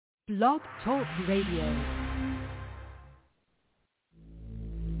Blog Talk Radio.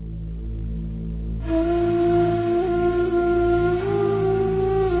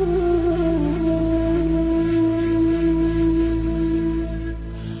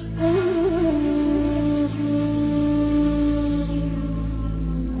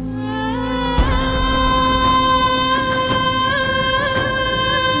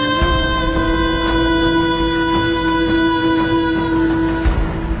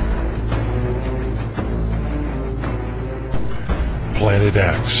 Planet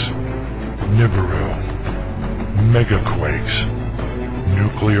X, Nibiru, megaquakes,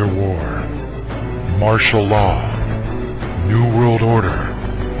 nuclear war, martial law, New World Order,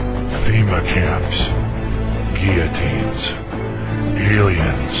 FEMA camps, guillotines,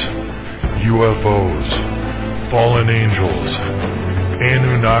 aliens, UFOs, fallen angels,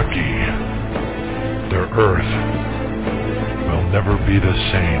 Anunnaki. Their Earth will never be the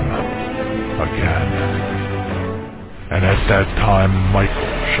same again. And at that time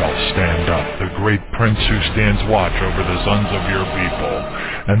Michael shall stand up, the great prince who stands watch over the sons of your people.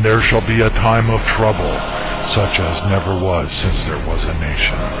 And there shall be a time of trouble, such as never was since there was a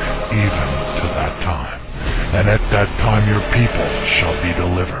nation, even to that time. And at that time your people shall be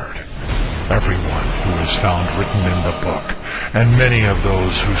delivered, everyone who is found written in the book. And many of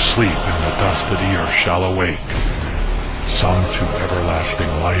those who sleep in the dust of the earth shall awake, some to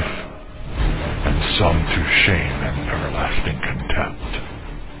everlasting life, and some to shame and everlasting contempt.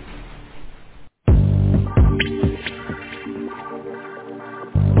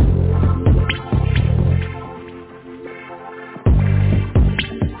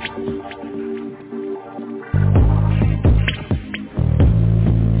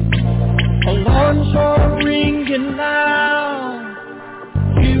 Alarms are ringing now.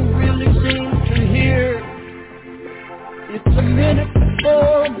 You really seem to hear. It's a minute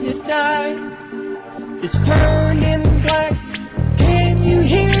before midnight. It's turning black. Can you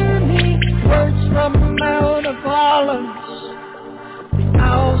hear me? Words from Mount of Olives. The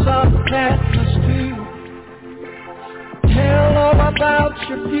owls of Patmos too. Tell all about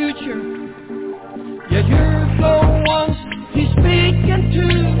your future. Yeah, you're the ones he's speaking to.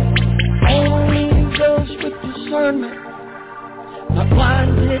 Only those with discernment, not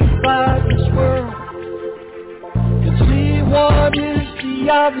blinded by this world, can see what is the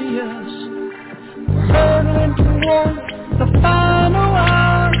obvious. Hurtling toward the final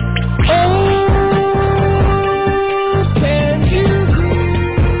hour. Oh, can you hear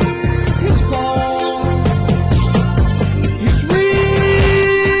his call? He's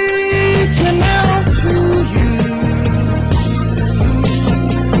reaching out to you.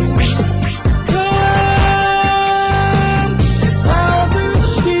 Come while there's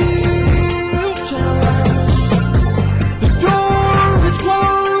still time. The door is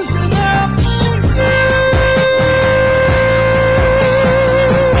closing up.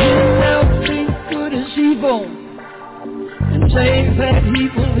 And say that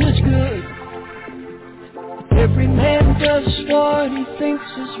evil is good. Every man does what he thinks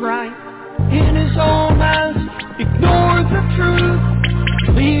is right. In his own eyes, ignore the truth.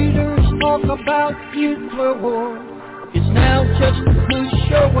 Leaders talk about nuclear war. It's now just a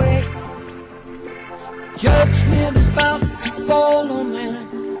push away. Judgment is about to fall on man.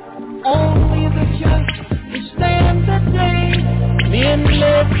 Only the just will stand the day. Men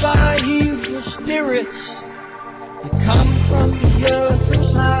led by evil spirits, they come from the other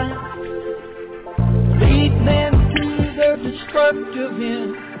side. Lead men to their destructive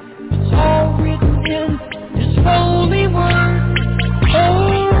end. It's all written in His holy word.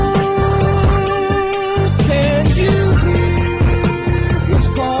 Oh, can you hear His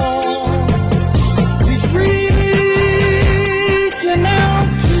call? He's reaching out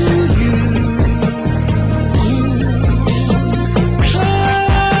to you.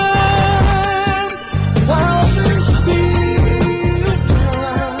 While there's still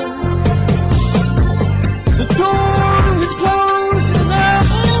time, the door is closing up.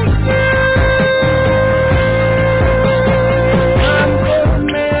 Time for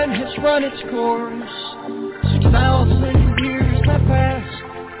man has run its course. 6,000 years have passed.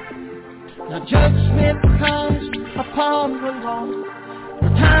 Now judgment comes upon the lost. No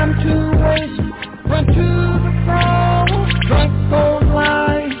time to waste, run to the cross. Drunk on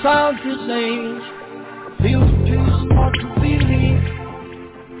lies of this age, feel too smart to believe.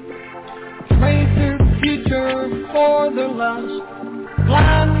 Trade their future for their lust.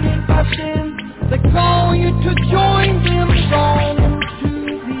 Blinded by sin, they call you to join them. Drawn into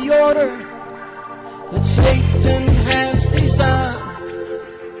the order that Satan has designed.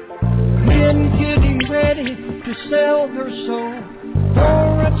 Men getting ready to sell their soul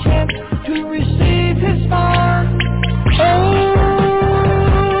for a chance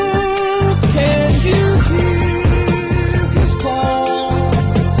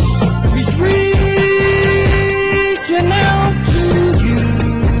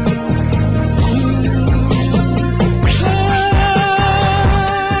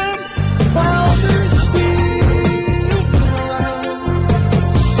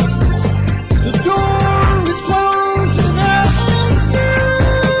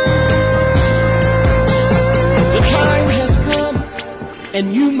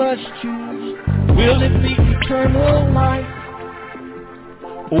and you must choose. Will it be eternal life,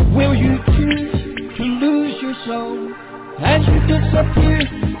 or will you choose to lose your soul as you disappear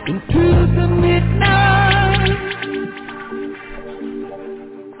into the midnight?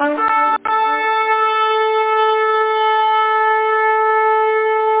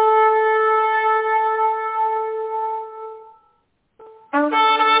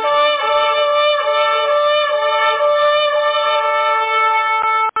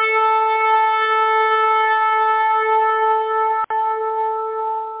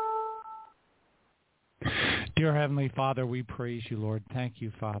 Dear Heavenly Father, we praise you, Lord. Thank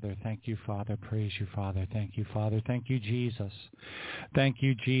you, Father. Thank you, Father. Praise you, Father. Thank you, Father. Thank you, Jesus. Thank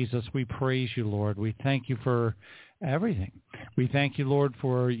you, Jesus. We praise you, Lord. We thank you for everything. We thank you, Lord,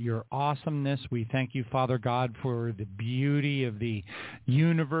 for your awesomeness. We thank you, Father God, for the beauty of the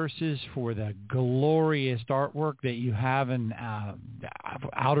universes, for the glorious artwork that you have in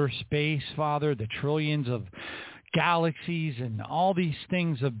outer space, Father, the trillions of galaxies and all these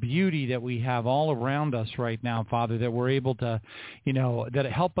things of beauty that we have all around us right now, Father, that we're able to, that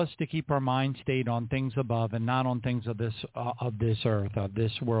help us to keep our mind stayed on things above and not on things of this earth, of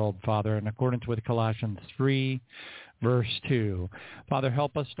this world, Father, in accordance with Colossians 3, verse 2. Father,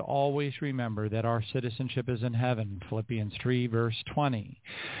 help us to always remember that our citizenship is in heaven, Philippians 3, verse 20.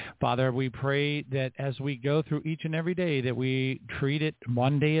 Father, we pray that as we go through each and every day, that we treat it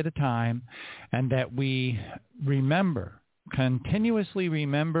one day at a time, and that we continuously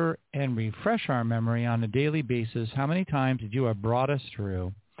remember and refresh our memory on a daily basis how many times that you have brought us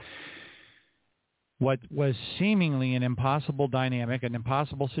through what was seemingly an impossible dynamic, an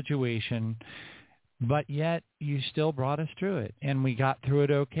impossible situation, but yet you still brought us through it, and we got through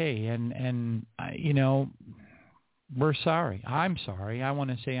it okay. And we're sorry. I'm sorry. I want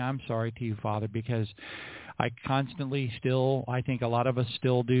to say I'm sorry to you, Father, because I constantly I think a lot of us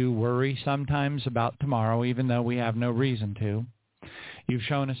still do worry sometimes about tomorrow, even though we have no reason to. You've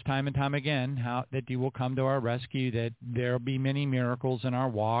shown us time and time again that you will come to our rescue, that there will be many miracles in our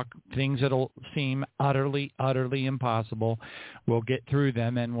walk, things that will seem utterly, utterly impossible. We'll get through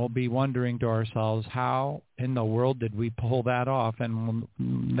them, and we'll be wondering to ourselves, how in the world did we pull that off? And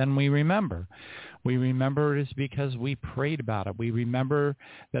then we remember. We remember it is because we prayed about it. We remember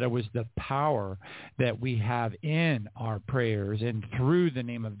that it was the power that we have in our prayers and through the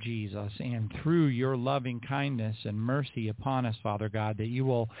name of Jesus and through your loving kindness and mercy upon us, Father God, that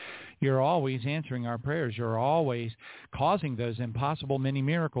you're always answering our prayers. You're always causing those impossible many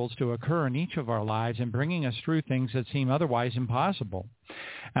miracles to occur in each of our lives and bringing us through things that seem otherwise impossible.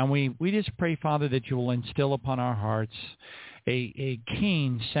 And we just pray, Father, that you will instill upon our hearts a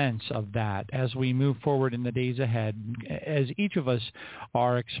keen sense of that as we move forward in the days ahead, as each of us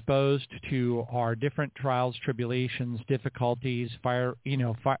are exposed to our different trials, tribulations, difficulties,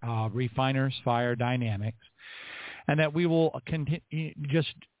 refiners, fire dynamics, and that we will continue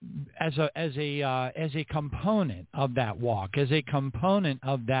just as a component of that walk, as a component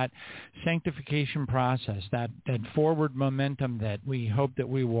of that sanctification process, that forward momentum that we hope that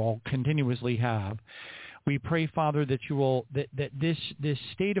we will continuously have. We pray, Father, that that this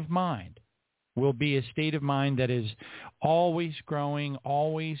state of mind will be a state of mind that is always growing,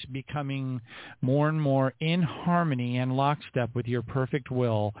 always becoming more and more in harmony and lockstep with your perfect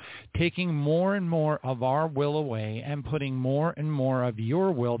will, taking more and more of our will away and putting more and more of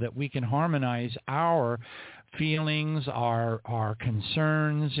your will, that we can harmonize our feelings, our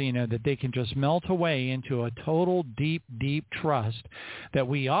concerns, that they can just melt away into a total deep, deep trust that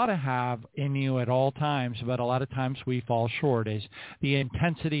we ought to have in you at all times, but a lot of times we fall short as the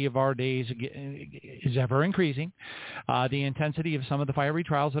intensity of our days is ever increasing. The intensity of some of the fiery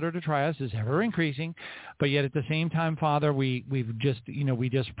trials that are to try us is ever increasing, but yet at the same time, Father, we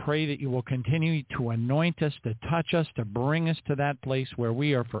just pray that you will continue to anoint us, to touch us, to bring us to that place where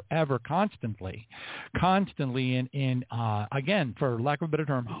we are forever constantly in again, for lack of a better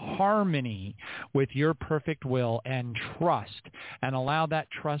term, harmony with your perfect will and trust, and allow that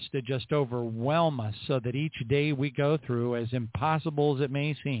trust to just overwhelm us so that each day we go through, as impossible as it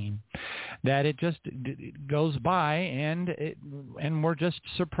may seem, that it just goes by and we're just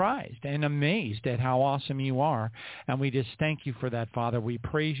surprised and amazed at how awesome you are. And we just thank you for that, Father. We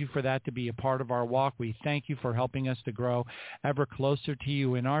praise you for that to be a part of our walk. We thank you for helping us to grow ever closer to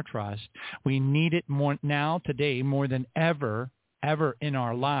you in our trust. We need it more now, today, more than ever in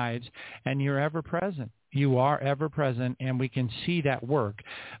our lives, and you're ever present. you are ever present, and we can see that work,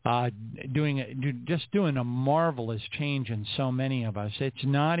 doing a marvelous change in so many of us. It's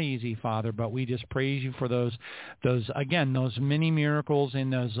not easy, Father, but we just praise you for those many miracles in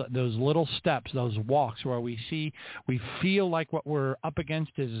those little steps, those walks where we feel like what we're up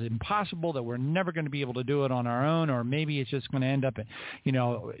against is impossible, that we're never going to be able to do it on our own, or maybe it's just going to end up,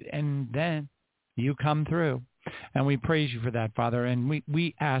 and then you come through. And we praise you for that, Father. And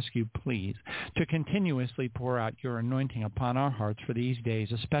we ask you, please, to continuously pour out your anointing upon our hearts for these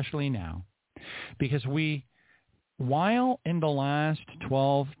days, especially now. Because while in the last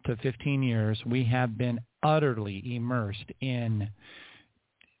 12 to 15 years, we have been utterly immersed in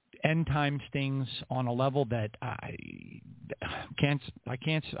end times things on a level that I can't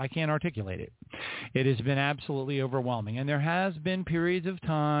articulate it. It has been absolutely overwhelming. And there has been periods of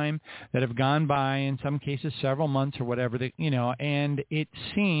time that have gone by, in some cases several months or whatever, and it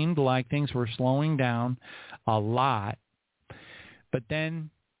seemed like things were slowing down a lot. But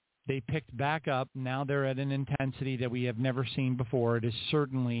then they picked back up. Now they're at an intensity that we have never seen before. It is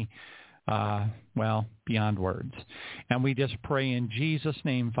certainly beyond words. And we just pray in Jesus'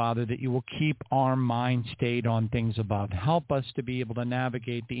 name, Father, that you will keep our mind stayed on things above. Help us to be able to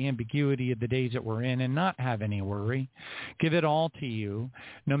navigate the ambiguity of the days that we're in and not have any worry. Give it all to you,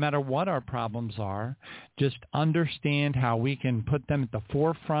 no matter what our problems are. Just understand how we can put them at the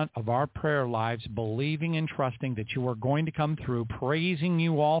forefront of our prayer lives, believing and trusting that you are going to come through, praising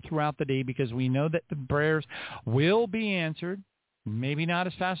you all throughout the day, because we know that the prayers will be answered. Maybe not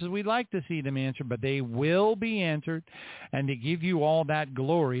as fast as we'd like to see them answered, but they will be answered, and to give you all that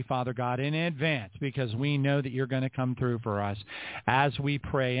glory, Father God, in advance, because we know that you're going to come through for us as we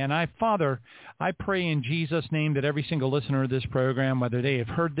pray. And Father, I pray in Jesus' name that every single listener of this program, whether they have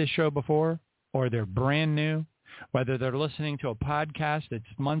heard this show before or they're brand new, whether they're listening to a podcast that's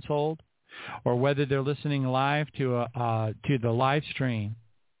months old, or whether they're listening live to the live stream,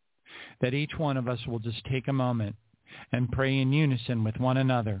 that each one of us will just take a moment and pray in unison with one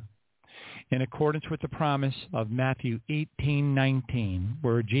another, in accordance with the promise of Matthew 18:19,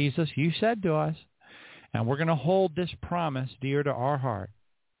 where Jesus, you said to us, and we're going to hold this promise dear to our heart.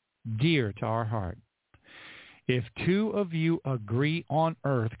 If two of you agree on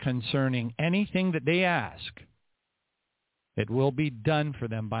earth concerning anything that they ask, it will be done for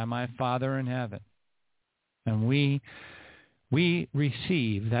them by my Father in heaven. And we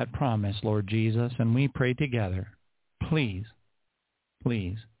receive that promise, Lord Jesus, and we pray together. Please,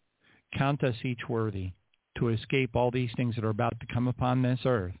 count us each worthy to escape all these things that are about to come upon this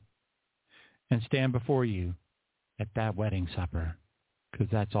earth and stand before you at that wedding supper, because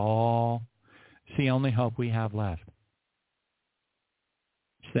that's all. It's the only hope we have left.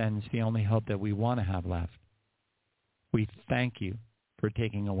 Then it's the only hope that we want to have left. We thank you for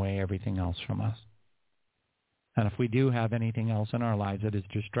taking away everything else from us. And if we do have anything else in our lives that is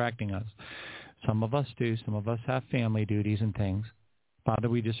distracting us, some of us do. Some of us have family duties and things. Father,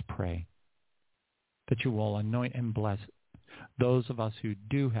 we just pray that you will anoint and bless those of us who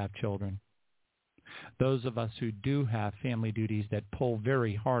do have children, those of us who do have family duties that pull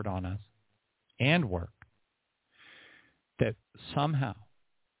very hard on us and work, that somehow,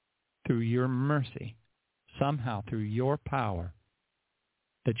 through your mercy, somehow through your power,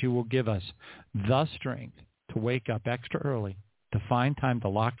 that you will give us the strength to wake up extra early, to find time to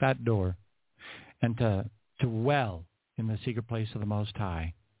lock that door, and to dwell in the secret place of the Most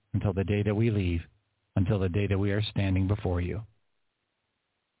High until the day that we leave, until the day that we are standing before you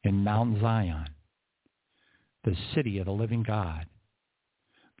in Mount Zion, the city of the living God,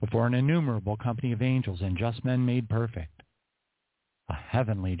 before an innumerable company of angels and just men made perfect, a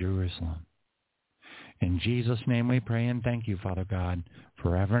heavenly Jerusalem. In Jesus' name we pray and thank you, Father God,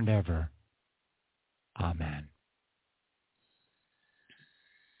 forever and ever. Amen.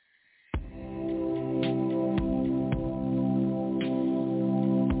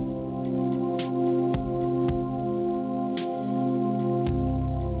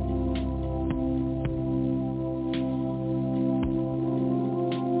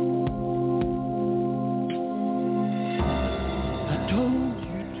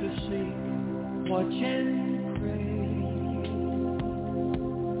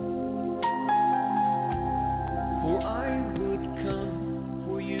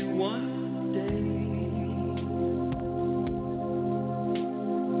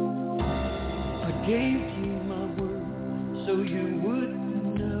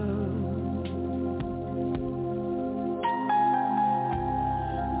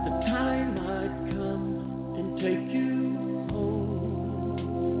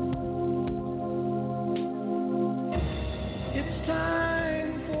 It's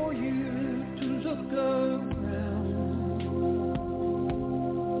time for you to look up.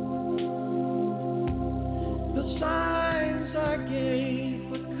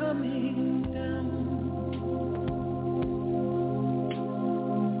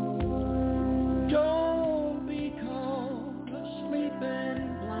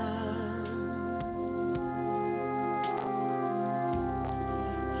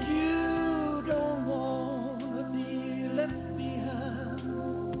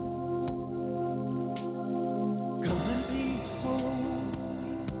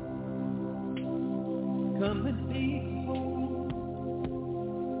 Come and be whole.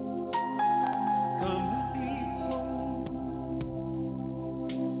 Come and be whole.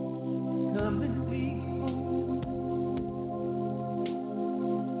 Come and be whole.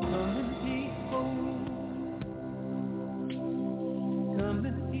 Come and be whole. Come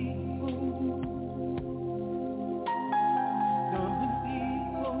and be whole. Come and be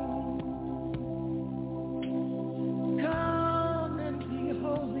whole. Come and be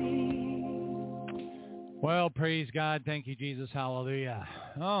holy. Well, praise God. Thank you, Jesus. Hallelujah.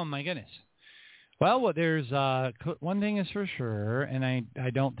 Oh, my goodness. Well, there's one thing is for sure, and I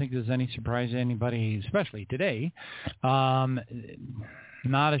don't think there's any surprise to anybody, especially today. Not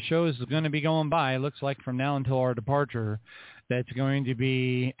a show is going to be going by, it looks like, from now until our departure, that's going to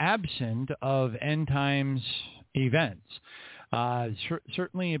be absent of end times events.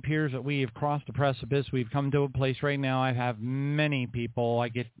 Certainly appears that we have crossed the precipice. We've come to a place right now. I have many people. I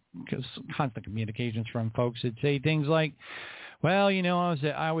get constant communications from folks that say things like, well,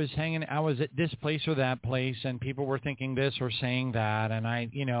 I was at this place or that place, and people were thinking this or saying that, and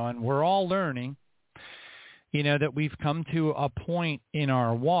and we're all learning, that we've come to a point in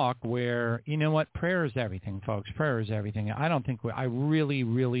our walk where, prayer is everything, folks. Prayer is everything. I really,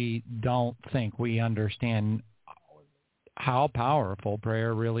 really don't think we understand how powerful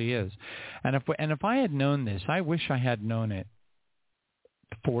prayer really is. And if I had known this, I wish I had known it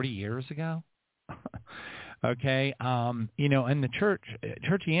 40 years ago. Okay. And the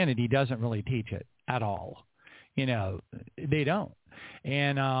churchianity doesn't really teach it at all. They don't.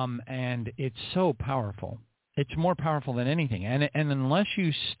 And it's so powerful. It's more powerful than anything. And unless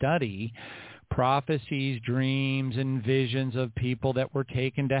you study prophecies, dreams, and visions of people that were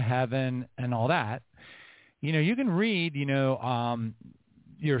taken to heaven and all that, you can read,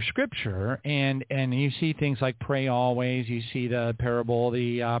 your scripture and you see things like pray always. You see the parable of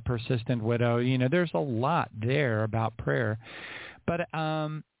the persistent widow. There's a lot there about prayer. But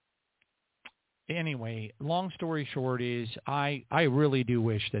anyway, long story short is I really do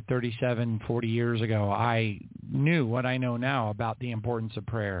wish that 40 years ago I knew what I know now about the importance of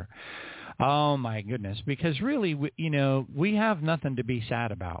prayer. Oh, my goodness. Because really, we have nothing to be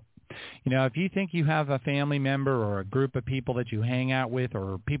sad about. If you think you have a family member or a group of people that you hang out with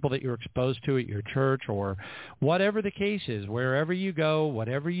or people that you're exposed to at your church or whatever the case is, wherever you go,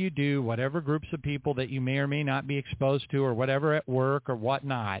 whatever you do, whatever groups of people that you may or may not be exposed to or whatever at work or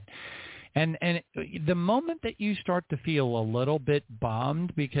whatnot, and the moment that you start to feel a little bit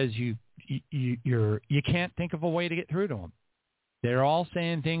bummed because you can't think of a way to get through to them, they're all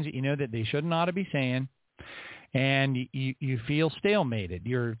saying things that that they should not be saying. And you feel stalemated.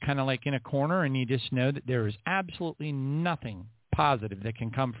 You're kind of like in a corner, and you just know that there is absolutely nothing positive that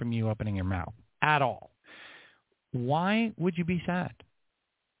can come from you opening your mouth at all. Why would you be sad?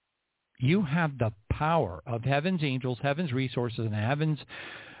 You have the power of heaven's angels, heaven's resources, and heaven's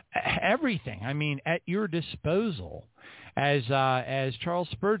everything. I mean, at your disposal. As Charles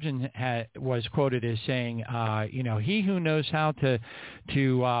Spurgeon was quoted as saying, he who knows how to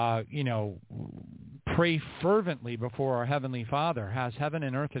pray fervently before our Heavenly Father has heaven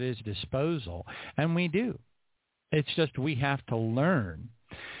and earth at his disposal. And we do. It's just we have to learn.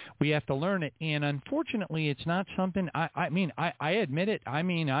 We have to learn it. And unfortunately, it's not something, I admit it. I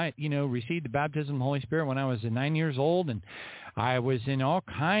received the baptism of the Holy Spirit when I was 9 years old. And I was in all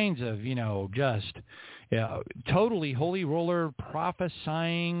kinds of, totally holy roller,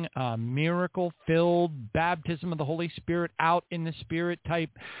 prophesying, miracle-filled baptism of the Holy Spirit, out in the Spirit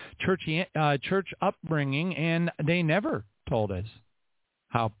type church upbringing, and they never told us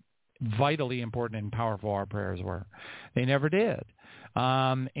how vitally important and powerful our prayers were. They never did.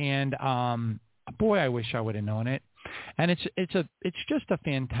 Boy, I wish I would have known it. And it's just a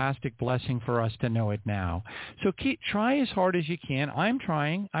fantastic blessing for us to know it now. So try as hard as you can. I'm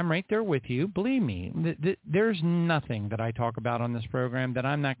trying. I'm right there with you. Believe me, there's nothing that I talk about on this program that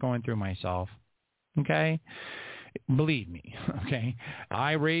I'm not going through myself. Okay? Believe me. Okay?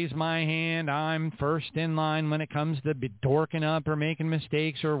 I raise my hand. I'm first in line when it comes to dorking up or making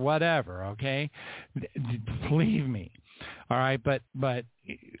mistakes or whatever. Okay? Believe me. All right, but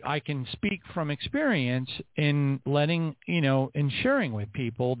I can speak from experience in letting, in sharing with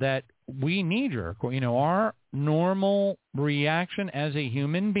people that we knee-jerk, our normal reaction as a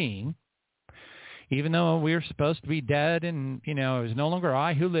human being, even though we're supposed to be dead and, it is no longer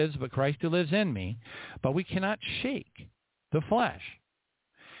I who lives, but Christ who lives in me, but we cannot shake the flesh.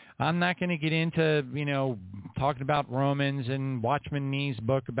 I'm not going to get into, talking about Romans and Watchman Nee's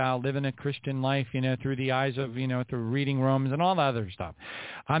book about living a Christian life, through the eyes of, through reading Romans and all that other stuff.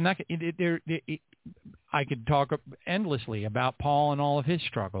 I'm not. I could talk endlessly about Paul and all of his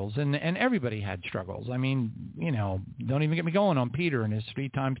struggles, and everybody had struggles. I mean, don't even get me going on Peter and his 3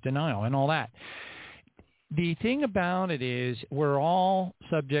 times denial and all that. The thing about it is we're all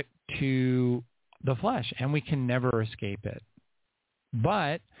subject to the flesh, and we can never escape it.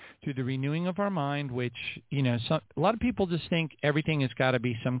 But through the renewing of our mind, which, a lot of people just think everything has got to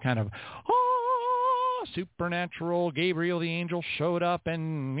be some kind of, supernatural, Gabriel the angel showed up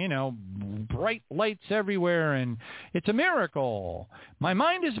and, bright lights everywhere, and it's a miracle. My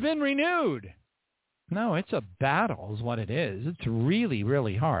mind has been renewed. No, it's a battle is what it is. It's really,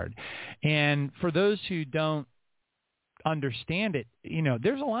 really hard. And for those who don't understand it,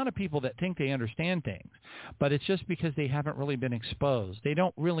 there's a lot of people that think they understand things, but it's just because they haven't really been exposed. They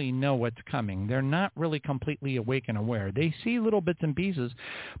don't really know what's coming. They're not really completely awake and aware. They see little bits and pieces,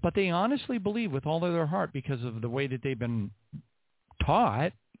 but they honestly believe with all of their heart, because of the way that they've been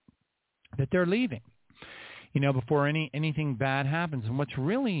taught, that they're leaving, before anything bad happens. And what's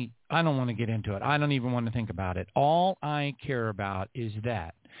really, I don't want to get into it. I don't even want to think about it. All I care about is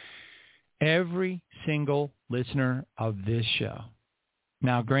that every single listener of this show.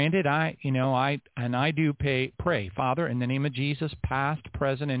 Now, granted, I do pray, Father, in the name of Jesus, past,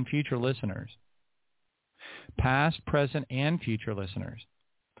 present, and future listeners. Past, present, and future listeners.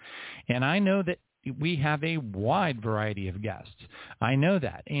 And I know that we have a wide variety of guests. I know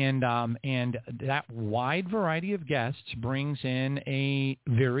that. And that wide variety of guests brings in a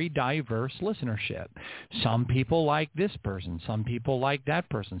very diverse listenership. Some people like this person. Some people like that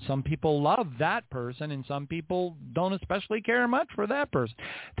person. Some people love that person, and some people don't especially care much for that person.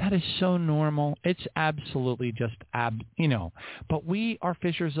 That is so normal. It's absolutely just, but we are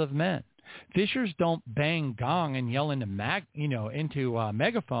fishers of men. Fishers don't bang gong and yell into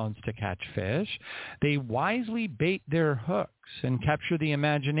megaphones to catch fish. They wisely bait their hooks and capture the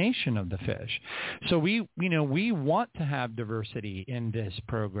imagination of the fish. So we want to have diversity in this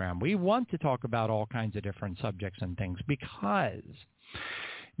program. We want to talk about all kinds of different subjects and things because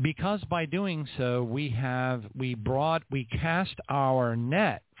by doing so we cast our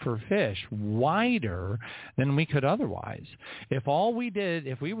net for fish wider than we could otherwise.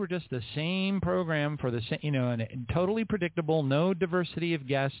 If we were just the same program for the same, and totally predictable, no diversity of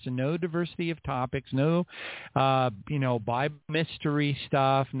guests, no diversity of topics, no, Bible mystery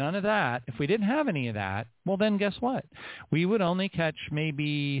stuff, none of that. If we didn't have any of that, well, then guess what? We would only catch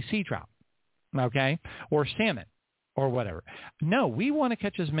maybe sea trout, okay, or salmon, or whatever. No, we want to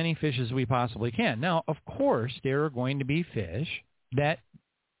catch as many fish as we possibly can. Now, of course, there are going to be fish that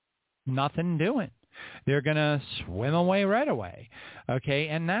nothing doing. They're going to swim away right away, okay?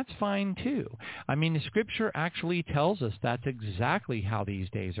 And that's fine, too. I mean, the Scripture actually tells us that's exactly how these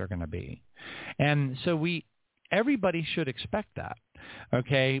days are going to be. And so everybody should expect that,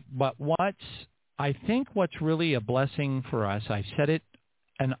 okay? But I think what's really a blessing for us, I said it,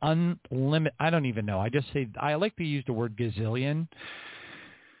 an unlimited, I don't even know. I just say, I like to use the word gazillion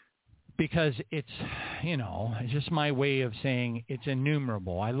because it's, it's just my way of saying it's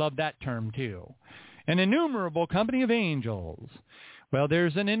innumerable. I love that term too. An innumerable company of angels. Well,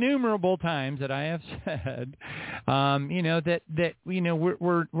 there's an innumerable times that I have said,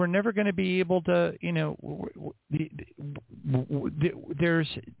 we're never going to be able to, there's,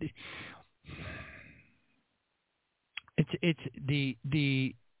 it's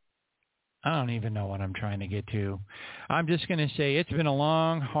the I don't even know what I'm trying to get to. I'm just going to say it's been a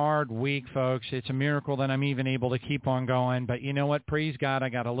long, hard week, folks. It's a miracle that I'm even able to keep on going. But you know what? Praise God, I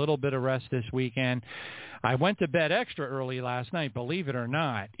got a little bit of rest this weekend. I went to bed extra early last night, believe it or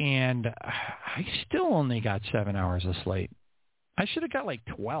not, and I still only got 7 hours of sleep. I should have got like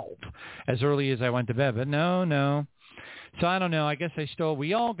 12 as early as I went to bed, but no. So I don't know. I guess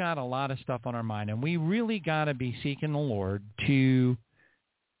we all got a lot of stuff on our mind, and we really got to be seeking the Lord to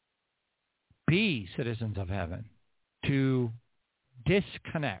be citizens of heaven, to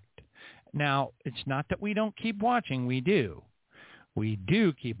disconnect. Now, it's not that we don't keep watching. We do. We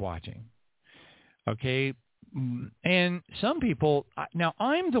do keep watching. Okay? And some people, now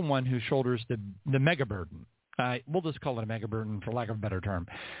I'm the one who shoulders the mega burden. We'll just call it a mega burden for lack of a better term.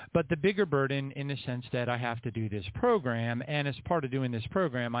 But the bigger burden in the sense that I have to do this program, and as part of doing this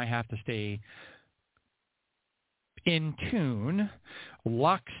program, I have to stay in tune,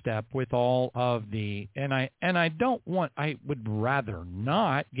 lockstep with all of I would rather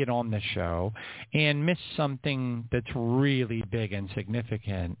not get on the show and miss something that's really big and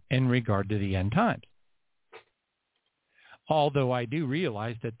significant in regard to the end times. Although I do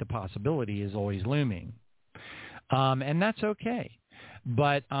realize that the possibility is always looming. And that's okay.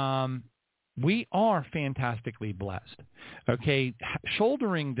 But we are fantastically blessed. Okay,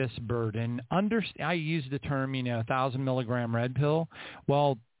 shouldering this burden, I use the term, 1,000 milligram red pill.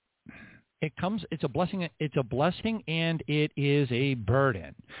 Well, it's a blessing and it is a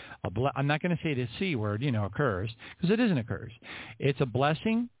burden. I'm not going to say the C word, occurs, because it isn't occurs. It's a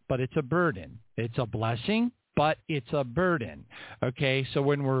blessing, but it's a burden. It's a blessing, but it's a burden. Okay, so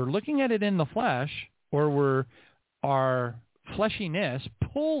when we're looking at it in the flesh, or our fleshiness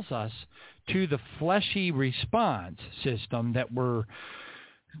pulls us to the fleshy response system that we're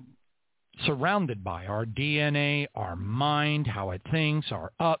surrounded by, our DNA, our mind, how it thinks,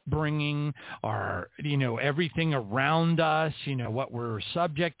 our upbringing, our, everything around us, what we're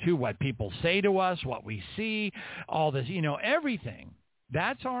subject to, what people say to us, what we see, all this, everything.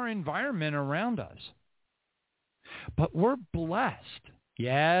 That's our environment around us. But we're blessed.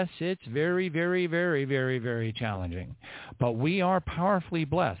 Yes, it's very, very, very, very, very challenging. But we are powerfully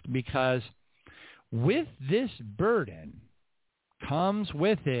blessed, because with this burden comes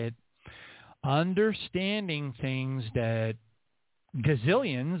with it understanding things that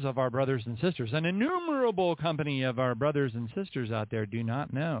gazillions of our brothers and sisters, an innumerable company of our brothers and sisters out there, do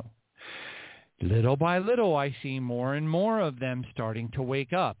not know. Little by little, I see more and more of them starting to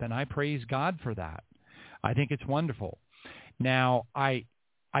wake up, and I praise God for that. I think it's wonderful. Now, I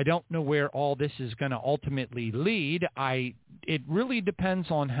don't know where all this is going to ultimately lead. It really depends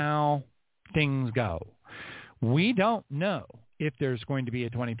on how things go. We don't know if there's going to be a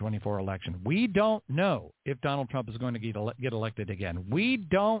 2024 election. We don't know if Donald Trump is going to get elected again. We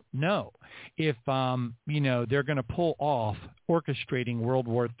don't know if, they're going to pull off orchestrating World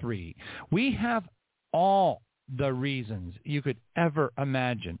War III. We have all the reasons you could ever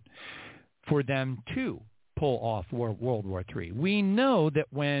imagine for them to pull off World War III. We know that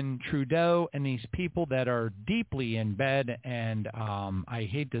when Trudeau and these people that are deeply in bed, and I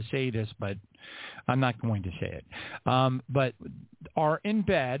hate to say this, but I'm not going to say it, but are in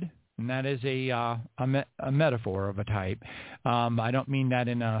bed, and that is a metaphor of a type. I don't mean that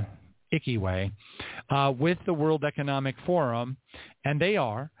in a icky way, with the World Economic Forum, and they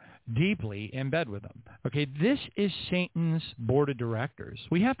are deeply in bed with them. Okay, this is Satan's board of directors.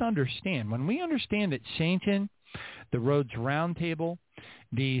 We have to understand, when we understand that Satan, the Rhodes Roundtable,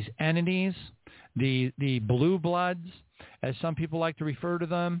 these entities, the blue bloods, as some people like to refer to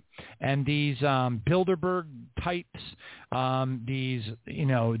them, and these Bilderberg types, these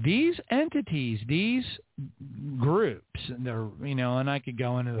entities, these groups, and they're, and I could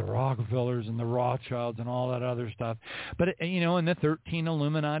go into the Rockefellers and the Rothschilds and all that other stuff, but and the 13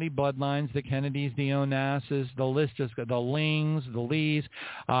 Illuminati bloodlines, the Kennedys, the Onassis, the list just the Lings, the Lees.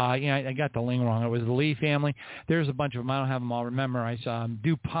 I got the Ling wrong. It was the Lee family. There's a bunch of them. I don't have them all memorized.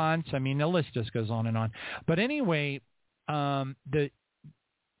 DuPonts. I mean, the list just goes on and on. But anyway.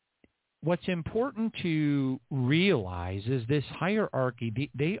 What's important to realize is this hierarchy.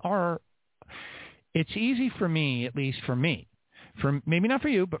 It's easy for me, at least for me, maybe not for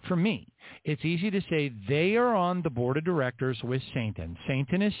you, but for me, it's easy to say they are on the board of directors with Satan.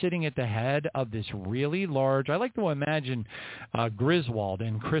 Satan is sitting at the head of this really large. I like to imagine Griswold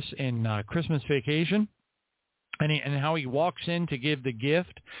in Christmas Vacation, and how he walks in to give the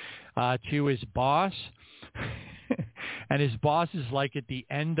gift to his boss. And his boss is like at the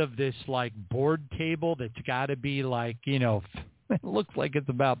end of this like board table that's got to be like, it looks like it's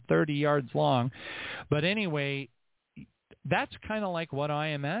about 30 yards long. But anyway, that's kind of like what I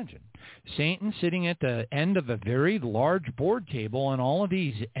imagine. Satan sitting at the end of a very large board table, and all of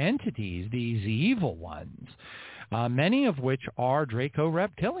these entities, these evil ones, many of which are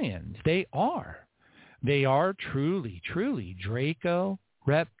Draco-reptilians. They are truly, truly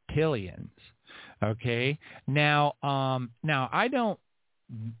Draco-reptilians. Okay. Now I'm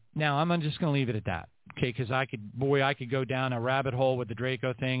just going to leave it at that. Okay, because I could go down a rabbit hole with the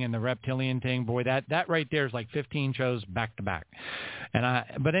Draco thing and the reptilian thing. Boy, that right there is like 15 shows back to back.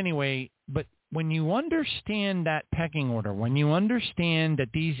 But when you understand that pecking order, when you understand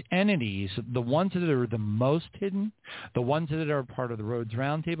that these entities, the ones that are the most hidden, the ones that are part of the Rhodes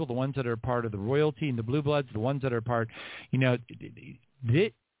Roundtable, the ones that are part of the royalty and the blue bloods, the ones that are part,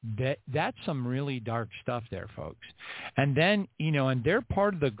 that's some really dark stuff there, folks. And then, and they're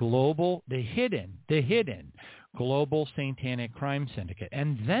part of the hidden global satanic crime syndicate.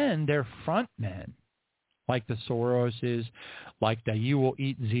 And then they're front men, like the Soroses, like the You Will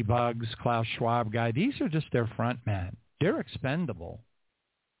Eat the Bugs, Klaus Schwab guy. These are just their front men. They're expendable.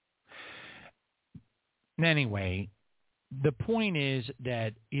 Anyway, the point is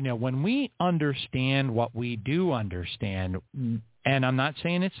that, when we understand what we do understand, and I'm not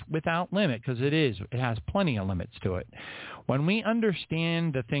saying it's without limit, because it has plenty of limits to it. When we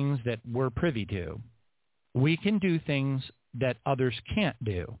understand the things that we're privy to, we can do things that others can't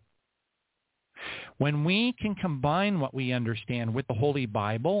do. When we can combine what we understand with the Holy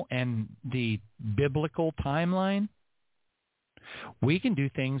Bible and the biblical timeline, we can do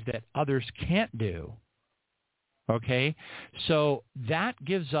things that others can't do. Okay? So that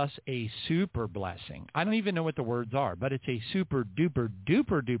gives us a super blessing. I don't even know what the words are, but it's a super duper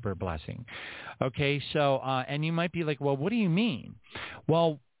duper duper blessing. Okay? So, and you might be like, well, what do you mean?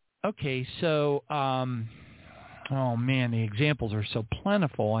 Well, okay, so, oh man, the examples are so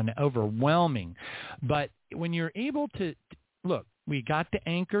plentiful and overwhelming. But when you're able to, look, we got the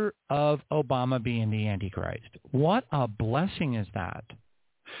anchor of Obama being the Antichrist. What a blessing is that?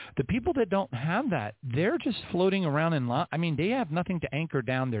 The people that don't have that, they're just floating around in they have nothing to anchor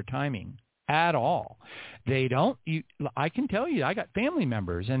down their timing at all. They don't. I can tell you, I got family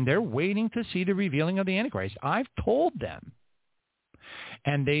members, and they're waiting to see the revealing of the Antichrist. I've told them.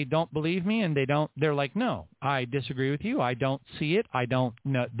 And they don't believe me, and they're like, no, I disagree with you. I don't see it. I don't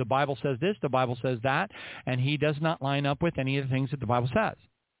know. The Bible says this, the Bible says that, and he does not line up with any of the things that the Bible says.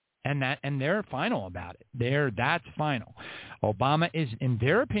 And they're final about it. That's final. Obama is, in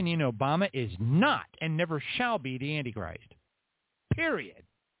their opinion, Obama is not and never shall be the Antichrist. Period.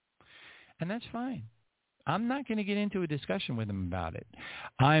 And that's fine. I'm not going to get into a discussion with them about it.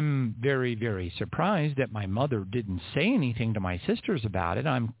 I'm very, very surprised that my mother didn't say anything to my sisters about it.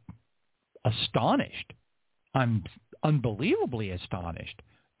 I'm astonished. I'm unbelievably astonished.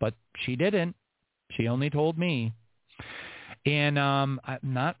 But she didn't. She only told me. And I'm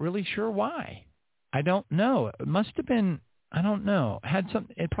not really sure why. I don't know. It must have been, I don't know.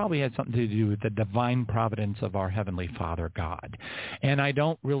 It probably had something to do with the divine providence of our Heavenly Father God. And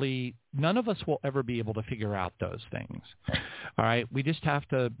none of us will ever be able to figure out those things. All right? We just have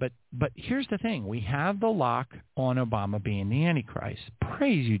to, but here's the thing. We have the lock on Obama being the Antichrist.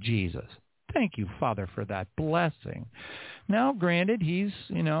 Praise you, Jesus. Thank you, Father, for that blessing. Now, granted, he's,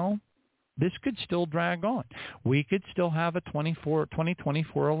 this could still drag on. We could still have a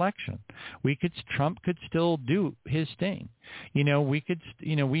 2024 election. Trump could still do his thing.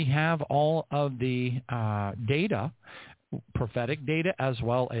 We have all of the data, prophetic data, as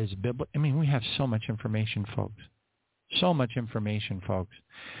well as biblical. We have so much information, folks. So much information, folks.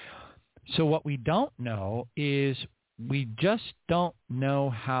 So what we don't know is we just don't know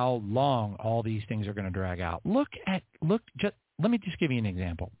how long all these things are going to drag out. Let me just give you an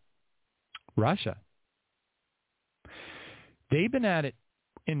example. Russia. They've been at it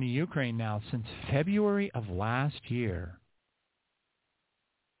in the Ukraine now since February of last year.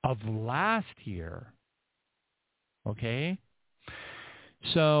 Okay?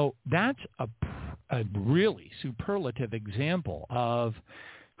 So that's a really superlative example of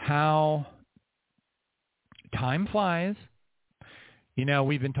how time flies.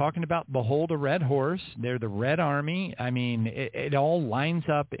 We've been talking about behold a red horse. They're the Red Army. It all lines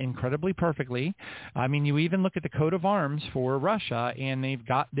up incredibly perfectly. You even look at the coat of arms for Russia, and they've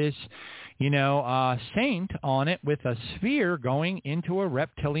got this, saint on it with a sphere going into a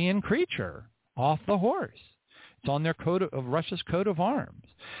reptilian creature off the horse. It's on their Russia's coat of arms.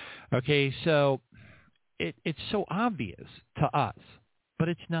 Okay, so it's so obvious to us. But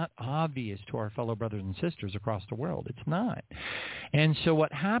it's not obvious to our fellow brothers and sisters across the world. It's not. And so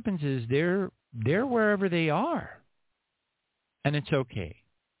what happens is they're wherever they are. And it's okay.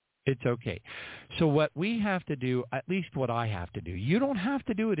 It's okay. So what we have to do, at least what I have to do, you don't have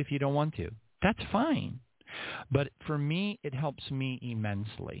to do it if you don't want to. That's fine. But for me, it helps me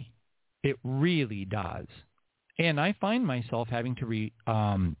immensely. It really does. And I find myself having to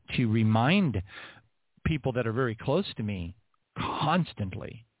remind people that are very close to me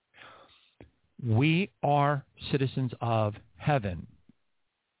constantly. We are citizens of heaven.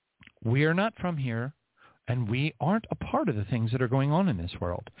 We are not from here, and we aren't a part of the things that are going on in this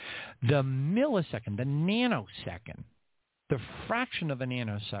world. The millisecond, the nanosecond, the fraction of a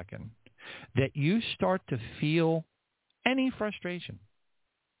nanosecond that you start to feel any frustration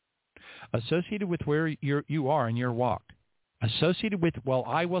associated with where you are in your walk, associated with,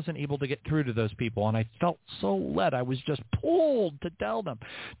 I wasn't able to get through to those people, and I felt so led. I was just pulled to tell them,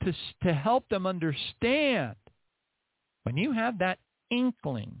 to help them understand. When you have that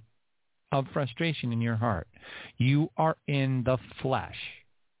inkling of frustration in your heart, you are in the flesh.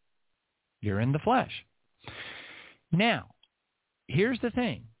 You're in the flesh. Now, here's the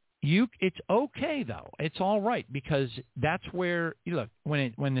thing. it's okay though. It's all right, because that's where, look,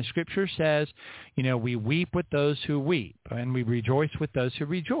 when the scripture says, we weep with those who weep and we rejoice with those who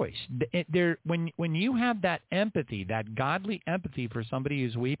rejoice. When you have that empathy, that godly empathy for somebody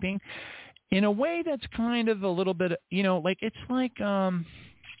who's weeping, in a way that's kind of a little bit, it's like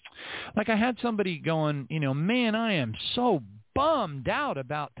I had somebody going, man, I am so bummed out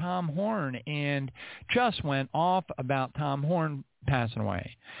about Tom Horn, and just went off about Tom Horn passing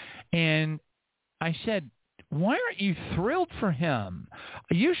away. And I said, why aren't you thrilled for him?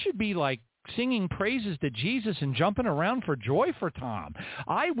 You should be like singing praises to Jesus and jumping around for joy for Tom.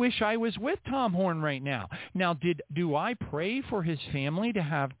 I wish I was with Tom Horn right now. Now, do I pray for his family to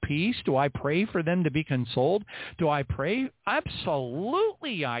have peace? Do I pray for them to be consoled? Do I pray?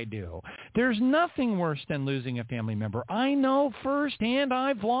 Absolutely I do. There's nothing worse than losing a family member. I know firsthand.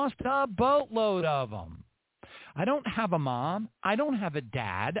 I've lost a boatload of them. I don't have a mom. I don't have a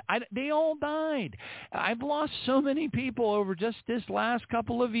dad. They all died. I've lost so many people over just this last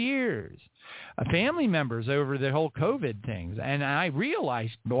couple of years. Family members over the whole COVID things. And I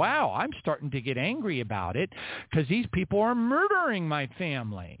realized, wow, I'm starting to get angry about it, because these people are murdering my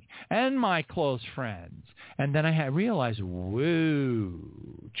family and my close friends. And then I realized, whoa,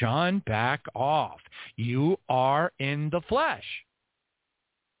 John, back off. You are in the flesh.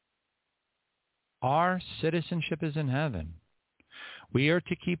 Our citizenship is in heaven. We are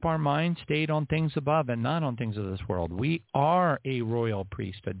to keep our mind stayed on things above and not on things of this world. We are a royal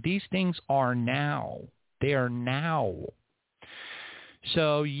priesthood. These things are now. They are now.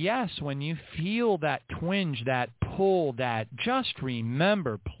 So yes, when you feel that twinge, that pull, that, just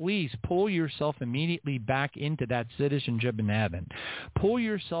remember, please pull yourself immediately back into that citizenship in heaven. Pull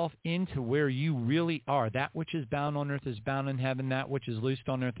yourself into where you really are. That which is bound on earth is bound in heaven. That which is loosed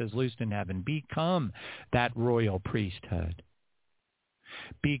on earth is loosed in heaven. Become that royal priesthood.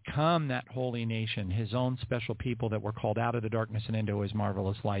 Become that holy nation, his own special people that were called out of the darkness and into his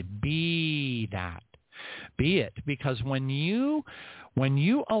marvelous light. Be that. Be it, because when you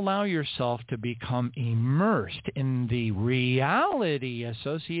allow yourself to become immersed in the reality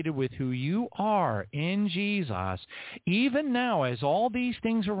associated with who you are in Jesus, even now as all these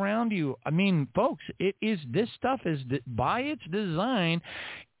things around you, I mean, folks, this stuff is by its design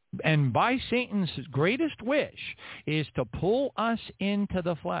and by Satan's greatest wish is to pull us into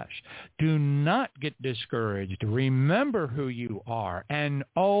the flesh. Do not get discouraged. Remember who you are. And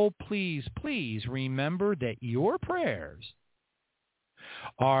oh, please, please remember that your prayers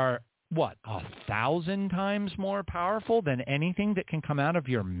are, 1,000 times more powerful than anything that can come out of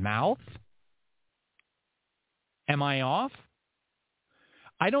your mouth? Am I off?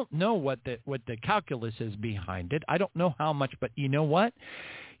 I don't know what the calculus is behind it. I don't know how much, but you know what?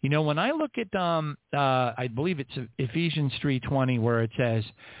 When I look at, I believe it's Ephesians 3:20, where it says,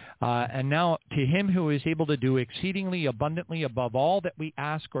 and now to him who is able to do exceedingly abundantly above all that we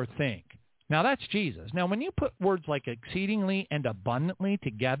ask or think. Now, that's Jesus. Now, when you put words like exceedingly and abundantly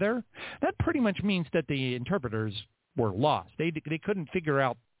together, that pretty much means that the interpreters were lost. They couldn't figure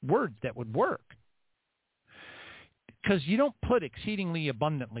out words that would work. Because you don't put exceedingly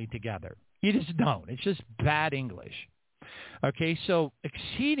abundantly together. You just don't. It's just bad English. Okay, so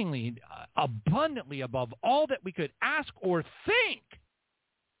exceedingly abundantly above all that we could ask or think.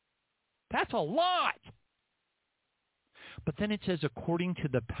 That's a lot. But then it says, according to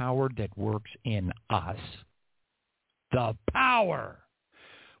the power that works in us. The power.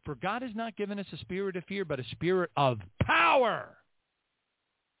 For God has not given us a spirit of fear, but a spirit of power.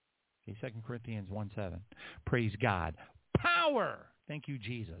 Okay, 2 Corinthians 1:7. Praise God. Power. Thank you,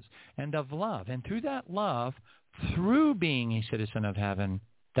 Jesus. And of love. And through that love, through being a citizen of heaven,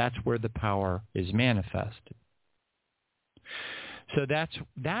 that's where the power is manifested. So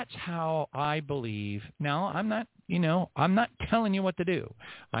that's how I believe. Now, I'm not telling you what to do.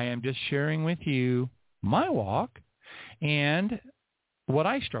 I am just sharing with you my walk and what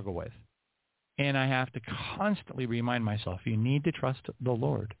I struggle with. And I have to constantly remind myself, you need to trust the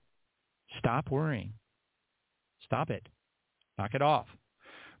Lord. Stop worrying. Stop it. Knock it off.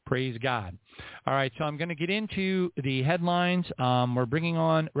 Praise God. All right, so I'm going to get into the headlines. We're bringing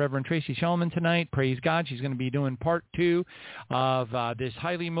on Reverend Traci Shellman tonight. Praise God. She's going to be doing part 2 of this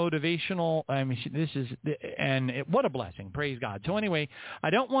highly motivational. What a blessing. Praise God. So anyway,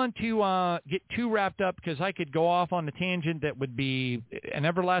 I don't want to get too wrapped up, because I could go off on a tangent that would be an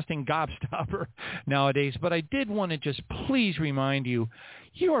everlasting gobstopper nowadays. But I did want to just please remind you,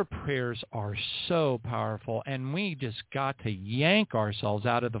 Your prayers are so powerful, and we just got to yank ourselves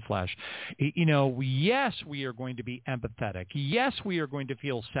out of the flesh. Yes, we are going to be empathetic. Yes, we are going to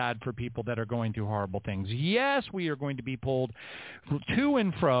feel sad for people that are going through horrible things. Yes, we are going to be pulled to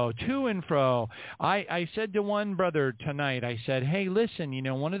and fro. I said to one brother tonight, I said, hey, listen,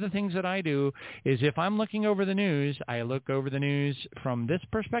 one of the things that I do is if I'm looking over the news, I look over the news from this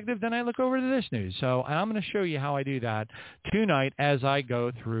perspective, then I look over to this news. So I'm going to show you how I do that tonight as I go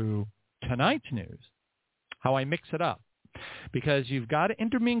through tonight's news, how I mix it up. Because you've got to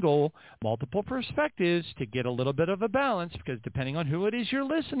intermingle multiple perspectives to get a little bit of a balance, because depending on who it is you're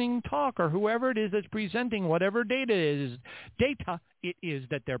listening, talk, or whoever it is that's presenting whatever data it is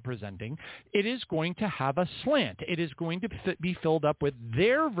that they're presenting, it is going to have a slant. It is going to be filled up with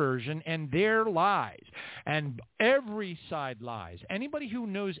their version and their lies. And every side lies. Anybody who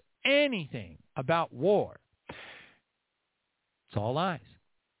knows anything about war, it's all lies.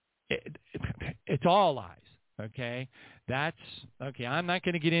 It's all lies. Okay, I'm not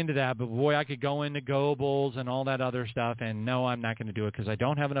going to get into that, but boy, I could go into Goebbels and all that other stuff, and no, I'm not going to do it because I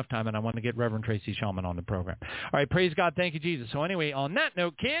don't have enough time, and I want to get Reverend Traci Shellman on the program. All right, praise God, thank you, Jesus. So anyway, on that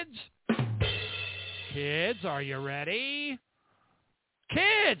note, kids, are you ready?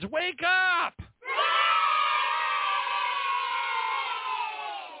 Kids, wake up!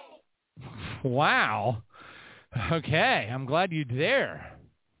 Wow. Okay, I'm glad you're there.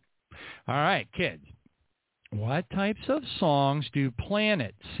 All right, kids. What types of songs do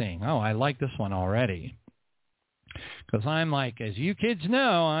planets sing? Oh, I like this one already. Because I'm like, as you kids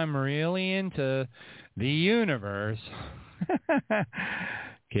know, I'm really into the universe.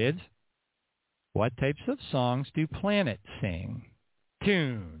 Kids, what types of songs do planets sing?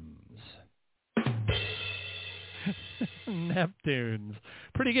 Tunes. Neptunes.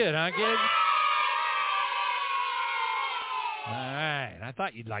 Pretty good, huh, kids? All right, I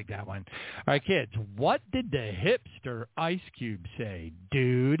thought you'd like that one. All right, kids, what did the hipster Ice Cube say,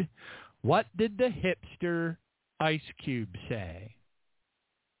 dude? What did the hipster Ice Cube say?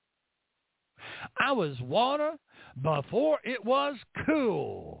 I was water before it was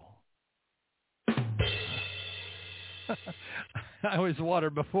cool. I was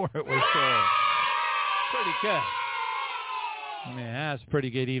water before it was cool. Pretty good. I mean, that's pretty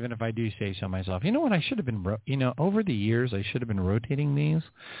good, even if I do say so myself. You know what? I should have been, over the years, I should have been rotating these.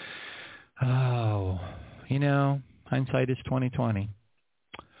 Oh, hindsight is 20/20.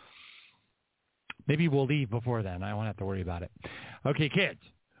 Maybe we'll leave before then. I won't have to worry about it. Okay, kids.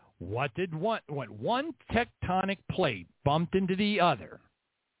 What one tectonic plate bumped into the other?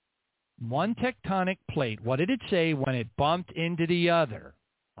 One tectonic plate. What did it say when it bumped into the other?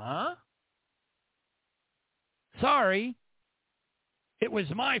 Huh? Sorry. It was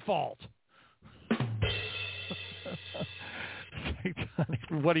my fault.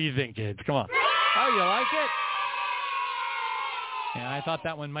 What do you think, kids? Come on. Oh, you like it? Yeah, I thought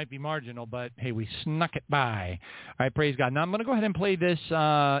that one might be marginal, but hey, we snuck it by. All right, praise God. Now I'm going to go ahead and play this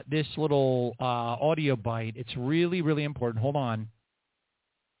little audio bite. It's really, really important. Hold on.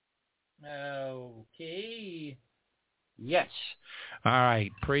 Okay. Yes. All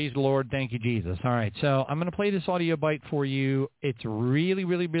right. Praise the Lord. Thank you, Jesus. All right. So I'm going to play this audio bite for you. It's really,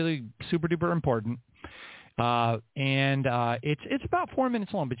 really, really super duper important. And it's about 4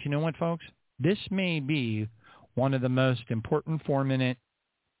 minutes long. But you know what, folks? This may be one of the most important 4-minute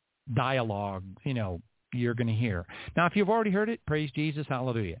dialogue, you're going to hear. Now, if you've already heard it, praise Jesus,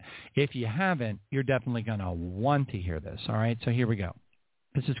 hallelujah. If you haven't, you're definitely going to want to hear this. All right. So here we go.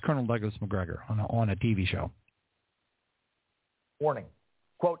 This is Colonel Douglas McGregor on a TV show. Warning,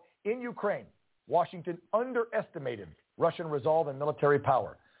 quote, in Ukraine, Washington underestimated Russian resolve and military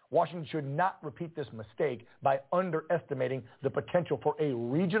power. Washington should not repeat this mistake by underestimating the potential for a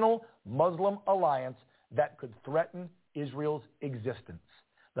regional Muslim alliance that could threaten Israel's existence.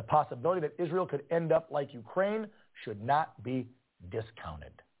 The possibility that Israel could end up like Ukraine should not be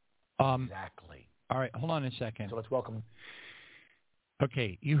discounted. Exactly. All right, hold on a second. So let's welcome.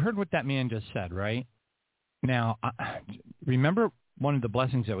 Okay, you heard what that man just said, right? Now, remember one of the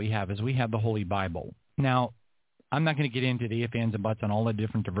blessings that we have is we have the Holy Bible. Now, I'm not going to get into the ifs, ands, and buts on all the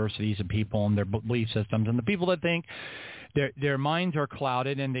different diversities of people and their belief systems and the people that think their minds are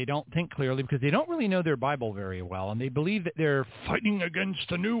clouded and they don't think clearly because they don't really know their Bible very well, and they believe that they're fighting against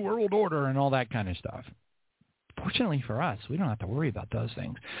the New World Order and all that kind of stuff. Fortunately for us, we don't have to worry about those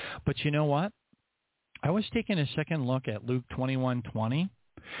things. But you know what? I was taking a second look at Luke 21:20.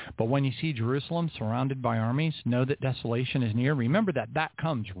 But when you see Jerusalem surrounded by armies, know that desolation is near. Remember that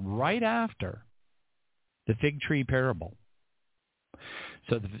comes right after the fig tree parable.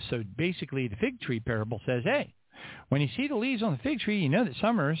 So basically the fig tree parable says, hey, When you see the leaves on the fig tree, you know that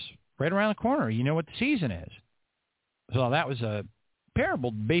summer's right around the corner. You know what the season is. So that was a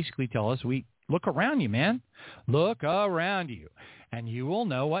parable to basically tell us, look around you, man. Look around you, and you will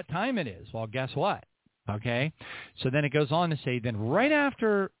know what time it is. Well, guess what? Okay? So then it goes on to say, then right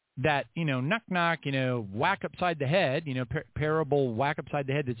after that, knock, knock, whack upside the head, parable whack upside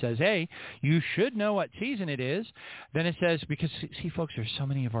the head that says, hey, you should know what season it is. Then it says, because, see, folks, there's so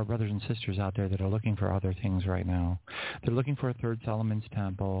many of our brothers and sisters out there that are looking for other things right now. They're looking for a third Solomon's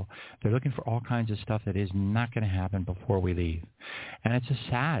temple. They're looking for all kinds of stuff that is not going to happen before we leave. And it's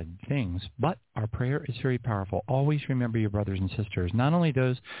a sad thing, but our prayer is very powerful. Always remember your brothers and sisters, not only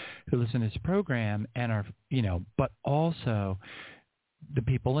those who listen to this program and are, but also the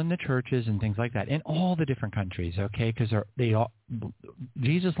people in the churches and things like that in all the different countries, okay? Because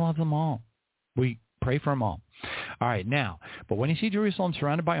Jesus loves them all. We pray for them all. All right, now, but when you see Jerusalem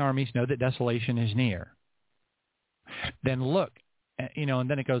surrounded by armies, know that desolation is near. Then look, and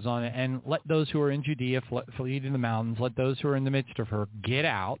then it goes on, and let those who are in Judea flee to the mountains. Let those who are in the midst of her get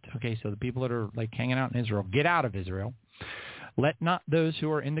out. Okay, so the people that are like hanging out in Israel, get out of Israel. Let not those who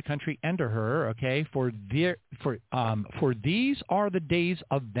are in the country enter her, okay, for these are the days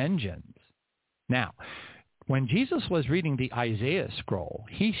of vengeance. Now, when Jesus was reading the Isaiah scroll,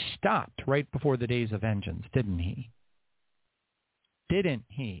 he stopped right before the days of vengeance, didn't he? Didn't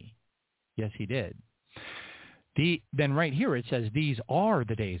he? Yes, he did. Then right here it says, these are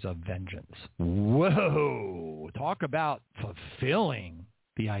the days of vengeance. Whoa! Talk about fulfilling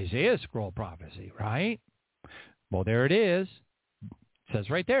the Isaiah scroll prophecy, right? Well, there it is. It says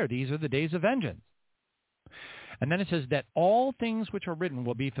right there, these are the days of vengeance. And then it says that all things which are written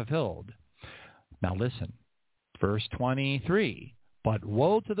will be fulfilled. Now listen, verse 23. But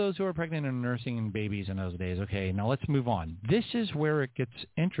woe to those who are pregnant and nursing babies in those days. Okay, now let's move on. This is where it gets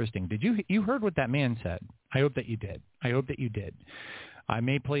interesting. You heard what that man said? I hope that you did. I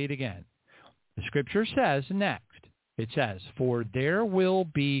may play it again. The scripture says next. It says, for there will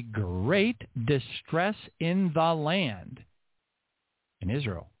be great distress in the land, in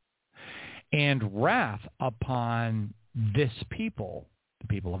Israel, and wrath upon this people, the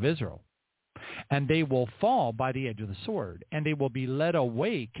people of Israel. And they will fall by the edge of the sword, and they will be led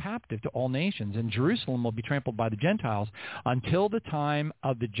away captive to all nations, and Jerusalem will be trampled by the Gentiles until the time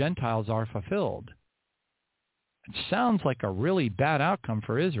of the Gentiles are fulfilled. It sounds like a really bad outcome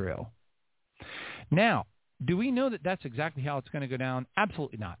for Israel. Now, do we know that that's exactly how it's going to go down?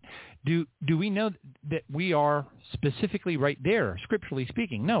 Absolutely not. Do we know that we are specifically right there, scripturally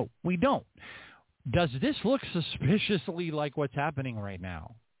speaking? No, we don't. Does this look suspiciously like what's happening right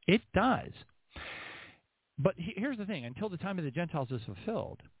now? It does. But here's the thing. Until the time of the Gentiles is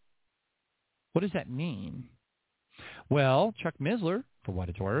fulfilled, what does that mean? Well, Chuck Missler, for what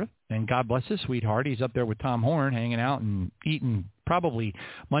it's worth, and God bless his sweetheart, he's up there with Tom Horn hanging out and eating, probably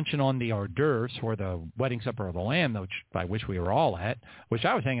munching on the hors d'oeuvres for the wedding supper of the Lamb, by which we were all at, which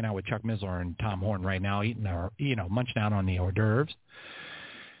I was hanging out with Chuck Missler and Tom Horn right now, eating munching out on the hors d'oeuvres.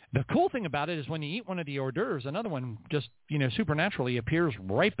 The cool thing about it is when you eat one of the hors d'oeuvres, another one just, supernaturally appears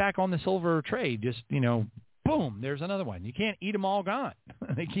right back on the silver tray. Just, boom, there's another one. You can't eat them all gone.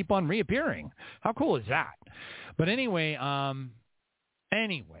 They keep on reappearing. How cool is that? But anyway,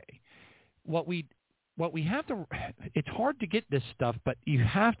 what we have to, it's hard to get this stuff, but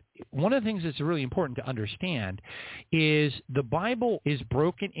one of the things that's really important to understand is the Bible is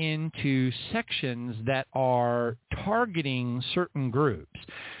broken into sections that are targeting certain groups.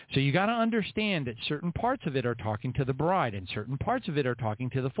 So you got to understand that certain parts of it are talking to the bride, and certain parts of it are talking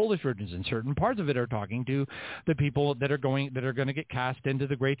to the foolish virgins, and certain parts of it are talking to the people that are going to get cast into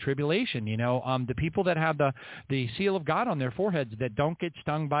the great tribulation. The people that have the seal of God on their foreheads that don't get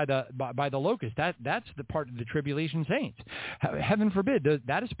stung by the locust. That's the part of the tribulation saints. Heaven forbid,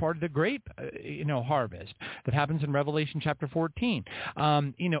 that is part of the great harvest that happens in Revelation chapter 14.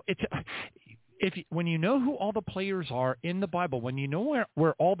 When you know who all the players are in the Bible, when you know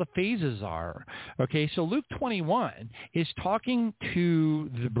where all the phases are, okay, so Luke 21 is talking to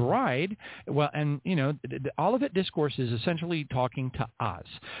the bride, well, and, the Olivet Discourse is essentially talking to us,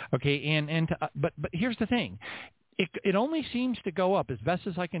 okay, but here's the thing. It only seems to go up, as best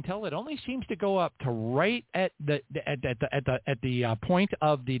as I can tell. It only seems to go up to right at the point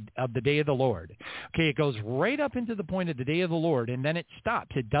of the day of the Lord. Okay, it goes right up into the point of the day of the Lord, and then it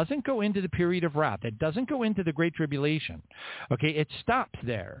stops. It doesn't go into the period of wrath. It doesn't go into the Great Tribulation. Okay, it stops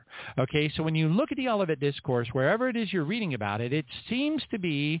there. Okay, so when you look at the Olivet Discourse, wherever it is you're reading about it, it seems to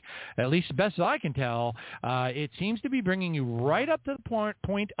be, at least as best as I can tell, it seems to be bringing you right up to the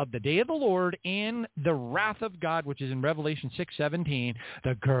point of the day of the Lord and the wrath of God, which is in Revelation 6:17,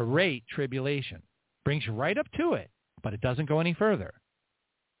 the Great Tribulation. Brings you right up to it, but it doesn't go any further.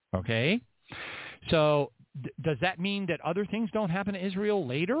 Okay? So does that mean that other things don't happen to Israel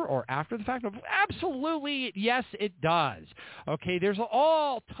later or after the fact? Absolutely, yes, it does. Okay, there's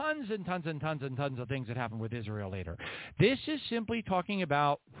all tons and tons and tons and tons of things that happen with Israel later. This is simply talking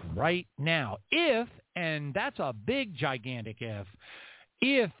about right now. If, and that's a big, gigantic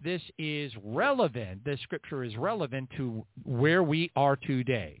if this is relevant, this scripture is relevant to where we are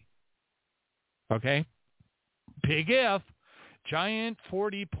today. Okay? Big if. Giant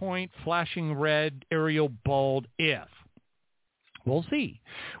 40-point flashing red Arial bold if. We'll see.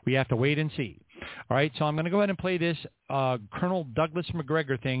 We have to wait and see. All right, so I'm going to go ahead and play this Colonel Douglas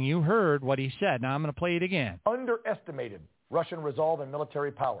McGregor thing. You heard what he said. Now I'm going to play it again. Underestimated Russian resolve and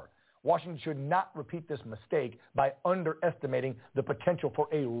military power. Washington should not repeat this mistake by underestimating the potential for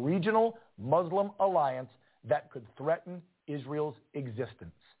a regional Muslim alliance that could threaten Israel's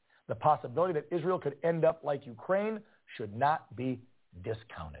existence. The possibility that Israel could end up like Ukraine should not be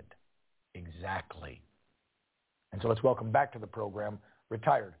discounted. Exactly. And so let's welcome back to the program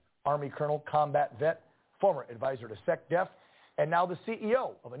retired Army Colonel, combat vet, former advisor to SecDef, and now the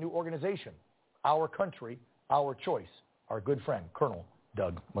CEO of a new organization, Our Country, Our Choice, our good friend, Colonel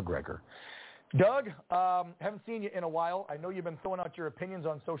Doug McGregor. Doug, haven't seen you in a while. I know you've been throwing out your opinions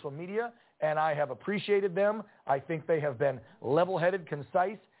on social media, and I have appreciated them. I think they have been level-headed,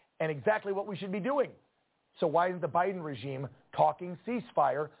 concise, and exactly what we should be doing. So why isn't the Biden regime talking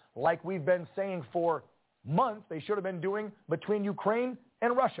ceasefire like we've been saying for months they should have been doing between Ukraine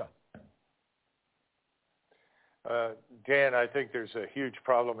and Russia? Dan, I think there's a huge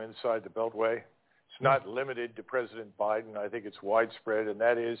problem inside the Beltway. It's not limited to President Biden. I think it's widespread, and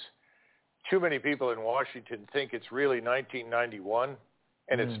that is too many people in Washington think it's really 1991,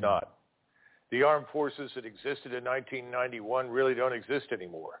 and it's not. The armed forces that existed in 1991 really don't exist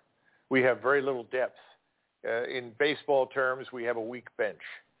anymore. We have very little depth. In baseball terms, we have a weak bench.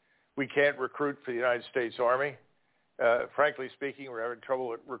 We can't recruit for the United States Army. Frankly speaking, we're having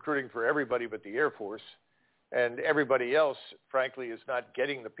trouble recruiting for everybody but the Air Force. And everybody else, frankly, is not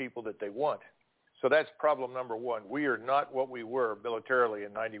getting the people that they want. So that's problem number one. We are not what we were militarily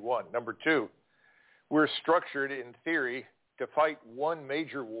in 91. Number two, we're structured in theory to fight one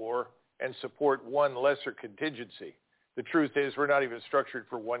major war and support one lesser contingency. The truth is we're not even structured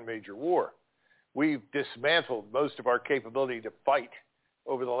for one major war. We've dismantled most of our capability to fight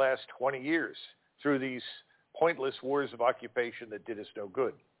over the last 20 years through these pointless wars of occupation that did us no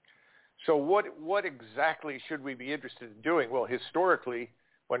good. So what exactly should we be interested in doing? Well, historically,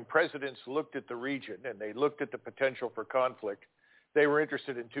 when presidents looked at the region and they looked at the potential for conflict, they were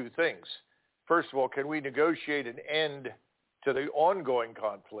interested in two things. First of all, can we negotiate an end to the ongoing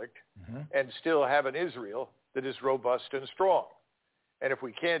conflict and still have an Israel that is robust and strong? And if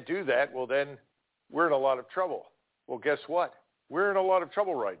we can't do that, well, then we're in a lot of trouble. Well, guess what? We're in a lot of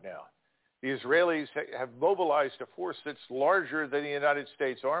trouble right now. The Israelis have mobilized a force that's larger than the United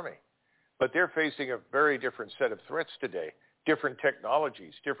States Army, but they're facing a very different set of threats today, different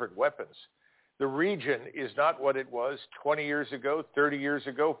technologies, different weapons. The region is not what it was 20 years ago, 30 years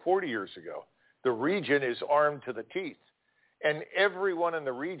ago, 40 years ago. The region is armed to the teeth. And everyone in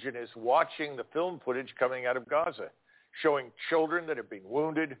the region is watching the film footage coming out of Gaza, showing children that have been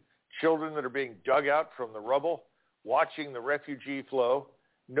wounded, children that are being dug out from the rubble, watching the refugee flow.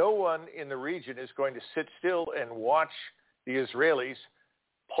 No one in the region is going to sit still and watch the Israelis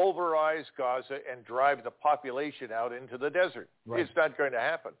pulverize Gaza and drive the population out into the desert. Right. It's not going to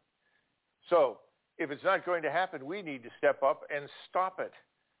happen. So if it's not going to happen, we need to step up and stop it,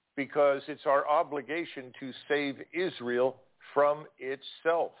 because it's our obligation to save Israel from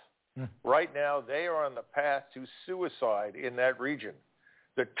itself. Right now, they are on the path to suicide in that region.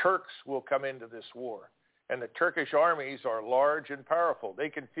 The Turks will come into this war, and the Turkish armies are large and powerful. They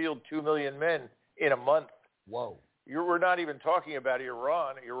can field 2 million men in a month. Whoa. We're not even talking about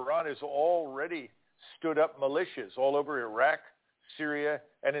Iran. Iran has already stood up militias all over Iraq, Syria,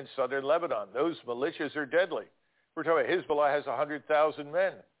 and in southern Lebanon. Those militias are deadly. We're talking about Hezbollah has 100,000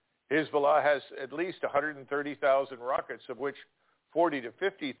 men. Hezbollah has at least 130,000 rockets, of which 40 to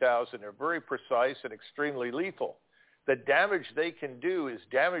 50,000 are very precise and extremely lethal. The damage they can do is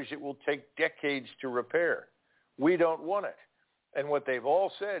damage that will take decades to repair. We don't want it. And what they've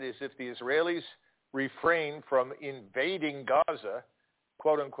all said is if the Israelis refrain from invading Gaza,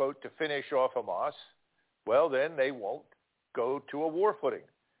 quote unquote, to finish off Hamas, well, then they won't go to a war footing.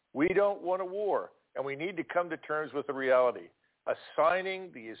 We don't want a war, and we need to come to terms with the reality. Assigning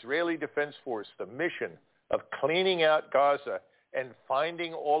the Israeli Defense Force the mission of cleaning out Gaza and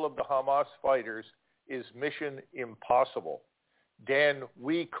finding all of the Hamas fighters is mission impossible. Dan,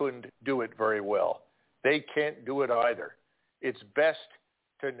 we couldn't do it very well. They can't do it either. It's best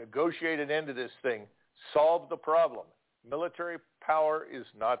to negotiate an end to this thing, solve the problem. Military power is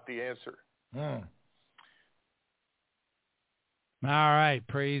not the answer. All right,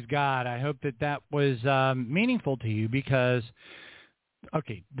 praise God. I hope that was meaningful to you because,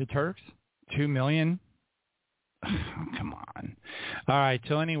 okay, the Turks, 2 million. Come on. All right.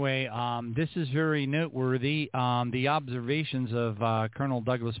 So anyway, this is very noteworthy. The observations of Colonel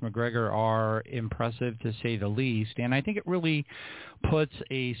Douglas Macgregor are impressive, to say the least. And I think it really puts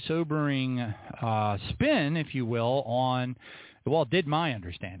a sobering spin, if you will, on, well, it did my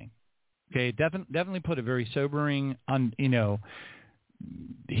understanding. Okay. Definitely put a very sobering,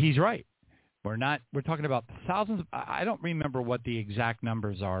 he's right. We're talking about thousands. I don't remember what the exact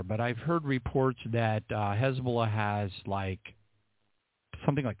numbers are, but I've heard reports that Hezbollah has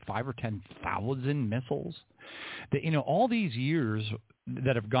something like 5,000 or 10,000 missiles. That, all these years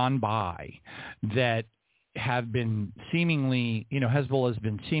that have gone by that have been seemingly, Hezbollah has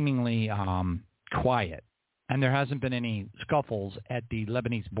been seemingly quiet, and there hasn't been any scuffles at the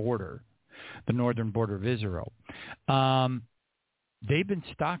Lebanese border, the northern border of Israel. They've been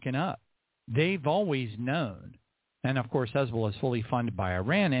stocking up. They've always known, and of course Hezbollah is fully funded by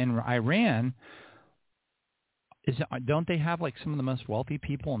Iran, and Iran, don't they have some of the most wealthy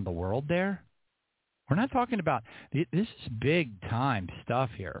people in the world there? We're not talking about, this is big time stuff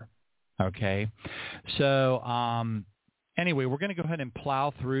here, okay? So anyway, we're going to go ahead and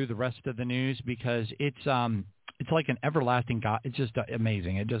plow through the rest of the news because it's like an everlasting God. It's just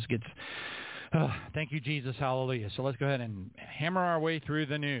amazing. It just gets... thank you, Jesus. Hallelujah. So let's go ahead and hammer our way through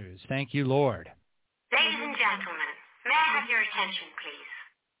the news. Thank you, Lord. Ladies and gentlemen, may I have your attention, please?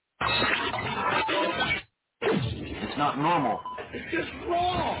 It's not normal. It's just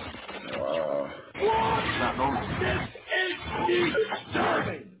wrong. It's not normal. This is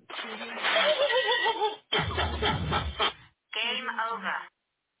disturbing. Game over.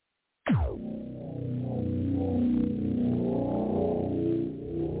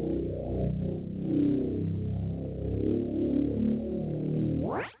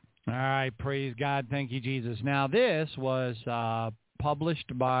 All right, praise God. Thank you, Jesus. Now, this was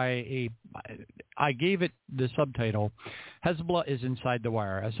published by I gave it the subtitle, Hezbollah is Inside the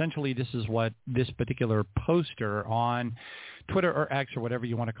Wire. Essentially, this is what this particular poster on Twitter or X or whatever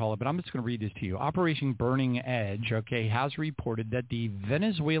you want to call it, but I'm just going to read this to you. Operation Burning Edge, has reported that the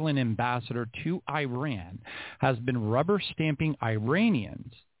Venezuelan ambassador to Iran has been rubber stamping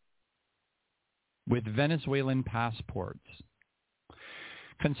Iranians with Venezuelan passports.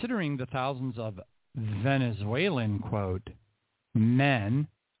 Considering the thousands of Venezuelan, quote, men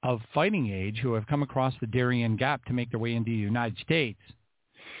of fighting age who have come across the Darien Gap to make their way into the United States,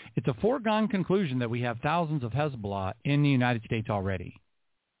 it's a foregone conclusion that we have thousands of Hezbollah in the United States already.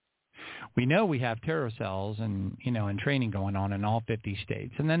 We know we have terror cells and training going on in all 50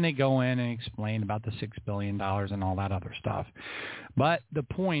 states. And then they go in and explain about the $6 billion and all that other stuff. But the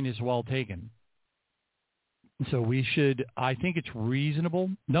point is well taken. So I think it's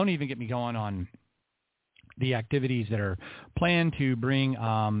reasonable. Don't even get me going on the activities that are planned to bring,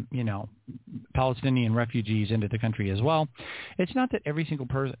 Palestinian refugees into the country as well. It's not that every single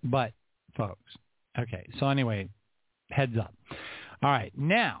person, but folks. Okay. So anyway, heads up. All right.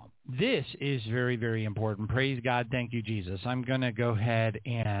 Now, this is very, very important. Praise God. Thank you, Jesus. I'm going to go ahead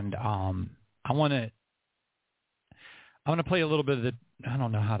and I want to play a little bit of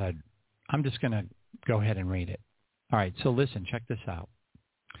I'm just going to go ahead and read it. All right, so listen, check this out.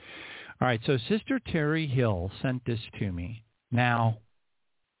 All right, so Sister Terry Hill sent this to me. Now,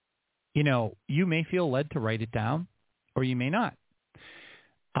 you may feel led to write it down, or you may not.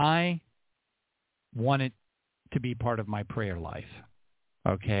 I want it to be part of my prayer life,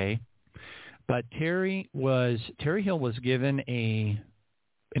 okay? But Terry Hill was given an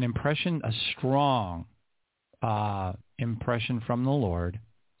impression, a strong impression from the Lord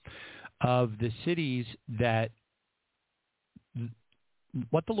of the cities that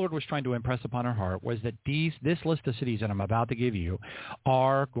what the Lord was trying to impress upon her heart was that this list of cities that I'm about to give you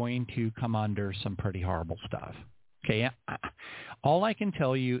are going to come under some pretty horrible stuff. Okay, all I can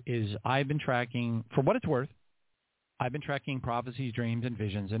tell you is I've been tracking, for what it's worth, I've been tracking prophecies, dreams, and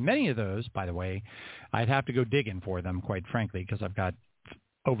visions, and many of those, by the way, I'd have to go digging for them, quite frankly, because I've got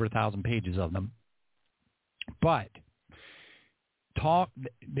over 1,000 pages of them. But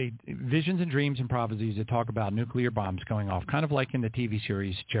visions and dreams and prophecies that talk about nuclear bombs going off, kind of like in the TV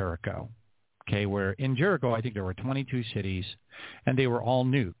series Jericho, okay, where in Jericho I think there were 22 cities, and they were all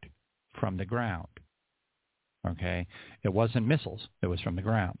nuked from the ground. Okay, it wasn't missiles. It was from the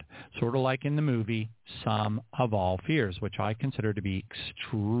ground. Sort of like in the movie Sum of All Fears, which I consider to be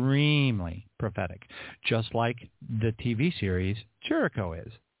extremely prophetic, just like the TV series Jericho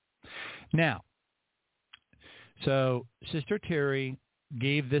is. Now, so Sister Terry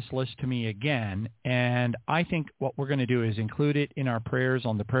gave this list to me again, and I think what we're going to do is include it in our prayers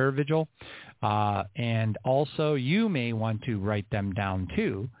on the prayer vigil, and also you may want to write them down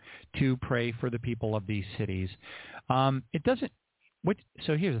too, to pray for the people of these cities. It doesn't.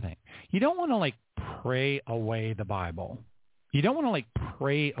 So here's the thing: you don't want to like pray away the Bible. You don't want to like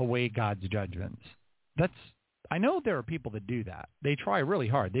pray away God's judgments. I know there are people that do that. They try really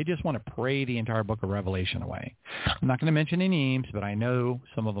hard. They just want to pray the entire book of Revelation away. I'm not going to mention any names, but I know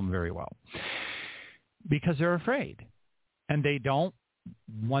some of them very well. Because they're afraid. And they don't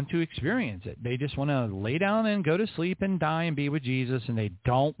want to experience it. They just want to lay down and go to sleep and die and be with Jesus, and they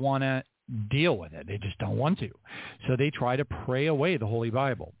don't want to deal with it. They just don't want to. So they try to pray away the Holy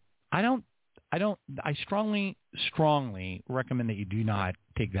Bible. I strongly recommend that you do not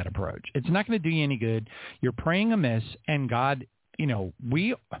take that approach. It's not going to do you any good. You're praying amiss, and God,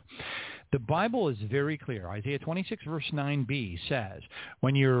 the Bible is very clear. Isaiah 26 verse 9b says,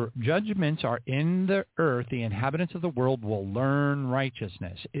 when your judgments are in the earth, the inhabitants of the world will learn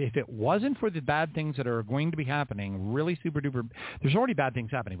righteousness. If it wasn't for the bad things that are going to be happening, really super duper, there's already bad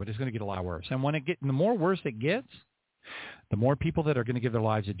things happening, but it's going to get a lot worse. And the more worse it gets, the more people that are going to give their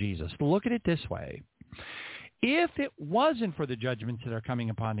lives to Jesus. Look at it this way. If it wasn't for the judgments that are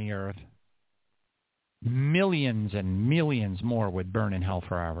coming upon the earth, millions and millions more would burn in hell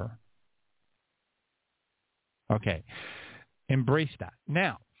forever. Okay. Embrace that.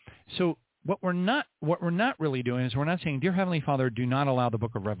 Now, so what we're not really doing is we're not saying, Dear Heavenly Father, do not allow the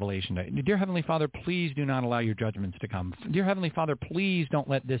book of Revelation to, Dear Heavenly Father, please do not allow your judgments to come. Dear Heavenly Father, please don't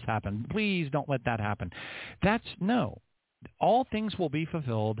let this happen. Please don't let that happen. No. All things will be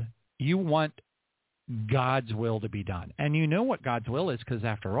fulfilled. You want God's will to be done. And you know what God's will is, because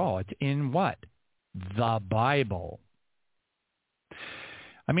after all, it's in what? The Bible.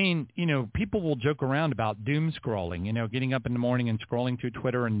 I mean, people will joke around about doom scrolling, getting up in the morning and scrolling through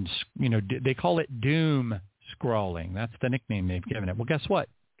Twitter and, they call it doom scrolling. That's the nickname they've given it. Well, guess what?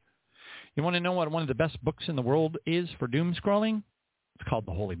 You want to know what one of the best books in the world is for doom scrolling? It's called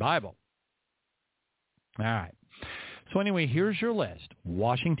the Holy Bible. All right. So anyway, here's your list.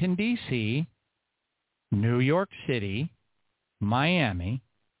 Washington, D.C., New York City, Miami,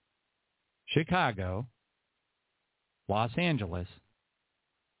 Chicago, Los Angeles,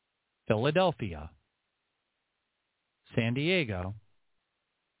 Philadelphia, San Diego,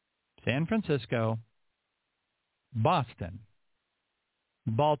 San Francisco, Boston,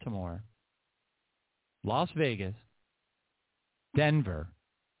 Baltimore, Las Vegas, Denver,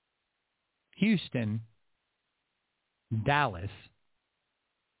 Houston, Dallas,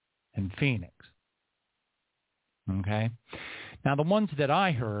 and Phoenix. Okay? Now, the ones that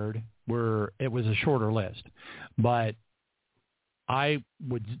I heard it was a shorter list, but I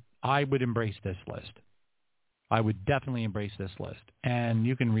would embrace this list. I would definitely embrace this list. And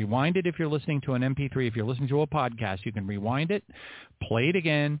you can rewind it if you're listening to an MP3. If you're listening to a podcast, you can rewind it, play it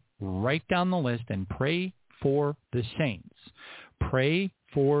again, write down the list, and pray for the saints. Pray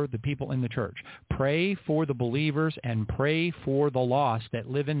for the people in the church. Pray for the believers and pray for the lost that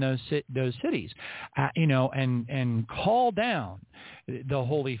live in those cities, and call down the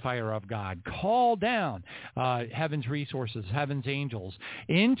holy fire of God. Call down heaven's resources, heaven's angels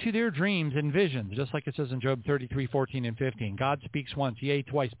into their dreams and visions, just like it says in Job 33:14 and 15. God speaks once, yea,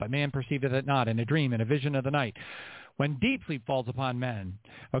 twice, but man perceiveth it not, in a dream, in a vision of the night. When deep sleep falls upon men,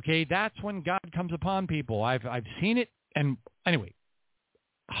 okay, that's when God comes upon people. I've seen it, and anyway,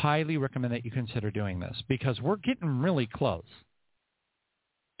 highly recommend that you consider doing this, because we're getting really close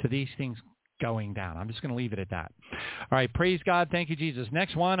to these things going down. I'm just going to leave it at that. All right. Praise God. Thank you, Jesus.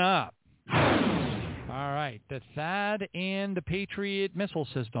 Next one up. All right. The THAAD and the Patriot missile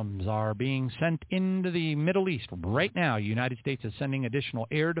systems are being sent into the Middle East right now. The United States is sending additional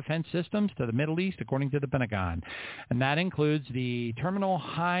air defense systems to the Middle East, according to the Pentagon. And that includes the Terminal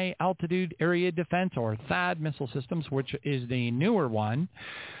High Altitude Area Defense, or THAAD missile systems, which is the newer one,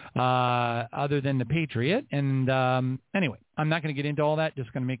 other than the Patriot. And anyway, I'm not going to get into all that.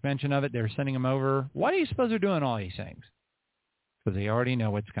 Just going to make mention of it. They're sending them over. Why do you suppose they're doing all these things? Because they already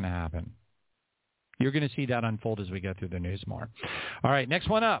know what's going to happen. You're going to see that unfold as we go through the news more. All right, next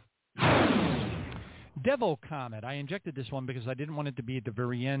one up. Devil Comet. I injected this one because I didn't want it to be at the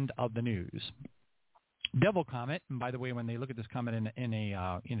very end of the news. Devil Comet, and by the way, when they look at this comet in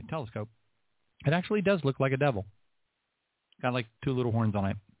a telescope, it actually does look like a devil. Got like two little horns on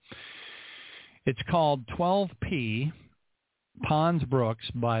it. It's called 12P, Pons Brooks,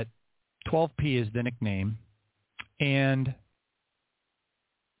 but 12P is the nickname. And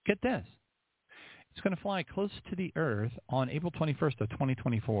get this. It's going to fly close to the Earth on April 21st of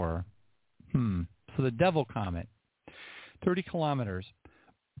 2024. So the Devil Comet, 30 kilometers.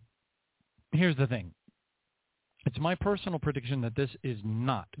 Here's the thing. It's my personal prediction that this is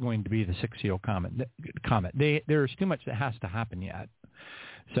not going to be the 6CO comet. There's too much that has to happen yet.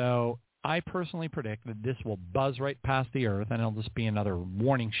 So I personally predict that this will buzz right past the Earth, and it'll just be another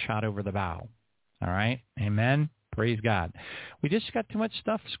warning shot over the bow. All right? Amen? Praise God. We just got too much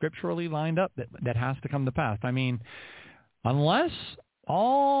stuff scripturally lined up that has to come to pass. I mean, unless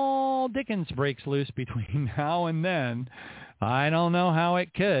all Dickens breaks loose between now and then, I don't know how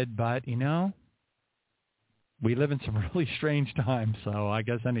it could, but, we live in some really strange times, so I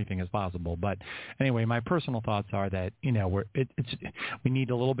guess anything is possible. But anyway, my personal thoughts are that, we need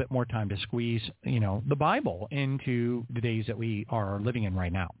a little bit more time to squeeze, the Bible into the days that we are living in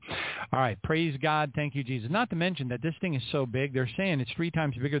right now. All right, praise God. Thank you, Jesus. Not to mention that this thing is so big. They're saying it's 3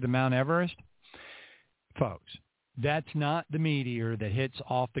 times bigger than Mount Everest. Folks, that's not the meteor that hits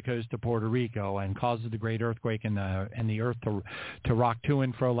off the coast of Puerto Rico and causes the great earthquake and the earth to rock to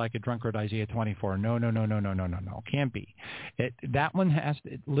and fro like a drunkard, Isaiah 24. No. Can't be. That one has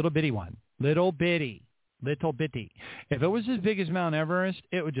little bitty one. Little bitty. If it was as big as Mount Everest,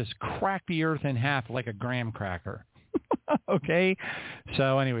 it would just crack the earth in half like a graham cracker. Okay?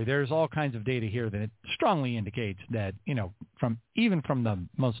 So anyway, there's all kinds of data here that strongly indicates that, from the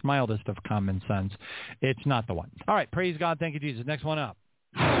most mildest of common sense, it's not the one. All right, praise God. Thank you, Jesus. Next one up.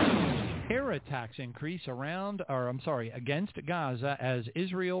 Air attacks increase against Gaza as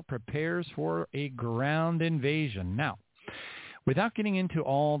Israel prepares for a ground invasion. Now, without getting into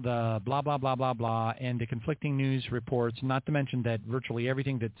all the blah, blah, blah, blah, blah, and the conflicting news reports, not to mention that virtually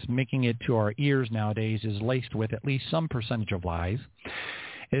everything that's making it to our ears nowadays is laced with at least some percentage of lies,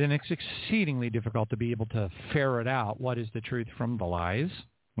 and it's exceedingly difficult to be able to ferret out what is the truth from the lies.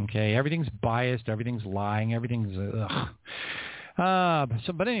 Okay, everything's biased, everything's lying, everything's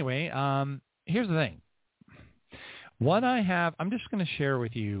but anyway, here's the thing. What I have, I'm just going to share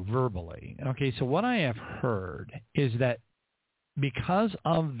with you verbally. Okay, so what I have heard is that because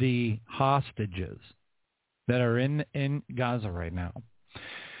of the hostages that are in Gaza right now,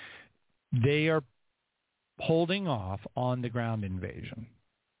 they are holding off on the ground invasion.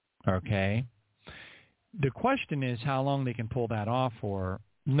 Okay? The question is how long they can pull that off for.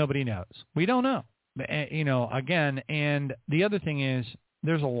 Nobody knows. We don't know. Again, and the other thing is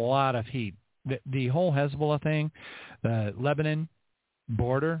there's a lot of heat. The whole Hezbollah thing, the Lebanon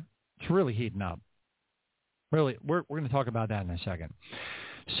border, it's really heating up. Really, we're going to talk about that in a second.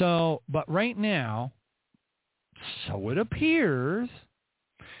 So, but right now, so it appears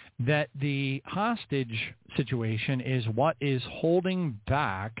that the hostage situation is what is holding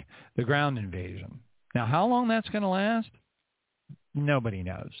back the ground invasion. Now, how long that's going to last, nobody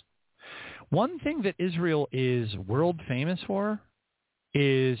knows. One thing that Israel is world famous for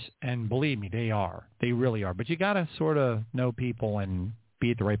is, and believe me, they really are, but you got to sort of know people and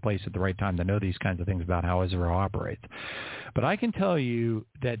be at the right place at the right time to know these kinds of things about how Israel operates. But I can tell you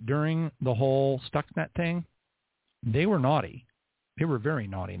that during the whole Stuxnet thing, they were naughty. They were very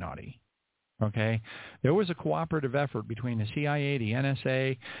naughty. Okay? There was a cooperative effort between the CIA, the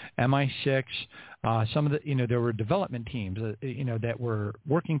NSA, MI6, some of the, there were development teams, that were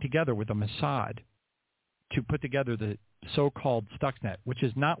working together with the Mossad to put together the so-called Stuxnet, which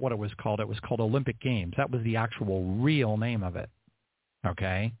is not what it was called. It was called Olympic Games. That was the actual real name of it.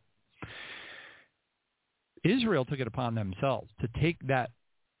 Okay? Israel took it upon themselves to take that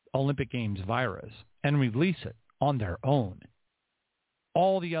Olympic Games virus and release it on their own.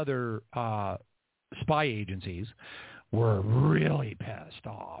 All the other spy agencies were really pissed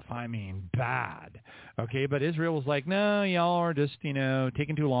off. I mean, bad. Okay, but Israel was like, no, y'all are just,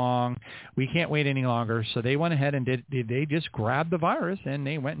 taking too long. We can't wait any longer. So they went ahead and they just grabbed the virus and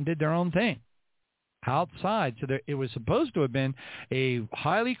they went and did their own thing outside. So it was supposed to have been a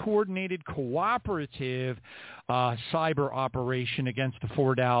highly coordinated, cooperative cyber operation against the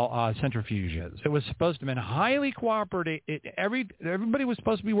Fordow centrifuges. It was supposed to have been highly cooperative. Everybody was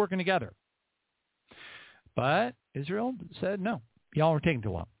supposed to be working together. But Israel said, no, y'all are taking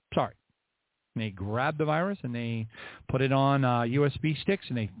too long. Sorry. And they grabbed the virus and they put it on USB sticks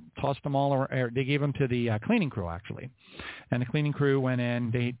and they tossed them all around. They gave them to the cleaning crew, actually. And the cleaning crew went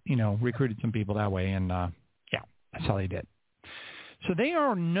in. They, recruited some people that way. And, that's how they did. So they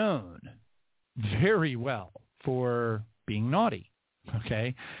are known very well for being naughty.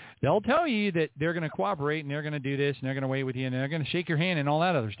 Okay, they'll tell you that they're going to cooperate and they're going to do this and they're going to wait with you and they're going to shake your hand and all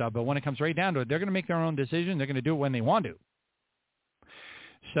that other stuff. But when it comes right down to it, they're going to make their own decision. They're going to do it when they want to.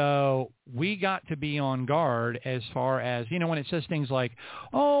 So we got to be on guard as far as, when it says things like,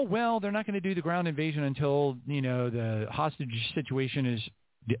 oh, well, they're not going to do the ground invasion until, the hostage situation is.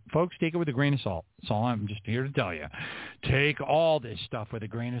 Folks, take it with a grain of salt. That's all I'm just here to tell you. Take all this stuff with a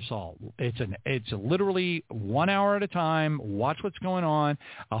grain of salt. It's literally 1 hour at a time. Watch what's going on.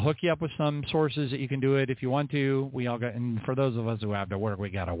 I'll hook you up with some sources that you can do it if you want to. And for those of us who have to work, we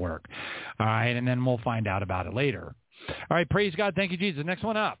got to work. All right, and then we'll find out about it later. All right, praise God. Thank you, Jesus. Next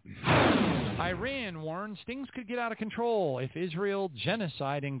one up. Iran warns things could get out of control if Israel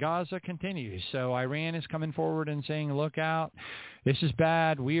genocide in Gaza continues. So Iran is coming forward and saying, look out, this is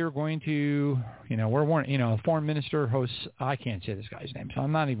bad. We are going to, we're warning, foreign minister hosts, I can't say this guy's name, so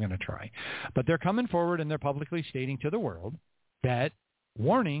I'm not even going to try. But they're coming forward and they're publicly stating to the world that,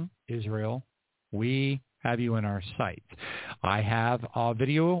 warning, Israel, we have you in our sights. I have a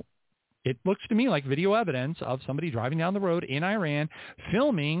video. It looks to me like video evidence of somebody driving down the road in Iran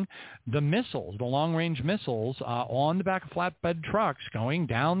filming the missiles, the long-range missiles on the back of flatbed trucks going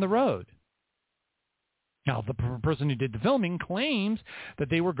down the road. Now, the person who did the filming claims that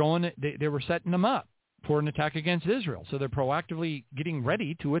they were they were setting them up for an attack against Israel. So they're proactively getting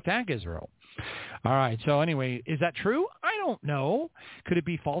ready to attack Israel. All right. So anyway, is that true? I don't know. Could it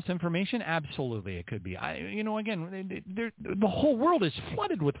be false information? Absolutely, it could be. Again, the whole world is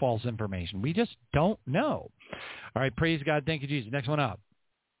flooded with false information. We just don't know. All right. Praise God. Thank you, Jesus. Next one up.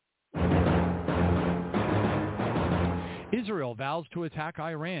 Israel vows to attack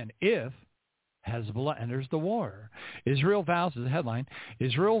Iran if Hezbollah enters the war. Israel vows, is the headline,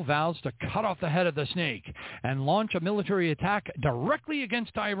 Israel vows to cut off the head of the snake and launch a military attack directly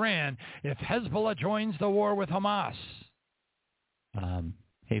against Iran if Hezbollah joins the war with Hamas.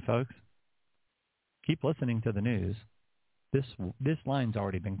 Hey, folks, keep listening to the news. This line's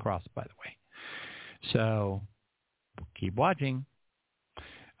already been crossed, by the way. So keep watching.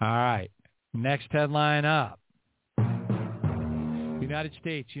 All right, next headline up. United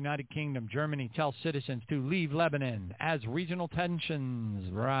States, United Kingdom, Germany tell citizens to leave Lebanon as regional tensions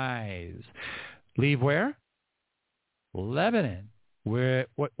rise. Leave where? Lebanon.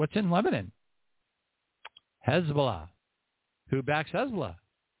 What's in Lebanon? Hezbollah. Who backs Hezbollah?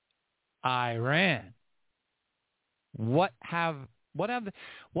 Iran. What have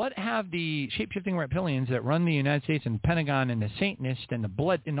the shape-shifting reptilians that run the United States and Pentagon and the Satanists and the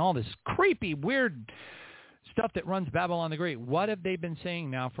blood and all this creepy, weird stuff that runs Babylon the Great, what have they been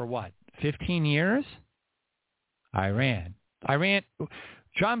saying now for 15 years? Iran.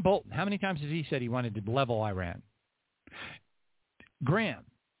 John Bolton, how many times has he said he wanted to level Iran? Graham,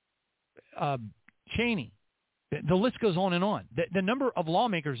 Cheney, the list goes on and on. The number of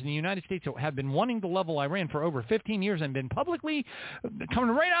lawmakers in the United States have been wanting to level Iran for over 15 years and been publicly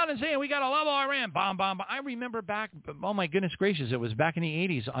coming right out and saying, we got to level Iran, bomb, bomb, bomb. I remember back, oh my goodness gracious, it was back in the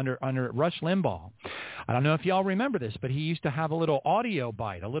 80s under Rush Limbaugh. I don't know if y'all remember this, but he used to have a little audio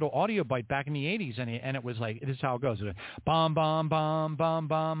bite back in the 80s, and it was like, this is how it goes. Bomb, bomb, bomb, bomb,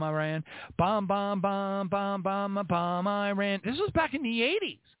 bomb, Iran. Bomb, bomb, bomb, bomb, bomb, bomb, Iran. This was back in the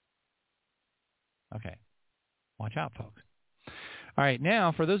 80s. Okay. Watch out, folks. All right,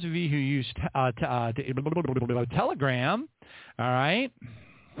 now, for those of you who use Telegram, all right,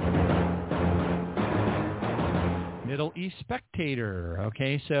 Middle East Spectator,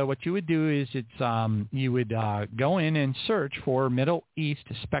 okay, so what you would do is you would go in and search for Middle East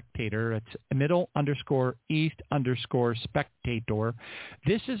Spectator. It's middle_east_spectator.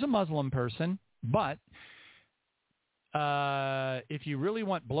 This is a Muslim person, but if you really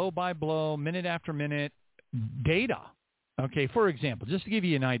want blow-by-blow, minute after minute, data. Okay, for example, just to give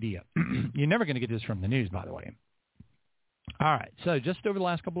you an idea, you're never going to get this from the news, by the way. All right, so just over the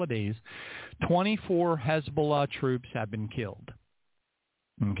last couple of days, 24 Hezbollah troops have been killed.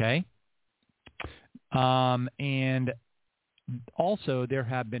 Okay? And also there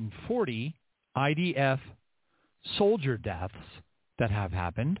have been 40 IDF soldier deaths that have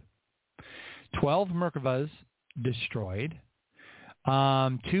happened, 12 Merkavas destroyed, 2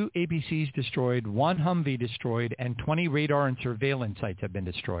 APCs destroyed, 1 Humvee destroyed, and 20 radar and surveillance sites have been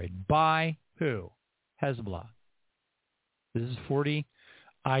destroyed. By who? Hezbollah. This is 40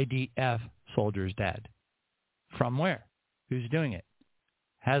 IDF soldiers dead. From where? Who's doing it?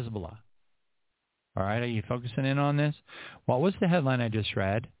 Hezbollah. All right, are you focusing in on this? What was the headline I just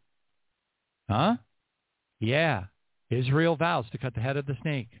read? Huh? Yeah. Israel vows to cut the head of the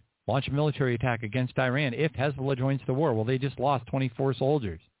snake. Launch a military attack against Iran if Hezbollah joins the war. Well, they just lost 24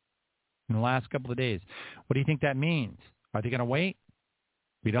 soldiers in the last couple of days. What do you think that means? Are they going to wait?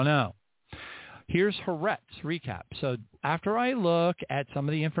 We don't know. Here's Haaretz recap. So after I look at some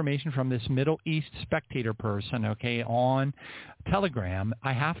of the information from this Middle East spectator person, okay, on Telegram,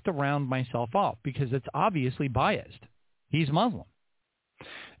 I have to round myself off because it's obviously biased. He's Muslim.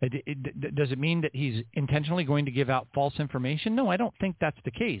 Does it mean that he's intentionally going to give out false information? No, I don't think that's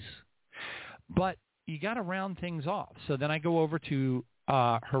the case. But you got to round things off. So then I go over to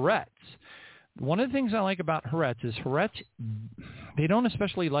Haaretz. One of the things I like about Haaretz is they don't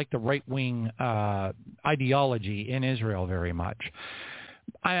especially like the right-wing ideology in Israel very much.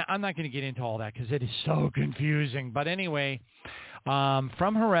 I'm not going to get into all that because it is so confusing. But anyway, from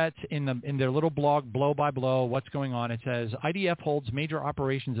Haaretz in their little blog, Blow by Blow, what's going on, it says, IDF holds major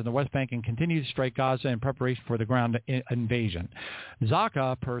operations in the West Bank and continues to strike Gaza in preparation for the ground invasion.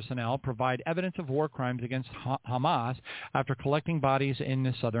 Zaka personnel provide evidence of war crimes against Hamas after collecting bodies in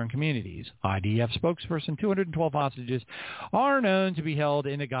the southern communities. IDF spokesperson, 212 hostages are known to be held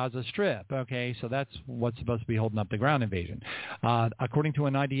in the Gaza Strip. Okay, so that's what's supposed to be holding up the ground invasion. According to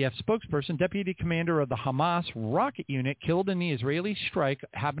an IDF spokesperson, deputy commander of the Hamas rocket unit killed in the Israeli strike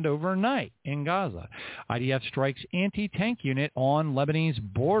happened overnight in Gaza. IDF strikes anti-tank unit on Lebanese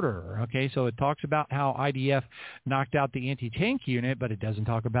border. Okay, so it talks about how IDF knocked out the anti-tank unit, but it doesn't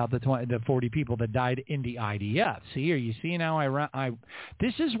talk about the 40 people that died in the IDF. See, are you seeing how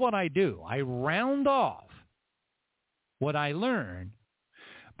this is what I do. I round off what I learn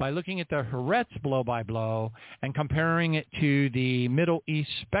by looking at the Haaretz blow by blow and comparing it to the Middle East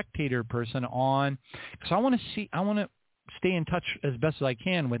spectator person on, because I want to stay in touch as best as I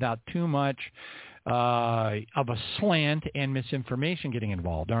can without too much of a slant and misinformation getting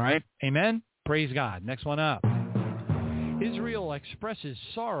involved. All right? Amen? Praise God. Next one up. Israel expresses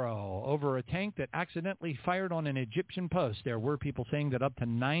sorrow over a tank that accidentally fired on an Egyptian post. There were people saying that up to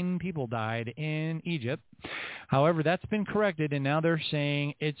 9 people died in Egypt. However, that's been corrected, and now they're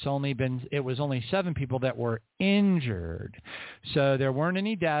saying it was only 7 people that were injured. So there weren't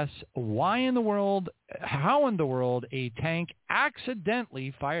any deaths. How in the world a tank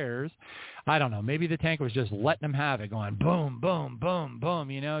accidentally fires? I don't know. Maybe the tank was just letting them have it, going boom, boom, boom, boom,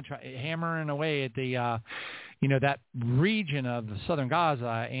 hammering away at the that region of southern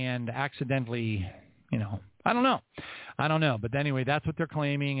Gaza and accidentally, I don't know. But anyway, that's what they're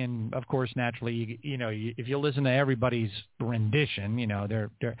claiming. And of course, naturally, if you listen to everybody's rendition,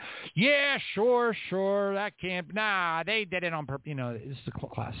 they're yeah, sure, that can't, they did it on purpose. It's the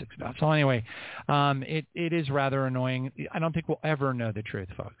classic stuff. So anyway, it is rather annoying. I don't think we'll ever know the truth,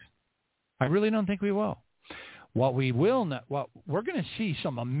 folks. I really don't think we will. What we will know, we're going to see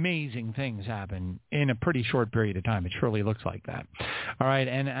some amazing things happen in a pretty short period of time. It surely looks like that. All right,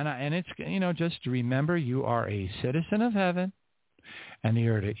 and it's just remember, you are a citizen of heaven, and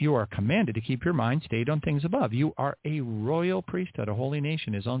you are commanded to keep your mind stayed on things above. You are a royal priesthood, a holy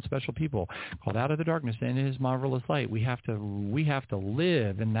nation, his own special people, called out of the darkness into his marvelous light. We have to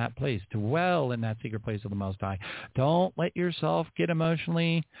live in that place, dwell in that secret place of the Most High. Don't let yourself get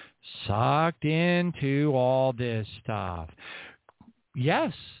emotionally sucked into all this stuff.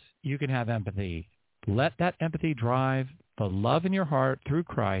 Yes, you can have empathy. Let that empathy drive the love in your heart through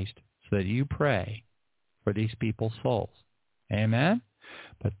Christ so that you pray for these people's souls. Amen?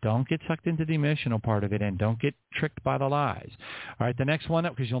 But don't get sucked into the emotional part of it, and don't get tricked by the lies. All right, the next one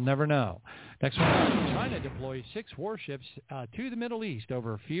up, because you'll never know. Next one up, China deploys 6 warships to the Middle East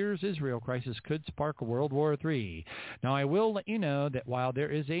over fears Israel crisis could spark a World War III. Now, I will let you know that while there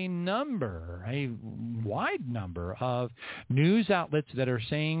is a wide number of news outlets that are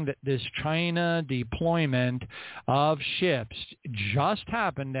saying that this China deployment of ships just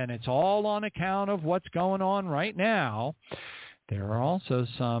happened, and it's all on account of what's going on right now, there are also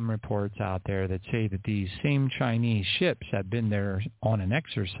some reports out there that say that these same Chinese ships have been there on an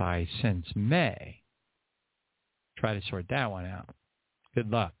exercise since May. Try to sort that one out.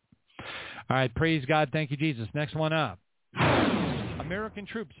 Good luck. All right, praise God. Thank you, Jesus. Next one up. American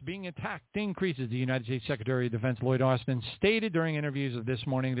troops being attacked increases. The United States Secretary of Defense Lloyd Austin stated during interviews of this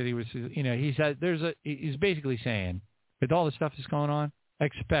morning that he said he's basically saying, with all the stuff that's going on,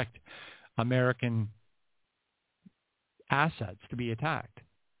 expect American assets to be attacked.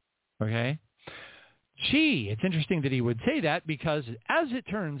 Okay? It's interesting that he would say that because, as it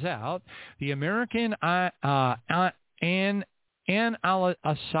turns out, the American Ain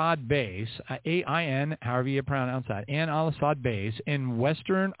al-Assad base, A-I-N, however you pronounce that, Ain al-Assad base in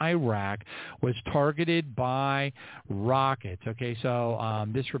western Iraq was targeted by rockets. Okay, so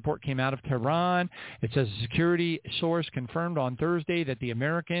this report came out of Tehran. It says a security source confirmed on Thursday that the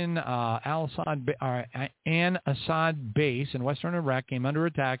American Ain Assad base in western Iraq came under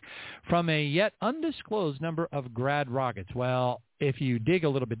attack from a yet undisclosed number of Grad rockets. Well, if you dig a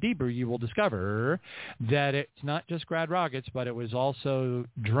little bit deeper, you will discover that it's not just Grad rockets, but it was also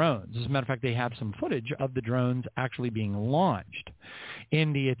drones. As a matter of fact, they have some footage of the drones actually being launched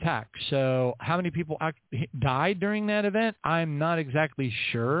in the attack. So how many people died during that event? I'm not exactly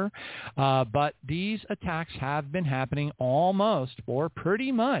sure, but these attacks have been happening almost or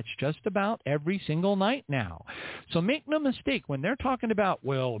pretty much just about every single night now. So make no mistake, when they're talking about,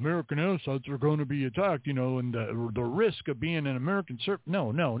 well, American assets are going to be attacked, and the risk of being an American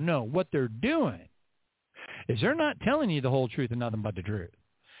no. What they're doing is they're not telling you the whole truth and nothing but the truth.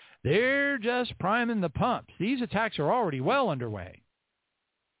 They're just priming the pumps. These attacks are already well underway.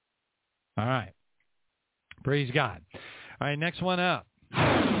 All right. Praise God. All right, next one up.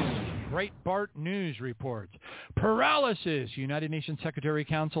 Breitbart News reports. Paralysis. United Nations Secretary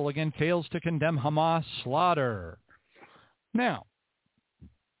Council again fails to condemn Hamas slaughter. Now,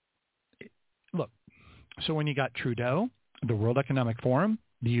 look, so when you got Trudeau, the World Economic Forum,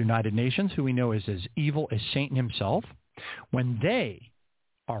 the United Nations, who we know is as evil as Satan himself, when they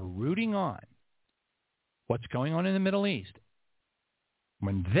are rooting on what's going on in the Middle East,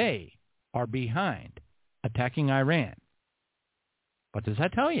 when they are behind attacking Iran, what does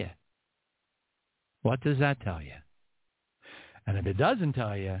that tell you? What does that tell you? And if it doesn't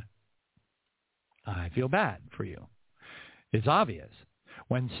tell you, I feel bad for you. It's obvious.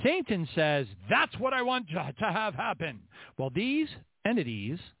 When Satan says, that's what I want to have happen, well, these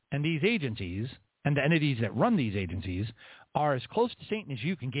entities and these agencies and the entities that run these agencies are as close to Satan as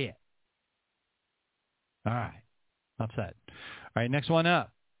you can get. All right. Upset. All right, next one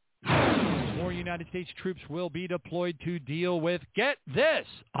up. More United States troops will be deployed to deal with, get this,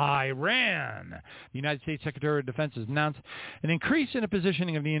 Iran. The United States Secretary of Defense has announced an increase in the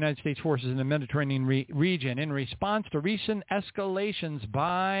positioning of the United States forces in the Mediterranean region in response to recent escalations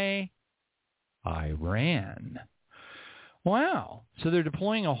by Iran. Wow. So they're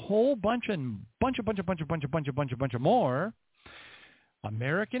deploying a whole bunch of more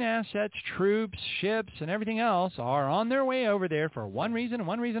American assets, troops, ships, and everything else are on their way over there for one reason and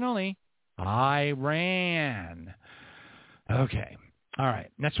one reason only, Iran. Okay. All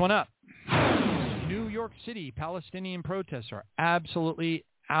right. Next one up. New York City Palestinian protests are absolutely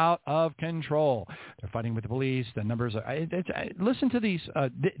out of control. They're fighting with the police. The numbers are... listen to these.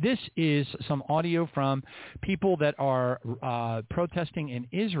 This is some audio from people that are protesting in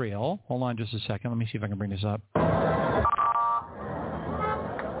Israel. Hold on just a second. Let me see if I can bring this up.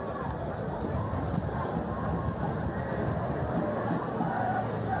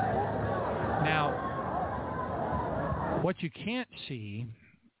 What you can't see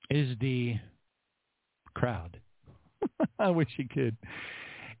is the crowd. I wish you could.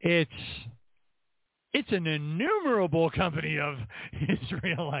 It's an innumerable company of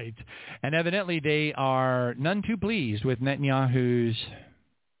Israelites. And evidently they are none too pleased with Netanyahu's,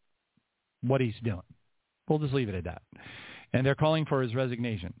 what he's doing. We'll just leave it at that. And they're calling for his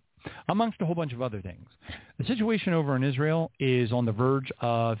resignation, amongst a whole bunch of other things. The situation over in Israel is on the verge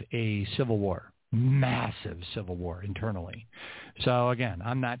of a civil war. Massive civil war internally. So again,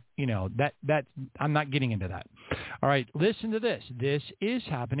 I'm not, I'm not getting into that. All right, listen to this. This is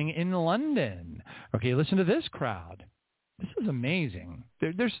happening in London. Okay, listen to this crowd. This is amazing.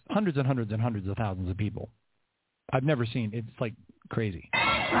 There's hundreds and hundreds and hundreds of thousands of people. I've never seen. It's like crazy.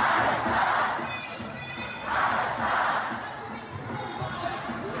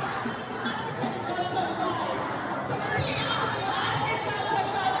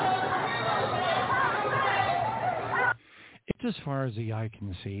 As far as the eye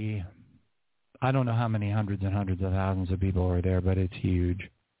can see, I don't know how many hundreds and hundreds of thousands of people are there, but it's huge.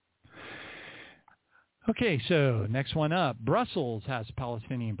 Okay, so next one up. Brussels has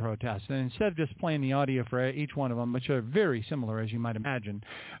Palestinian protests. And instead of just playing the audio for each one of them, which are very similar, as you might imagine,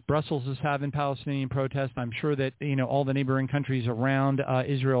 Brussels is having Palestinian protests. I'm sure that, all the neighboring countries around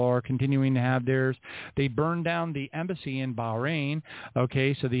Israel are continuing to have theirs. They burned down the embassy in Bahrain.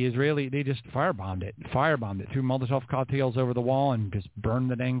 Okay, so the Israeli, they just firebombed it, threw Molotov cocktails over the wall and just burned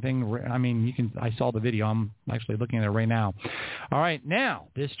the dang thing. I mean, I saw the video. I'm actually looking at it right now. All right, now,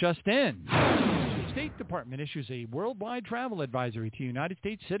 this just in. The State Department issues a worldwide travel advisory to United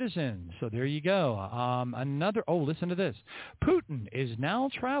States citizens. So there you go. Listen to this. Putin is now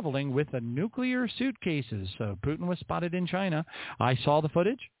traveling with a nuclear suitcases. So Putin was spotted in China. I saw the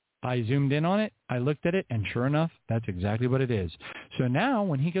footage. I zoomed in on it. I looked at it. And sure enough, that's exactly what it is. So now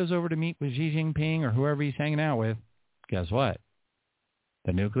when he goes over to meet with Xi Jinping or whoever he's hanging out with, guess what?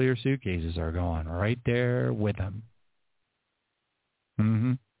 The nuclear suitcases are going right there with him.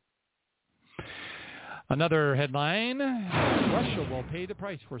 Mm-hmm. Another headline, Russia will pay the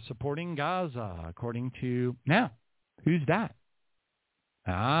price for supporting Gaza, according to... Now, who's that?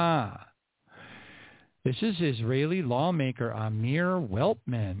 This is Israeli lawmaker Amir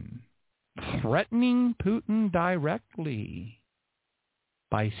Weltman threatening Putin directly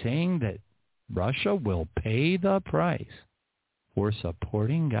by saying that Russia will pay the price for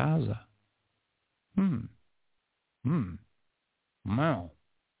supporting Gaza. Well.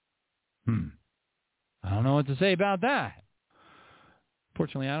 I don't know what to say about that.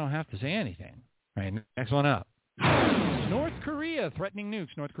 Fortunately, I don't have to say anything. All right, next one up. North Korea threatening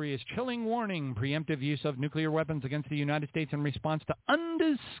nukes. North Korea's chilling warning, preemptive use of nuclear weapons against the United States in response to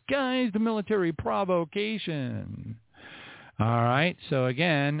undisguised military provocation. All right, so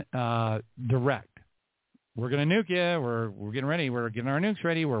again, direct. We're going to nuke you. We're getting ready. We're getting our nukes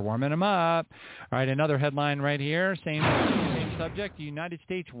ready. We're warming them up. All right, another headline right here. Same subject. The United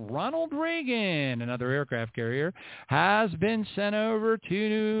States Ronald Reagan, another aircraft carrier, has been sent over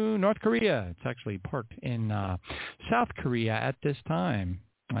to North Korea. It's actually parked in South Korea at this time.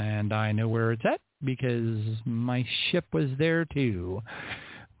 And I know where it's at because my ship was there too.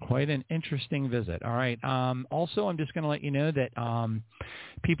 Quite an interesting visit. All right. Also, I'm just going to let you know that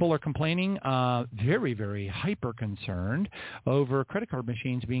people are complaining, very, very hyper concerned over credit card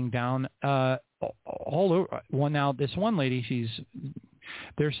machines being down all over. Well, now this one lady,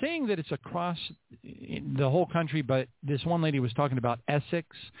 they're saying that it's across the whole country, but this one lady was talking about Essex.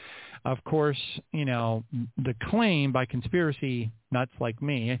 Of course, the claim by conspiracy nuts like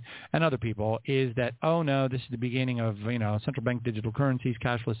me and other people is that, oh, no, this is the beginning of, central bank digital currencies,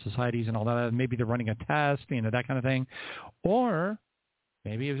 cashless societies and all that. Maybe they're running a test, that kind of thing. Or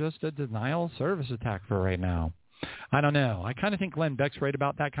maybe it was just a denial of service attack for right now. I don't know. I kind of think Glenn Beck's right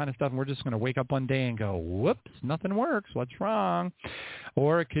about that kind of stuff, and we're just going to wake up one day and go, whoops, nothing works. What's wrong?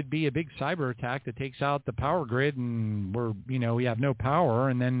 Or it could be a big cyber attack that takes out the power grid, and we have no power,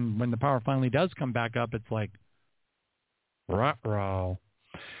 and then when the power finally does come back up, it's like, ruh-roh.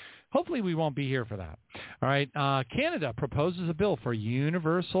 Hopefully we won't be here for that. All right. Canada proposes a bill for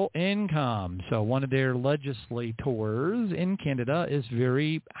universal income. So one of their legislators in Canada is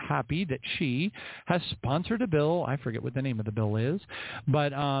very happy that she has sponsored a bill. I forget what the name of the bill is,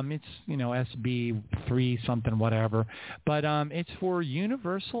 but it's, SB 3 something, whatever. But it's for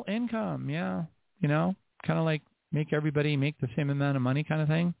universal income. Yeah. Kind of like make everybody make the same amount of money kind of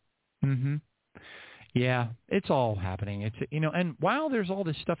thing. Mm-hmm. Yeah, it's all happening. It's and while there's all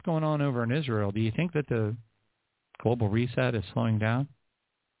this stuff going on over in Israel, do you think that the global reset is slowing down?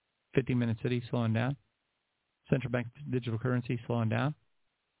 50-minute city slowing down? Central bank digital currency slowing down?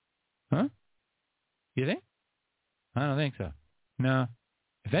 Huh? You think? I don't think so. No.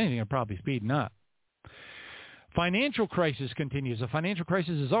 If anything, it'll probably be speeding up. Financial crisis continues. A financial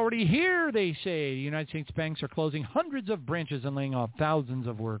crisis is already here, they say. The United States banks are closing hundreds of branches and laying off thousands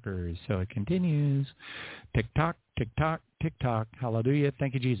of workers. So it continues. Tick-tock, tick-tock, tick-tock. Hallelujah.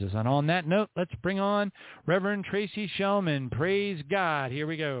 Thank you, Jesus. And on that note, let's bring on Reverend Traci Shellman. Praise God. Here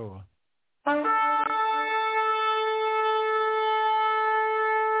we go.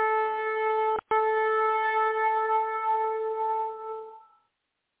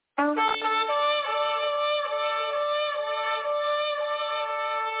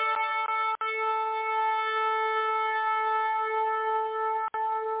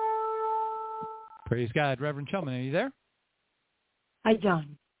 Praise God. Reverend Shellman, are you there? Hi,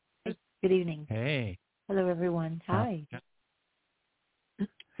 John. Good evening. Hey. Hello, everyone. Hi.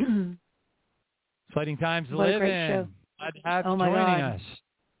 Exciting times to what live a great in. Show. Glad to have you joining God. us.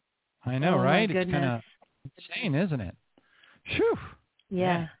 I know, right? It's kind of insane, isn't it? Whew.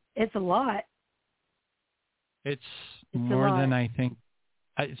 Yeah, it's a lot. It's more than I think.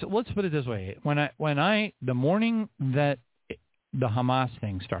 So let's put it this way: the morning that the Hamas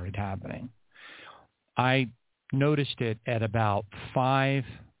thing started happening, I noticed it at about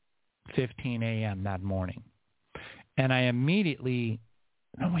 5:15 a.m. that morning, and I immediately.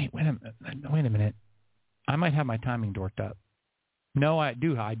 Oh wait a minute. I might have my timing dorked up. No, I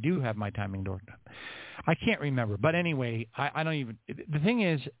do have my timing dorked up. I can't remember, but anyway, I don't even. The thing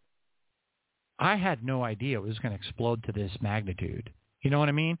is, I had no idea it was going to explode to this magnitude. You know what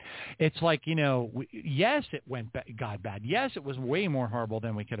I mean? It's like, yes, it got bad. Yes, it was way more horrible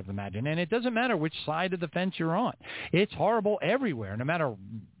than we could have imagined. And it doesn't matter which side of the fence you're on. It's horrible everywhere, no matter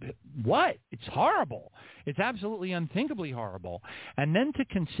what. It's horrible. It's absolutely unthinkably horrible. And then to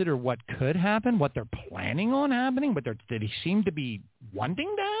consider what could happen, what they're planning on happening, what they seem to be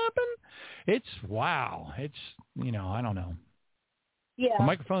wanting to happen, it's wow. It's, I don't know. Yeah. The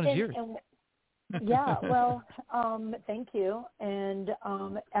microphone is yours. Yeah, well, thank you. And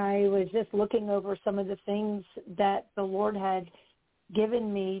I was just looking over some of the things that the Lord had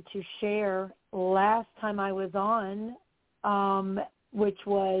given me to share last time I was on. which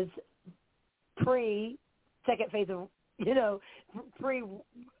was pre-second phase of,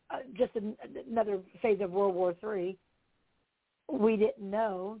 just another phase of World War III. We didn't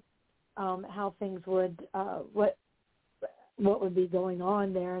know how things would, what would be going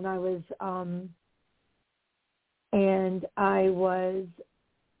on there, and I was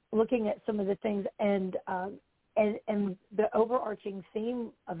looking at some of the things, and the overarching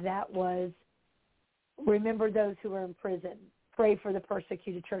theme of that was remember those who are in prison, pray for the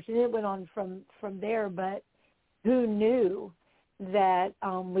persecuted church, and it went on from there. But who knew that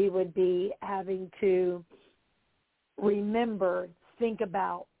we would be having to remember, think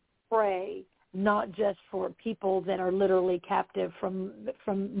about, pray, not just for people that are literally captive from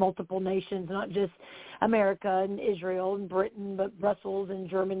multiple nations, not just America and Israel and Britain, but Brussels and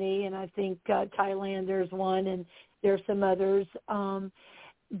Germany, and I think Thailand, there's one, and there's some others. But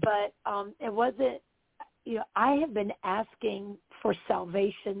it wasn't, I have been asking for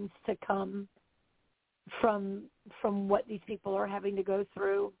salvations to come from what these people are having to go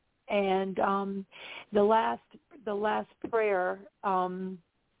through. And the last prayer, the last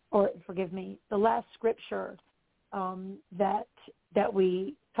scripture that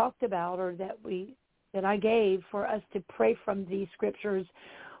we talked about, or that I gave for us to pray from these scriptures,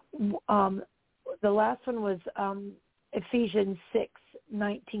 the last one was Ephesians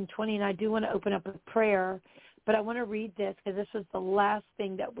 6:19-20, and I do want to open up a prayer, but I want to read this because this was the last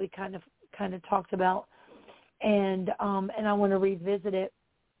thing that we kind of talked about, and I want to revisit it,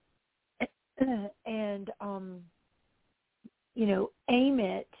 and aim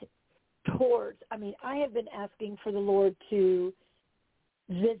it towards. I have been asking for the Lord to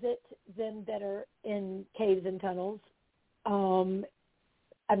visit them that are in caves and tunnels.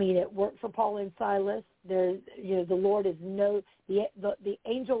 It worked for Paul and Silas. The Lord is the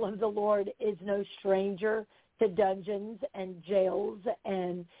angel of the Lord is no stranger to dungeons and jails,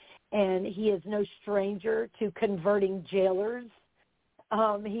 and he is no stranger to converting jailers.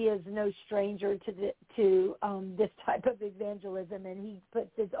 He is no stranger to this type of evangelism, and he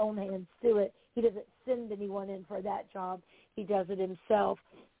puts his own hands to it. He doesn't send anyone in for that job. He does it himself.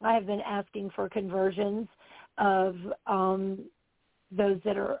 I have been asking for conversions of those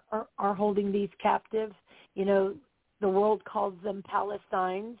that are holding these captive. The world calls them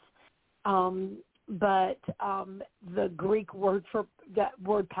Palestines, but the Greek word for that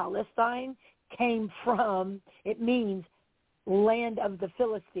word Palestine came from, it means land of the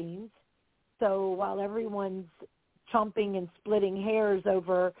Philistines. So while everyone's chomping and splitting hairs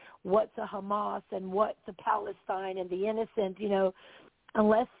over what's a Hamas and what's a Palestine and the innocent,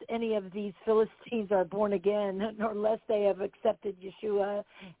 unless any of these Philistines are born again, or unless they have accepted Yeshua,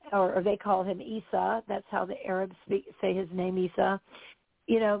 or they call him Isa, that's how the Arabs say his name, Isa,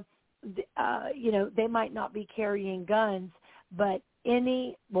 they might not be carrying guns, but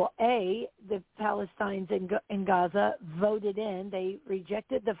the Palestinians in Gaza voted in. They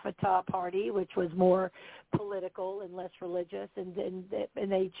rejected the Fatah party, which was more political and less religious, and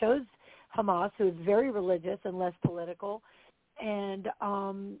they chose Hamas, who is very religious and less political. And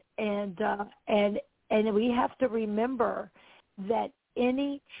we have to remember that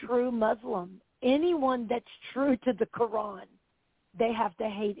any true Muslim, anyone that's true to the Quran, they have to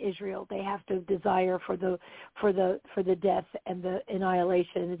hate Israel. They have to desire for the death and the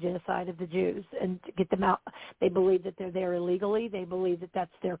annihilation and the genocide of the Jews, and to get them out. They believe that they're there illegally. They believe that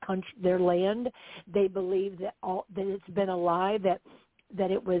that's their country, their land. They believe that it's been a lie, that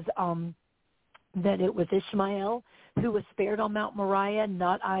it was Ishmael who was spared on Mount Moriah,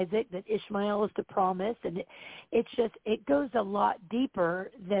 not Isaac, that Ishmael is the promise. And it goes a lot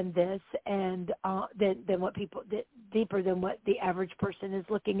deeper than this, and deeper than what the average person is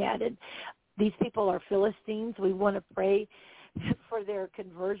looking at. And these people are Philistines. We want to pray for their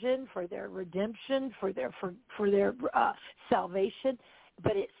conversion, for their redemption, for their salvation.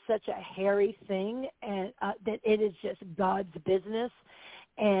 But it's such a hairy thing, and that it is just God's business.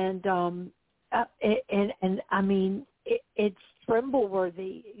 And it's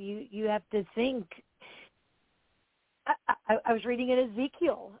tremble-worthy. You have to think. I was reading in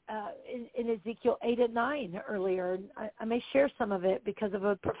Ezekiel, in Ezekiel 8 and 9 earlier. And I may share some of it because of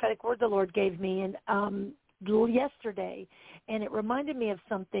a prophetic word the Lord gave me yesterday, and it reminded me of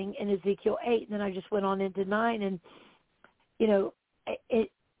something in Ezekiel 8. And then I just went on into 9, and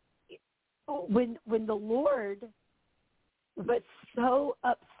when the Lord was so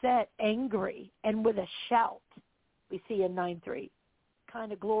upset, angry, and with a shout, we see in 9:3,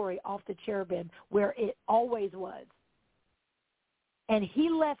 kind of glory off the cherubim where it always was. And he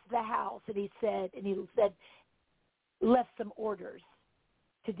left the house, and he said, left some orders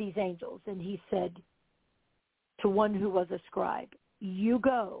to these angels. And he said to one who was a scribe, you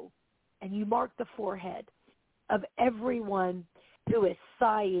go and you mark the forehead of everyone who is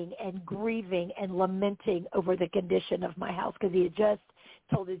sighing and grieving and lamenting over the condition of my house. Because he had just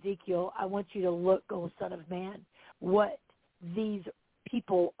told Ezekiel, I want you to look, O Son of Man, what these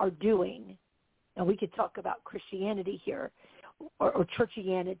people are doing. And we could talk about Christianity here or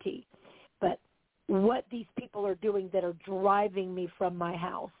churchianity, but what these people are doing that are driving me from my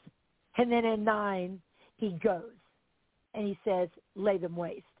house. And then in 9, he goes and he says, lay them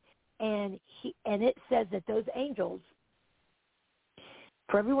waste. And it says that those angels,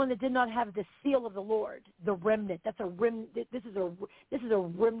 for everyone that did not have the seal of the Lord, the remnant, that's a remnant. This is a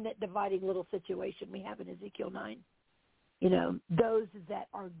remnant dividing little situation we have in Ezekiel 9. You know, those that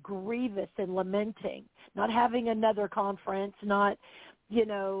are grievous and lamenting, not having another conference, not, you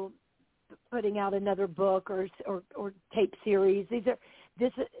know, putting out another book or tape series.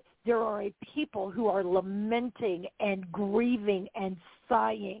 There are a people who are lamenting and grieving and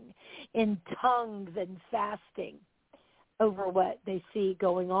sighing in tongues and fasting over what they see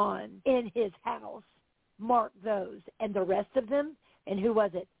going on in his house. Mark those. And the rest of them, and who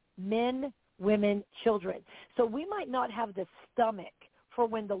was it? Men, women, children. So we might not have the stomach for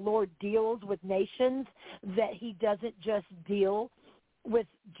when the Lord deals with nations, that he doesn't just deal with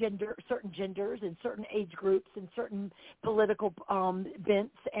certain genders and certain age groups and certain political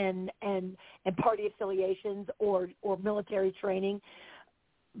bents and party affiliations or military training.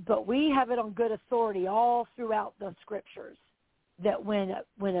 But we have it on good authority all throughout the scriptures that when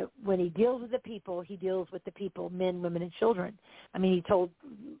he deals with the people, he deals with the people, men, women, and children. I mean, he told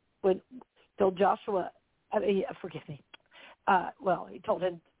Joshua, forgive me. He told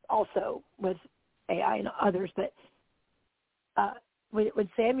him also with Ai and others, but when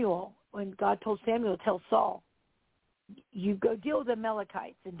God told Samuel, tell Saul, you go deal with the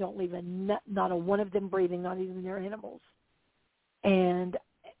Amalekites and don't leave not a one of them breathing, not even their animals. And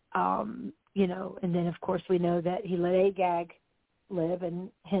and then of course we know that he let Agag live, and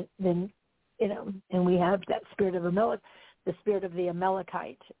then and we have that spirit of the spirit of the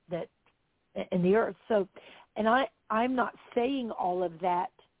Amalekite that in the earth. So, and I'm not saying all of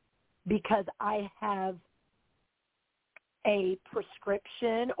that because I have a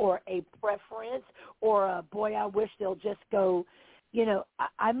prescription or a preference or a boy, I wish they'll just go.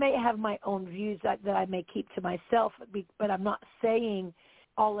 I may have my own views that I may keep to myself, but I'm not saying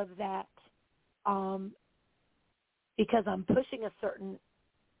all of that because I'm pushing a certain,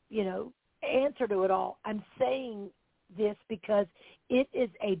 answer to it all. I'm saying this because it is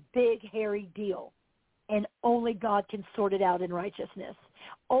a big, hairy deal, and only God can sort it out in righteousness.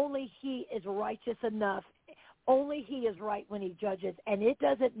 Only he is righteous enough. Only he is right when he judges, and it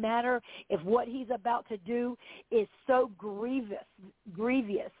doesn't matter if what he's about to do is so grievous,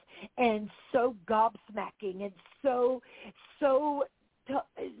 and so gobsmacking, and so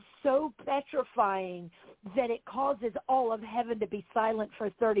petrifying that it causes all of heaven to be silent for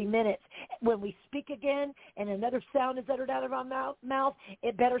 30 minutes. When we speak again and another sound is uttered out of our mouth,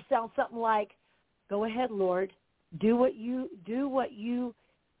 it better sound something like, go ahead, Lord, do what you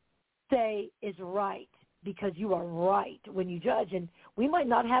say is right, because you are right when you judge. And we might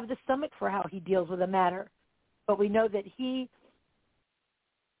not have the stomach for how he deals with a matter, but we know that he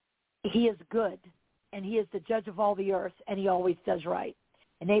is good, and he is the judge of all the earth, and he always does right.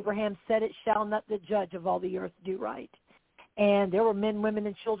 And Abraham said, it shall not the judge of all the earth do right. And there were men, women,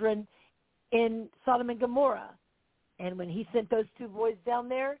 and children in Sodom and Gomorrah. And when he sent those 2 boys down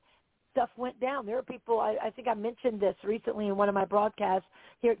there, stuff went down. There are people, I think I mentioned this recently in one of my broadcasts.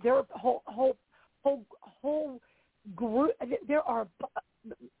 There are whole group. There are,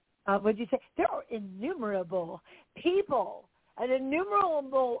 what did you say? There are innumerable people, an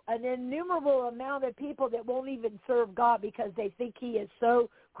innumerable amount of people that won't even serve God because they think he is so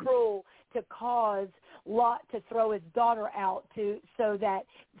cruel to cause Lot to throw his daughter out so that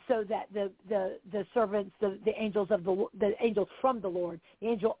the servants, the angels from the Lord, the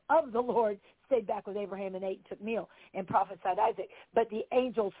angel of the Lord stayed back with Abraham and ate and took meal and prophesied Isaac. But the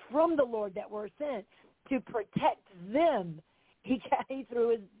angels from the Lord that were sent to protect them, he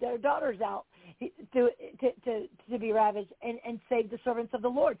threw their daughters out to be ravaged and save the servants of the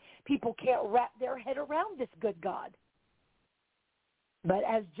Lord. People can't wrap their head around this good God. But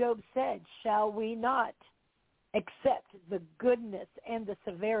as Job said, shall we not accept the goodness and the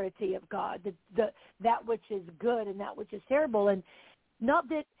severity of God, that which is good and that which is terrible? And not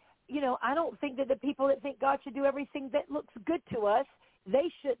that, I don't think that the people that think God should do everything that looks good to us,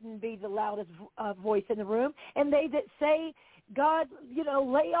 they shouldn't be the loudest voice in the room. And they that say, God,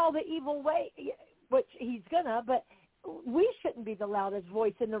 lay all the evil away, which he's gonna, but we shouldn't be the loudest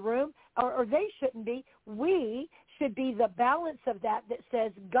voice in the room, or they shouldn't be. We should be the balance of that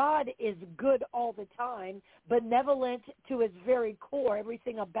says God is good all the time, benevolent to his very core.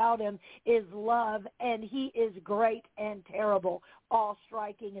 Everything about him is love, and he is great and terrible, all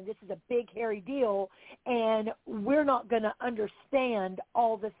striking, and this is a big, hairy deal, and we're not going to understand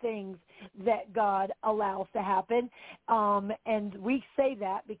all the things that God allows to happen, and we say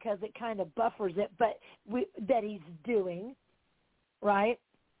that because it kind of buffers it, but that he's doing, right?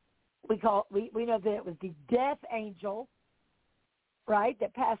 We know that it was the death angel, right,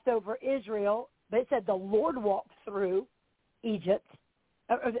 that passed over Israel, but it said the Lord walked through Egypt.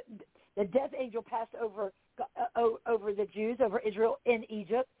 The death angel passed over the Jews, over Israel in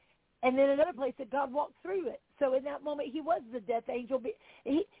Egypt, and then another place that God walked through it. So in that moment, he was the death angel.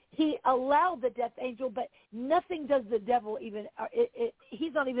 He allowed the death angel, but nothing does the devil even.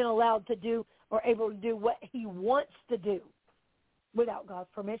 He's not even allowed to do or able to do what he wants to do without God's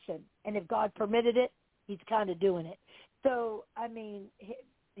permission. And if God permitted it, he's kind of doing it. So, I mean,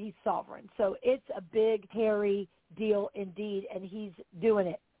 he's sovereign. So it's a big, hairy deal indeed, and he's doing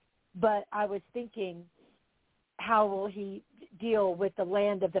it. But I was thinking, how will he deal with the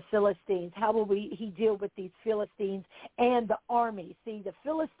land of the Philistines? How will he deal with these Philistines and the army? See, the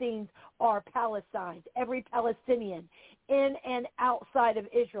Philistines are Palestine. Every Palestinian in and outside of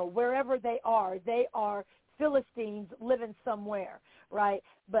Israel, wherever they are Philistines living somewhere, right?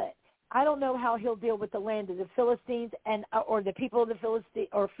 But I don't know how he'll deal with the land of the Philistines or the people of the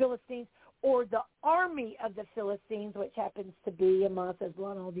Philistines or the army of the Philistines, which happens to be Hamas,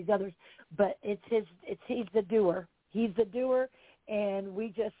 Hezbollah, and all these others. But he's the doer. He's the doer, and we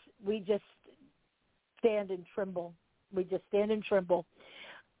just stand and tremble. We just stand and tremble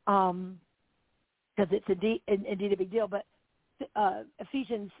because it's indeed a big deal. But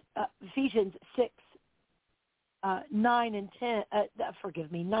Ephesians 6. 19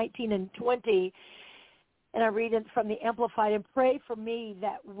 and 20, and I read it from the Amplified, and pray for me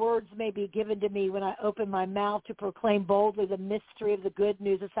that words may be given to me when I open my mouth to proclaim boldly the mystery of the good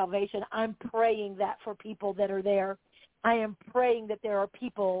news of salvation. I'm praying that for people that are there. I am praying that there are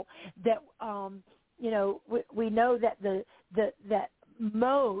people that, we know that that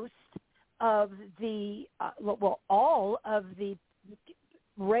most of the, all of the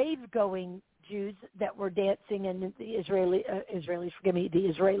rave-going Jews that were dancing, and the Israelis,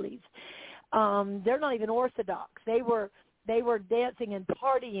 they're not even Orthodox. They were dancing and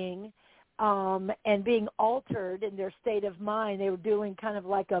partying and being altered in their state of mind. They were doing kind of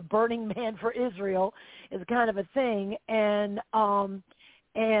like a Burning Man for Israel is kind of a thing, and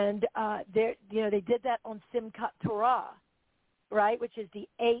they did that on Simchat Torah, right, which is the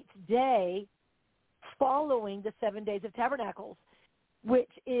 8th day following the 7 days of Tabernacles,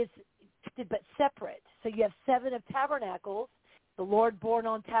 which is but separate. So you have 7 of Tabernacles, the Lord born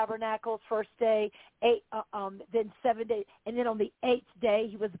on Tabernacles, first day, 8, then 7 days, and then on the 8th day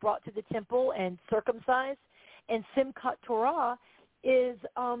he was brought to the temple and circumcised. And Simchat Torah is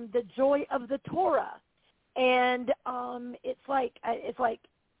the joy of the Torah, and it's like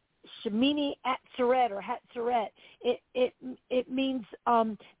Shemini Atzeret or Hatzeret. It means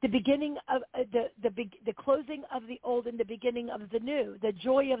the beginning of the closing of the old and the beginning of the new, the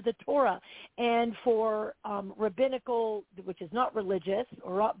joy of the Torah. And for rabbinical, which is not religious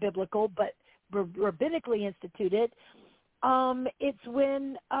or not biblical, but rabbinically instituted, it's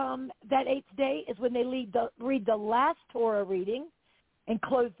when that 8th day is when they read the last Torah reading and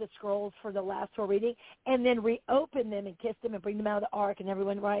close the scrolls for the last Torah reading, and then reopen them and kiss them and bring them out of the ark, and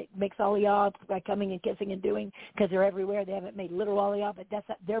everyone, right, makes aliyah by coming and kissing and doing, because they're everywhere. They haven't made literal aliyah, but that's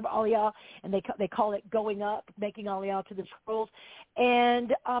their aliyah, and they call it going up, making aliyah to the scrolls,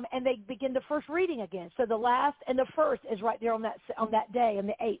 and they begin the first reading again. So the last and the first is right there on that day, on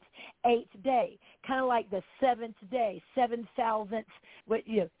the eighth day, kind of like the 7th day, 7,000th,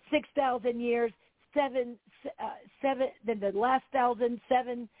 6,000 years. 7, then the last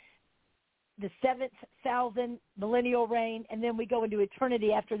 1,007, the 7,000 millennial reign, and then we go into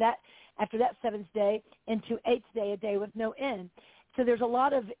eternity after that 7th day, into 8th day, a day with no end. So there's a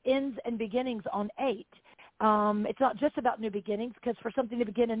lot of ends and beginnings on 8. It's not just about new beginnings, because for something to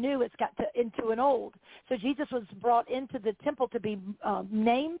begin anew, it's got to into an old. So Jesus was brought into the temple to be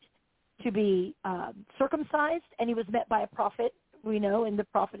named, to be circumcised, and he was met by a prophet, we know, and the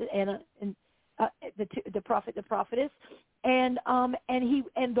prophet Anna, and the prophet, the prophetess, and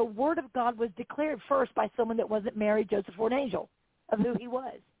the word of God was declared first by someone that wasn't married, Joseph, or an angel, of who he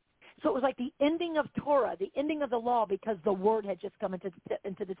was. So it was like the ending of Torah, the ending of the law, because the word had just come into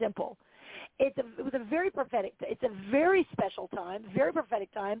the temple. It was a very prophetic. It's a very special time, very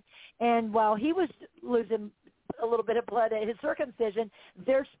prophetic time. And while he was losing a little bit of blood at his circumcision,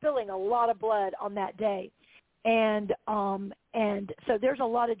 they're spilling a lot of blood on that day. And so there's a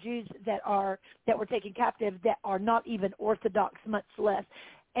lot of Jews that were taken captive that are not even Orthodox, much less.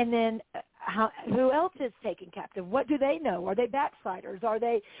 And then who else is taken captive? What do they know? Are they backsliders? Were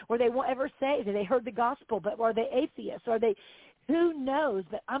they ever saved? Have they heard the gospel? But are they atheists? Are they? Who knows?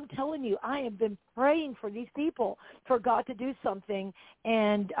 But I'm telling you, I have been praying for these people, for God to do something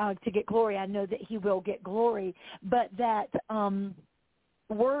and to get glory. I know that he will get glory, but that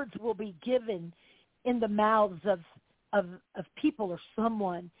words will be given in the mouths of people or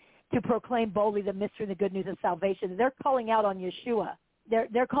someone to proclaim boldly the mystery and the good news of salvation. They're calling out on Yeshua.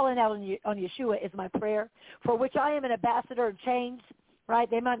 They're calling out on Yeshua is my prayer, for which I am an ambassador in chains, right?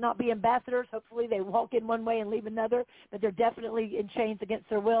 They might not be ambassadors. Hopefully they walk in one way and leave another, but they're definitely in chains against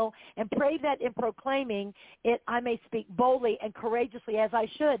their will. And pray that in proclaiming it, I may speak boldly and courageously as I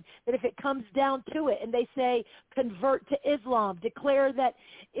should, that if it comes down to it and they say convert to Islam, declare that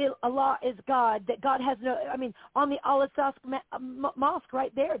Allah is God, that God has no, on the Al-Aqsa Mosque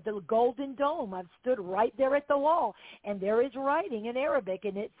right there, the Golden Dome, I've stood right there at the wall, and there is writing in Arabic,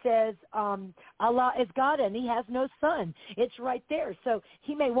 and it says Allah is God and he has no son. It's right there. So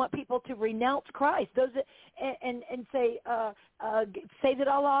he may want people to renounce Christ, and say that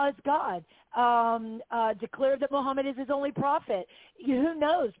Allah is God, declare that Muhammad is his only prophet. Who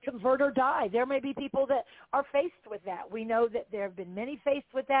knows? Convert or die. There may be people that are faced with that. We know that there have been many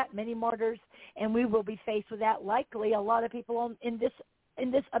faced with that, many martyrs, and we will be faced with that. Likely, a lot of people in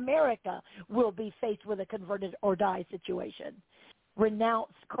this America will be faced with a converted or die situation.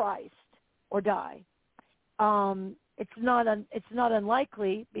 Renounce Christ or die. It's not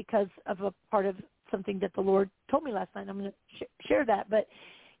unlikely because of a part of something that the Lord told me last night. I'm going to share that. But,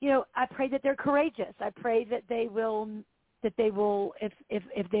 I pray that they're courageous. I pray that they will, if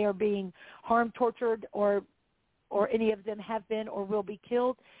they are being harmed, tortured, or any of them have been or will be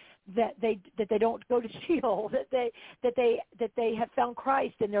killed, that they don't go to Sheol, that they have found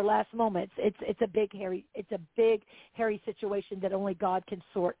Christ in their last moments. It's a big hairy situation that only God can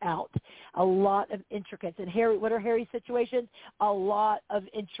sort out. A lot of intricates. And what are hairy situations? A lot of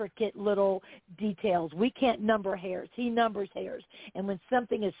intricate little details. We can't number hairs. He numbers hairs. And when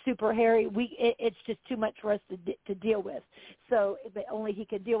something is super hairy, it's just too much for us to deal with. So but only he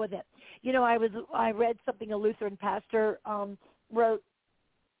can deal with it. I read something a Lutheran pastor wrote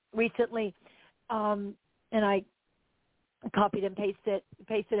recently, and I copied and pasted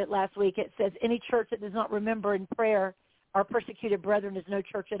it last week. It says, any church that does not remember in prayer our persecuted brethren is no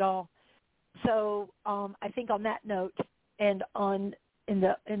church at all. So I think on that note, and in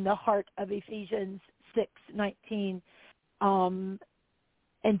the heart of Ephesians 6:19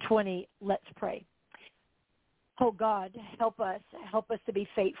 and 20, let's pray. Oh God, help us to be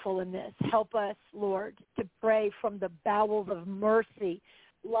faithful in this. Help us, Lord, to pray from the bowels of mercy,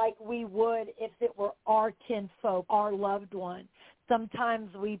 like we would if it were our kinfolk, our loved one.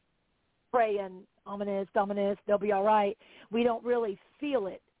 Sometimes we pray and ominous, they'll be all right. We don't really feel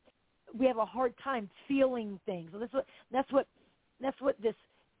it. We have a hard time feeling things. That's what this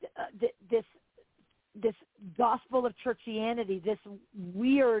gospel of churchianity, this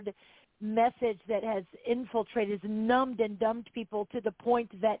weird message that has infiltrated, has numbed and dumbed people to the point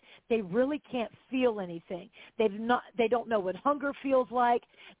that they really can't feel anything. They don't know what hunger feels like.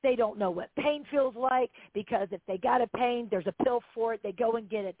 They don't know what pain feels like, because if they got a pain, there's a pill for it. They go and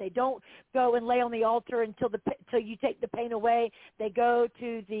get it. They don't go and lay on the altar until you take the pain away. They go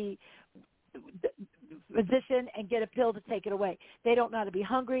to the physician and get a pill to take it away. They don't know how to be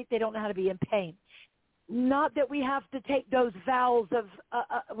hungry. They don't know how to be in pain. Not that we have to take those vows of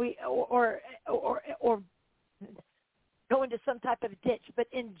or go into some type of ditch, but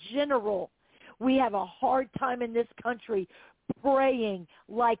in general, we have a hard time in this country praying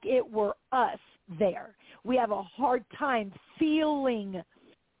like it were us there. We have a hard time feeling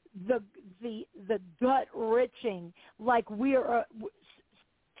the gut wrenching, like we are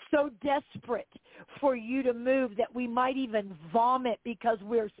so desperate for you to move that we might even vomit because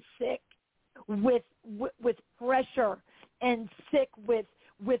we're sick with pressure, and sick with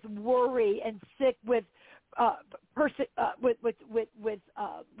worry, and sick with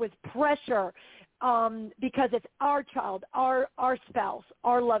pressure, because it's our child, our spouse,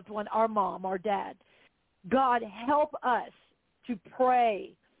 our loved one, our mom, our dad. God, help us to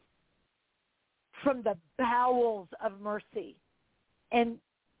pray from the bowels of mercy, and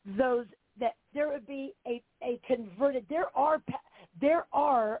those that there would be a converted. There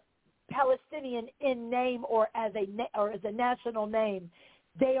are Palestinian in name or as a national name,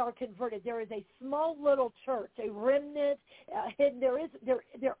 they are converted. There is a small little church, a remnant hidden.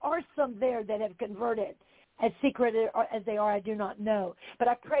 There are some there that have converted, As secret as they are, I do not know. But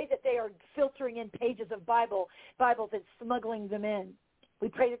I pray that they are filtering in pages of Bibles and smuggling them in. We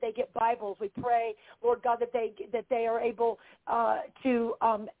pray that they get Bibles. We pray, Lord God, that they are able to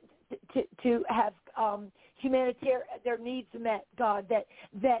have humanitarian their needs met. God, that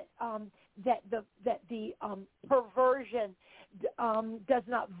the perversion does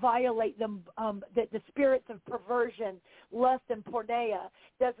not violate them. That the spirits of perversion, lust, and porneia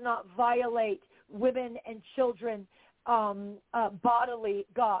does not violate women and children bodily.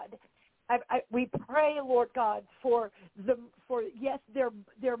 God, we pray, Lord God, for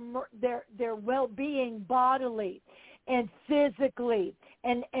their well-being bodily and physically,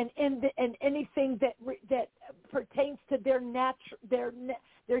 and anything that pertains to their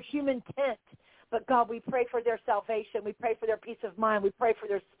human tent. But God, we pray for their salvation. We pray for their peace of mind. We pray for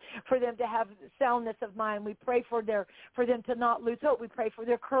them to have soundness of mind. We pray for them to not lose hope. We pray for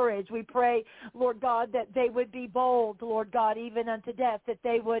their courage. We pray, Lord God, that they would be bold, Lord God, even unto death. That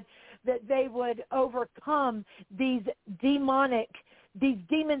they would overcome these demons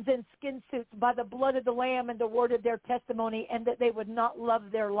in skin suits by the blood of the Lamb and the word of their testimony, and that they would not love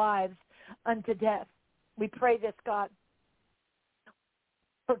their lives unto death. We pray this, God.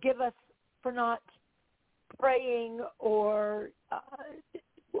 Forgive us for not praying or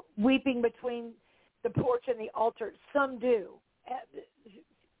weeping between the porch and the altar. Some do.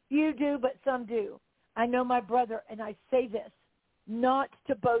 You do, but some do. I know my brother, and I say this, not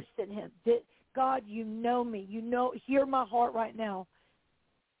to boast in him. God, you know me. Hear my heart right now.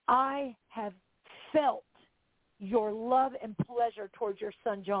 I have felt your love and pleasure towards your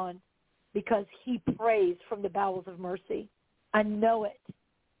son, John, because he prays from the bowels of mercy. I know it.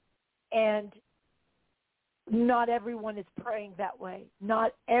 And not everyone is praying that way.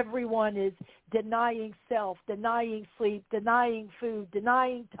 Not everyone is denying self, denying sleep, denying food,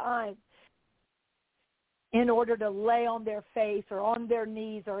 denying time in order to lay on their face or on their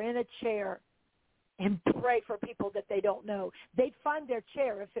knees or in a chair and pray for people that they don't know. They'd find their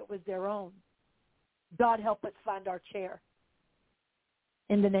chair if it was their own. God, help us find our chair.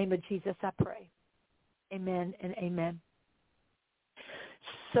 In the name of Jesus, I pray. Amen and amen.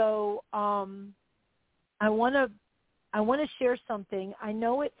 So I want to share something. I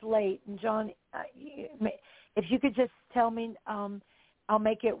know it's late, and John, if you could just tell me, I'll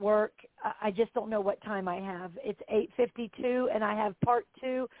make it work. I just don't know what time I have. It's 8:52, and I have part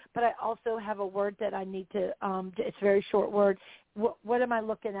 2, but I also have a word that I need to. It's a very short word. What am I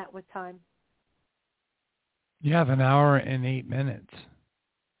looking at with time? You have an hour and 8 minutes.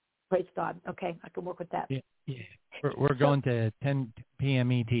 Praise God. Okay, I can work with that. Yeah. We're going to 10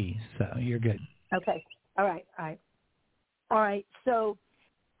 p.m. ET, so you're good. Okay. All right. So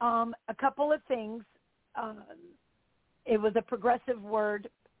a couple of things. It was a progressive word.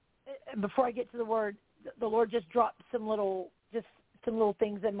 Before I get to the word, the Lord just dropped some little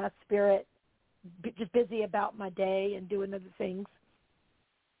things in my spirit, just busy about my day and doing other things.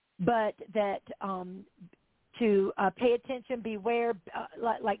 But that to pay attention, beware,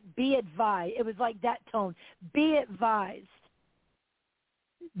 like be advised. It was like that tone. Be advised.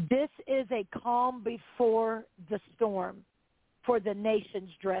 This is a calm before the storm for the nations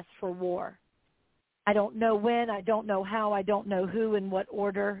dressed for war. I don't know when, I don't know how, I don't know who in what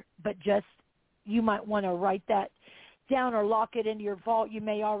order, but just you might want to write that down or lock it into your vault. You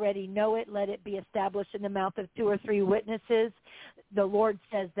may already know it. Let it be established in the mouth of 2 or 3 witnesses. The Lord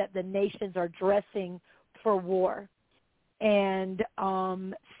says that the nations are dressing for war, and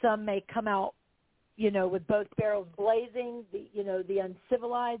some may come out, with both barrels blazing. The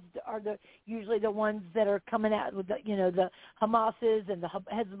uncivilized are usually the ones that are coming out with the Hamases and the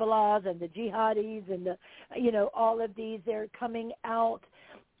Hezbollahs and the jihadis and all of these. They're coming out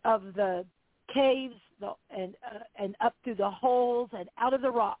of the caves and up through the holes and out of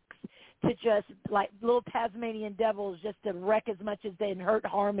the rocks to just like little Tasmanian devils, just to wreck as much as they and hurt,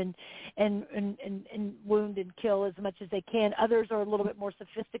 harm, and wound and kill as much as they can. Others are a little bit more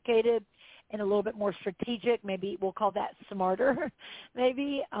sophisticated and a little bit more strategic. Maybe we'll call that smarter.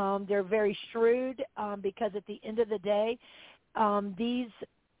 Maybe they're very shrewd because at the end of the day, these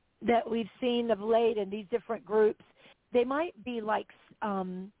that we've seen of late in these different groups, they might be like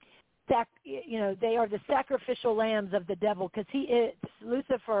they are the sacrificial lambs of the devil, because he is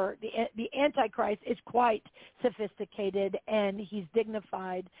Lucifer, the Antichrist, is quite sophisticated, and he's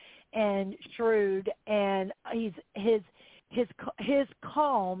dignified and shrewd, and his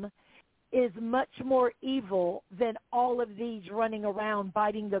calm is much more evil than all of these running around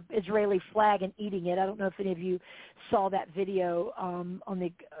biting the Israeli flag and eating it. I don't know if any of you saw that video on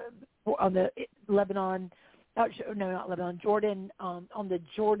the Lebanon. No, not Lebanon, Jordan, on the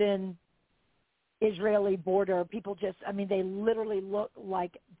Jordan Israeli border. People just, I mean, they literally look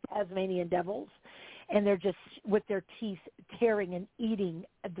like Tasmanian devils, and they're just with their teeth tearing and eating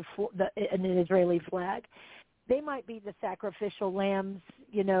an Israeli flag. They might be the sacrificial lambs,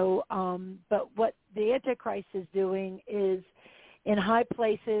 but what the Antichrist is doing is in high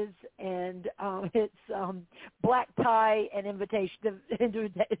places, and it's black tie and invitation.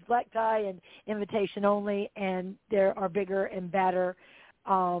 It's black tie and invitation only, and there are bigger and badder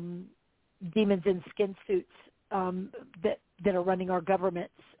demons in skin suits that are running our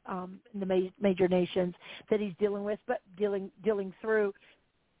governments in the major nations that he's dealing with, but dealing through.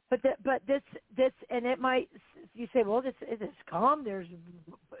 But this and it might, you say, well, this is calm. There's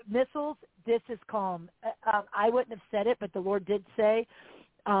missiles. This is calm. I wouldn't have said it, but the Lord did say.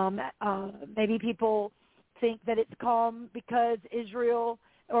 Maybe people think that it's calm because Israel,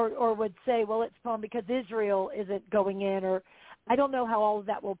 or would say, well, it's calm because Israel isn't going in, or I don't know how all of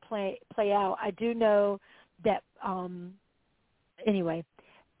that will play out. I do know that anyway,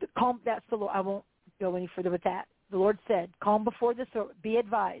 calm. That's the Lord. I won't go any further with that. The Lord said, calm before the storm. Be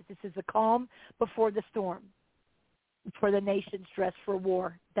advised, this is a calm before the storm for the nations dressed for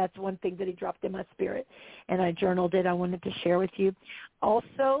war. That's one thing that he dropped in my spirit, and I journaled it. I wanted to share with you.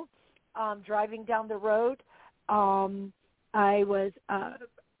 Also, driving down the road, I was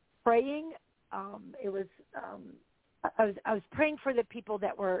praying. I was praying for the people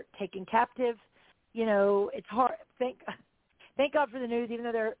that were taken captive. It's hard. Thank God for the news, even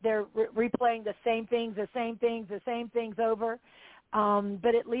though they're replaying the same things over.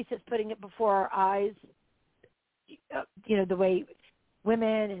 But at least it's putting it before our eyes, the way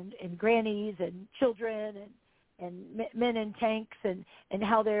women and grannies and children and men in tanks and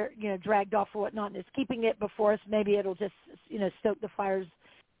how they're, dragged off or whatnot. And it's keeping it before us. Maybe it'll just, stoke the fires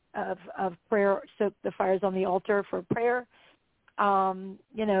of prayer, stoke the fires on the altar for prayer.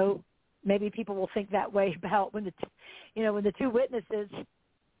 Maybe people will think that way about when the two witnesses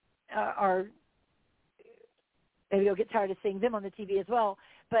are. Maybe you'll get tired of seeing them on the TV as well.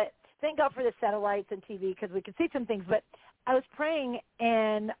 But thank God for the satellites and TV because we can see some things. But I was praying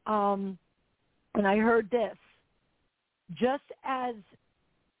and I heard this: just as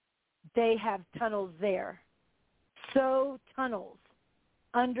they have tunnels there, so tunnels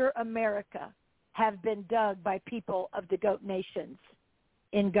under America have been dug by people of the goat nations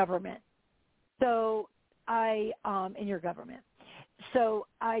in government. So in your government. So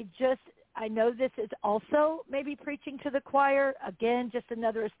I know this is also maybe preaching to the choir. Again, just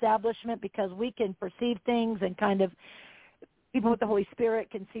another establishment because we can perceive things and kind of people with the Holy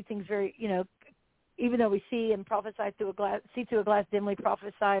Spirit can see things very, even though we see and prophesy through a glass dimly,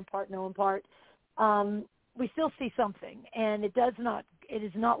 prophesy in part, know in part, we still see something. And it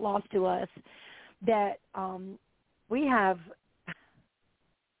is not lost to us that we have,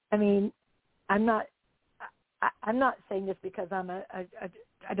 I'm not saying this because I'm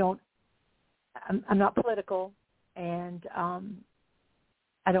not political and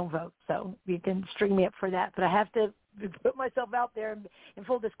I don't vote, so you can string me up for that. But I have to put myself out there in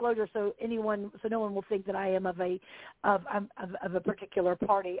full disclosure, so no one will think that I am of a particular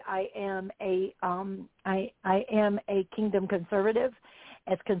party. I am a kingdom conservative,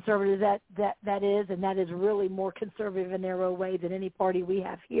 as conservative that is, and that is really more conservative in their own way than any party we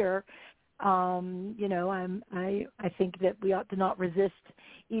have here. I think that we ought to not resist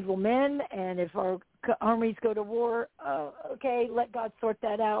evil men, and if our armies go to war, okay, let God sort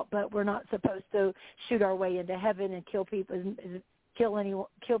that out. But we're not supposed to shoot our way into heaven and kill people,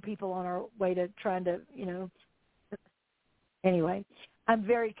 kill people on our way to trying to, Anyway, I'm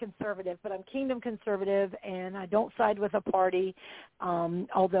very conservative, but I'm kingdom conservative, and I don't side with a party,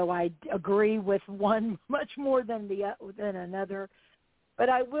 although I agree with one much more than another. But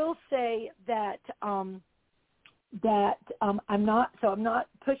I will say that I'm not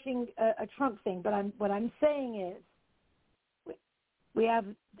pushing a Trump thing. But what I'm saying is we have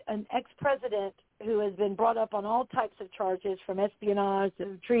an ex-president who has been brought up on all types of charges, from espionage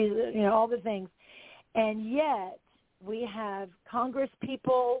to treason, all the things, and yet we have Congress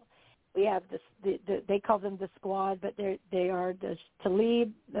people. We have they call them the squad, but they are the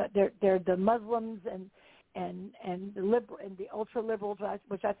Talib. They're the Muslims and the liberal and the ultra liberals,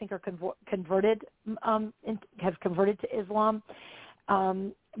 which I think are converted, have converted to Islam,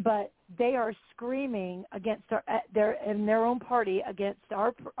 but they are screaming against in their own party against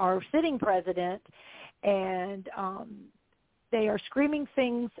our sitting president, and they are screaming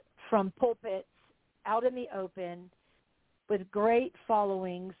things from pulpits out in the open with great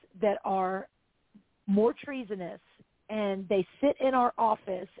followings that are more treasonous. And they sit in our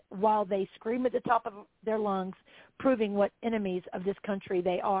office while they scream at the top of their lungs, proving what enemies of this country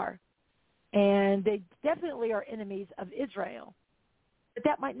they are. and they definitely are enemies of Israel. But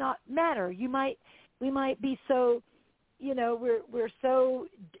that might not matter. We might be so, we're so,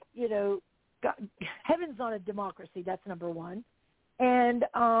 God, heaven's not a democracy. That's number one. And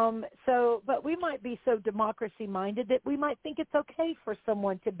but we might be so democracy-minded that we might think it's okay for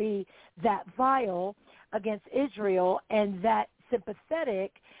someone to be that vile against Israel and that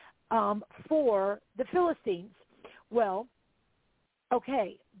sympathetic for the Philistines. Well,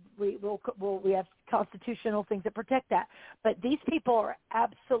 okay, we have constitutional things that protect that, but these people are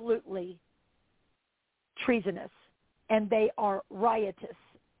absolutely treasonous, and they are riotous,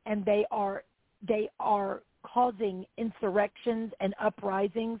 and they are causing insurrections and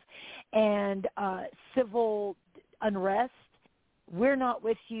uprisings and civil unrest. We're not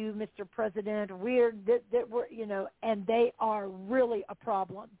with you, Mr. President. We're and they are really a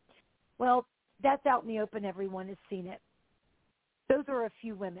problem. Well, that's out in the open. Everyone has seen it. Those are a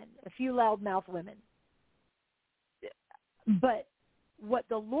few women, a few loudmouth women. But what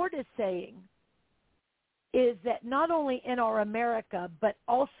the Lord is saying is that not only in our America, but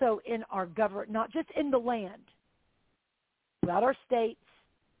also in our government, not just in the land, throughout our states,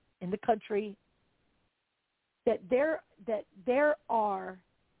 in the country, that there are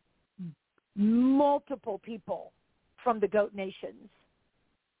multiple people from the goat nations.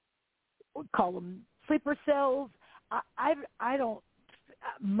 We call them sleeper cells. I don't.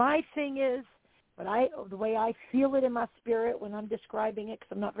 My thing is, but the way I feel it in my spirit when I'm describing it,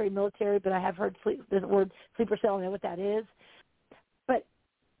 because I'm not very military, but I have heard the word sleeper cell. I know what that is. But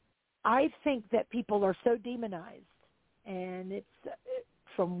I think that people are so demonized, and it's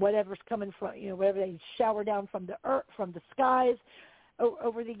from whatever's coming from, whatever they shower down from the earth, from the skies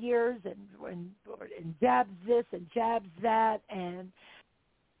over the years, and jabs this and jabs that, and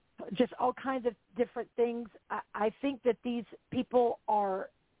just all kinds of different things. I think that these people are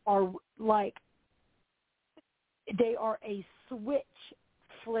like, they are a switch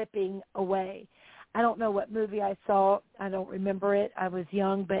flipping away. I don't know what movie I saw. I don't remember it. I was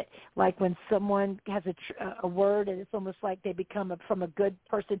young, but like when someone has a word and it's almost like they become from a good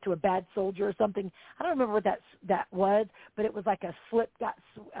person to a bad soldier or something. I don't remember what that was, but it was like a flip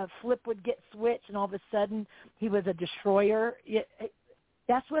would get switched, and all of a sudden he was a destroyer.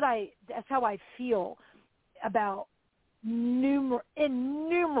 That's how I feel about innumerable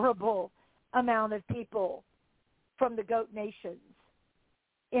amount of people from the goat nations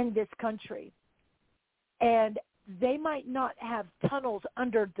in this country. And they might not have tunnels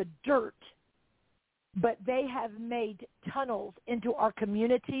under the dirt, but they have made tunnels into our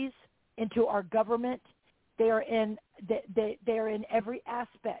communities, into our government. They are in every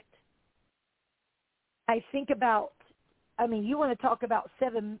aspect. I think about, you want to talk about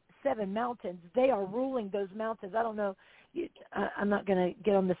seven mountains. They are ruling those mountains. I don't know. I'm not going to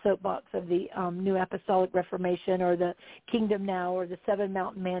get on the soapbox of the New Apostolic Reformation or the Kingdom Now or the Seven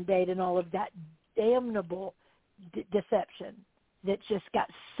Mountain Mandate and all of that damnable deception that's just got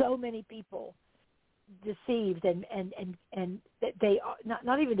so many people deceived, and they are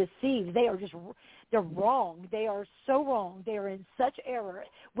not even deceived. They're wrong. They are so wrong. They are in such error,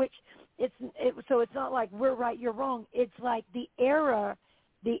 so it's not like we're right, you're wrong. It's like the error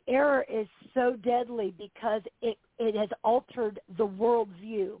is so deadly because it has altered the world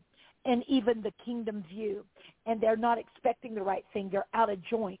view and even the kingdom view, and they're not expecting the right thing. They're out of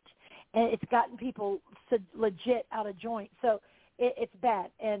joint, and it's gotten people legit out of joint. So it's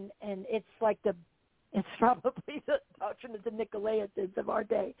bad, and it's like it's probably the doctrine of the Nicolaitans of our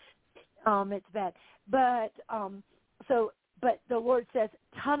day. It's bad, but the Lord says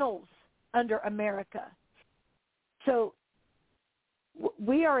tunnels under America. So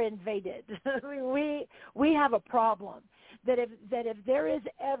we are invaded. we have a problem that if there is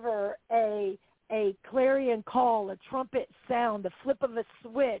ever a clarion call, a trumpet sound, the flip of a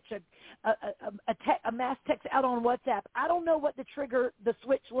switch, a mass text out on WhatsApp, I don't know what the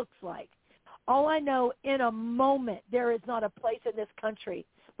switch looks like. All I know, in a moment, there is not a place in this country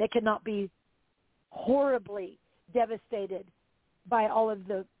that cannot be horribly devastated by all of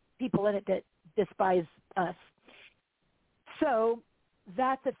the people in it that despise us. So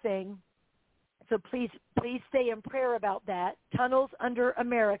that's a thing. So please stay in prayer about that. Tunnels under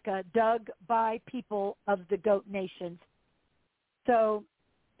America dug by people of the goat nations. So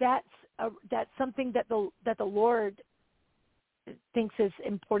that's something that the Lord thinks is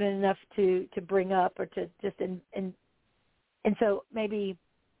important enough to bring up, or to just and so maybe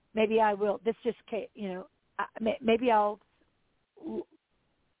I will. This just maybe I'll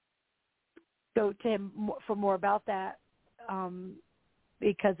go to him for more about that,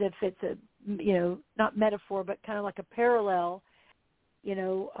 because if it's a not metaphor but kind of like a parallel,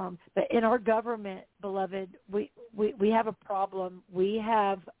 But in our government, beloved, we have a problem. We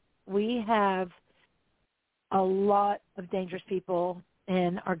have a lot of dangerous people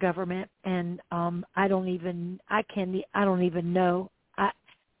in our government, and I don't even know.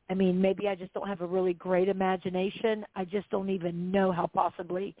 I mean, maybe I just don't have a really great imagination. I just don't even know how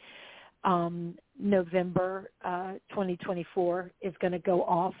possibly November 2024 is going to go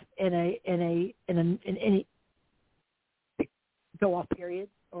off in any go off period,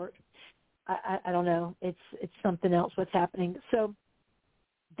 or I don't know. It's something else what's happening. So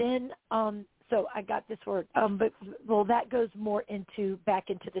then so I got this word, but that goes more back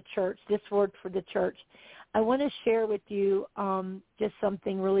into the church. This word for the church. I want to share with you just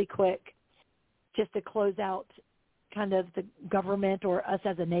something really quick, just to close out kind of the government or us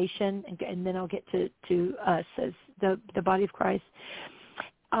as a nation, and then I'll get to us as the body of Christ.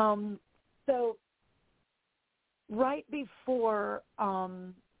 So right before,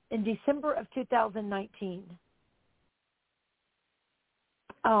 in December of 2019,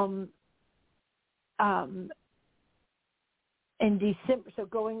 in December, so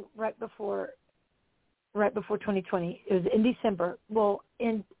going right before 2020, it was in December. Well,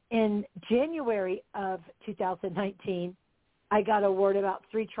 in January of 2019, I got a word about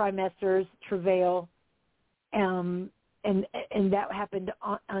 3 trimesters travail, and that happened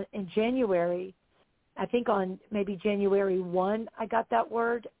in January. I think on maybe January 1, I got that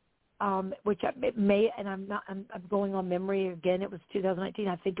word, which it may, and I'm going on memory again. It was 2019.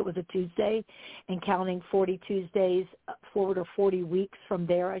 I think it was a Tuesday, and counting 40 Tuesdays forward, or 40 weeks from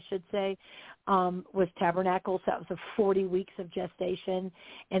there, I should say, was Tabernacle. So that was 40 weeks of gestation,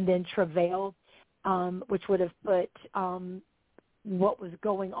 and then travail, which would have put what was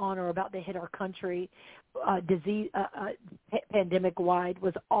going on or about to hit our country, disease, pandemic-wide,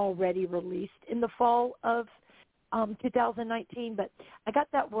 was already released in the fall of 2019. But I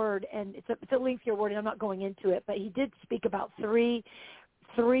got that word, and it's a lengthier word, and I'm not going into it, but he did speak about three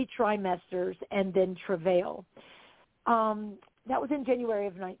trimesters and then travail. That was in January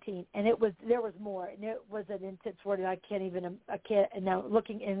of 19, and there was more, and it was an intense word, and I can't, and now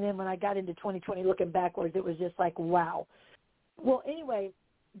looking, and then when I got into 2020, looking backwards, it was just like, wow. Well, anyway,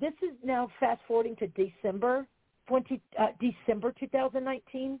 this is now fast forwarding to December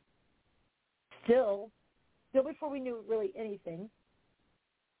 2019. Still before we knew really anything,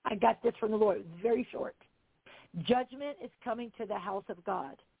 I got this from the Lord. It was very short. Judgment is coming to the house of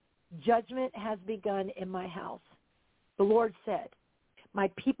God. Judgment has begun in my house. The Lord said, my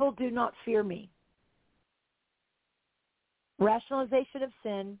people do not fear me. Rationalization of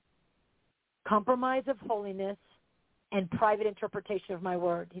sin, compromise of holiness, and private interpretation of my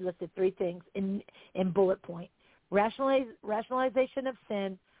word. He listed 3 things in bullet point. Rationalization of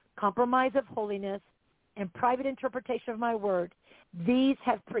sin, compromise of holiness, and private interpretation of my word. These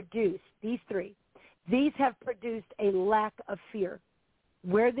 3 have produced a lack of fear.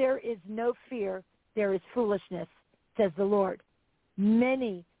 Where there is no fear, there is foolishness, says the Lord.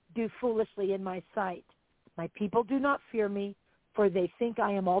 Many do foolishly in my sight. My people do not fear me, for they think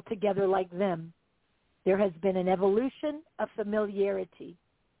I am altogether like them. There has been an evolution of familiarity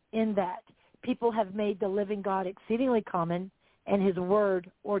in that people have made the living God exceedingly common and his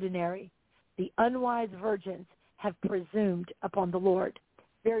word ordinary. The unwise virgins have presumed upon the Lord.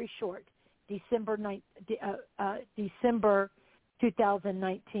 Very short. December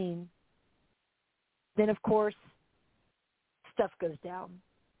 2019. Then, of course, stuff goes down.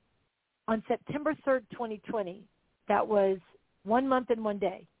 On September 3rd, 2020, that was 1 month and 1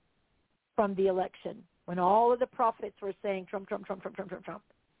 day from the election, when all of the prophets were saying Trump, Trump, Trump, Trump, Trump, Trump, Trump.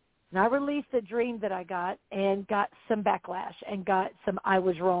 And I released a dream that I got and got some backlash and got some I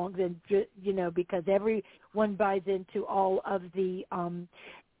was wrong, and because everyone buys into all of the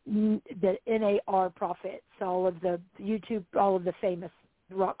NAR prophets, all of the YouTube, all of the famous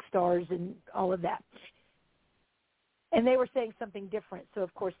rock stars and all of that. And they were saying something different. So,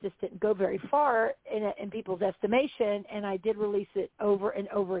 of course, this didn't go very far in people's estimation, and I did release it over and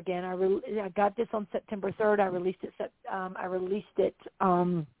over again. I got this on September 3rd. I released it.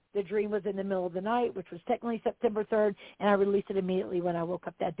 The dream was in the middle of the night, which was technically September 3rd, and I released it immediately when I woke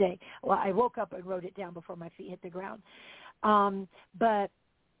up that day. Well, I woke up and wrote it down before my feet hit the ground. I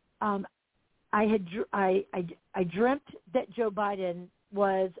dreamt that Joe Biden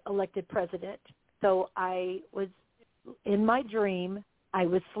was elected president. So I was, in my dream, I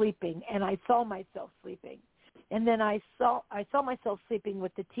was sleeping, and I saw myself sleeping. And then I saw myself sleeping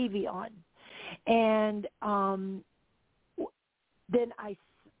with the TV on. And then I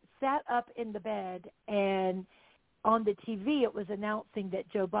sat up in the bed, and on the TV it was announcing that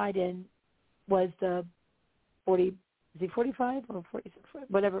Joe Biden was the he 45 or 46,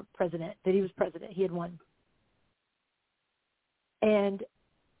 whatever president, that he was president. He had won. And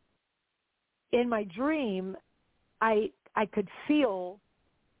in my dream, I could feel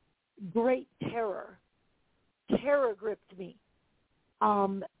great terror. Terror gripped me.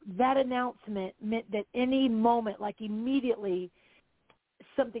 That announcement meant that any moment, like immediately,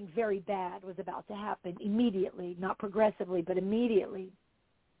 something very bad was about to happen. Immediately, not progressively, but immediately.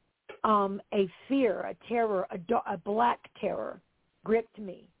 A fear, a terror, a black terror gripped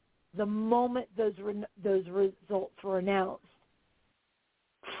me the moment those results were announced.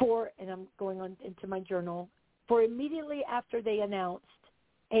 And I'm going on into my journal, for immediately after they announced,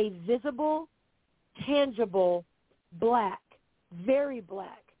 a visible, tangible, black, very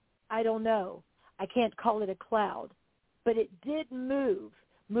black, I don't know, I can't call it a cloud, but it did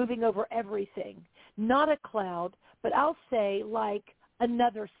moving over everything. Not a cloud, but I'll say like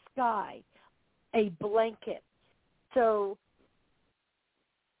another sky, a blanket. So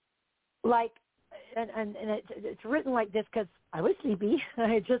like, and it's written like this because I was sleepy. I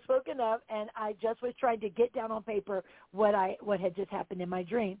had just woken up, and I just was trying to get down on paper what had just happened in my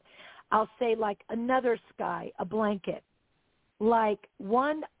dream. I'll say like another sky, a blanket, like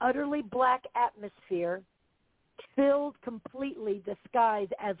one utterly black atmosphere filled completely the skies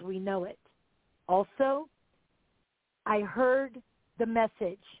as we know it. Also, I heard the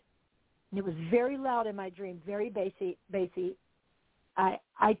message, and it was very loud in my dream, very bassy.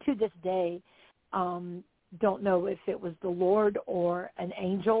 I to this day don't know if it was the Lord or an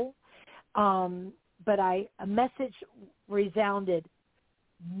angel, but a message resounded,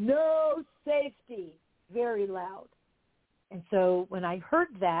 no safety, very loud. And so when I heard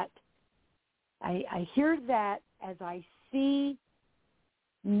that, I hear that as I see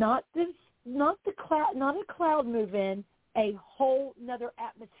not a cloud move in, a whole nother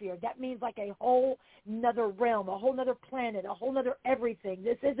atmosphere. That means like a whole nother realm, a whole nother planet, a whole nother everything.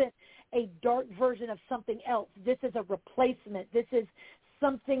 This isn't a dark version of something else. This is a replacement. This is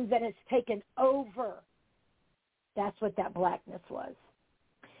something that has taken over. That's what that blackness was.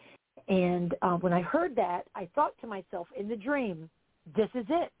 And when I heard that, I thought to myself in the dream, this is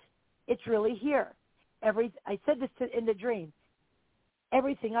it. It's really here. I said this in the dream.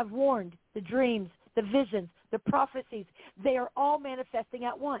 Everything I've warned, the dreams, the visions, the prophecies, they are all manifesting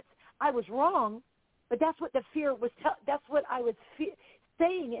at once. I was wrong, but that's what the fear was. That's what I was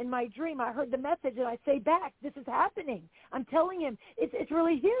saying in my dream. I heard the message, and I say back, this is happening. I'm telling him, it's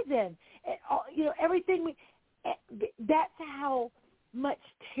really here then. Everything. That's how much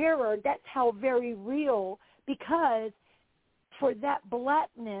terror, that's how very real, because for that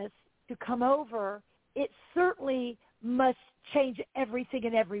blackness to come over, it certainly must change everything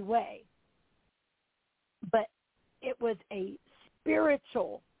in every way. But it was a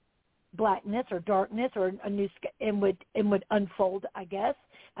spiritual blackness or darkness or a new and would unfold, I guess.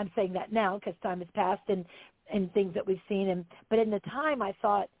 I'm saying that now because time has passed and things that we've seen. But in the time, I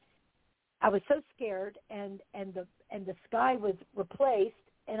thought I was so scared, and the sky was replaced,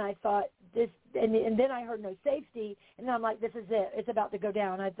 and I thought this, and then I heard no safety, and then I'm like, this is it. It's about to go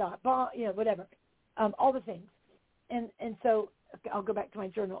down. I thought, whatever, all the things, and so I'll go back to my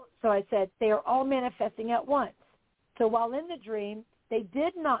journal. So I said, they are all manifesting at once. So while in the dream, they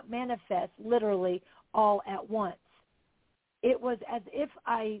did not manifest literally all at once. It was as if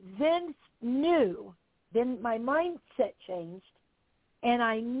I then knew, then my mindset changed, and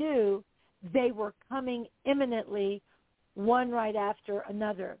I knew they were coming imminently, one right after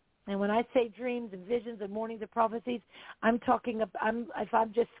another. And when I say dreams and visions and mornings and prophecies, I'm talking. If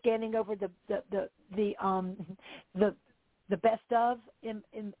I'm just scanning over the best of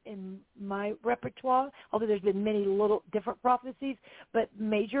in my repertoire, although there's been many little different prophecies, but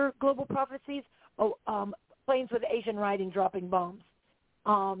major global prophecies, planes with Asian writing dropping bombs,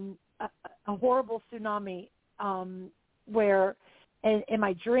 a horrible tsunami, where in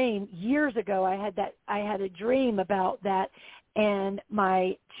my dream years ago I had a dream about that, and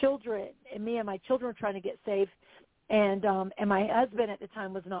my children and me and my children were trying to get safe, and my husband at the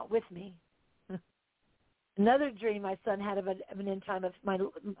time was not with me. Another dream my son had of an end time of my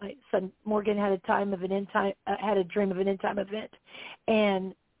son Morgan had a dream of an end time event,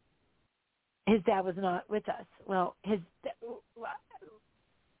 and his dad was not with us. Well, he's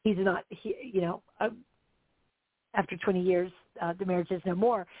not. After 20 years, the marriage is no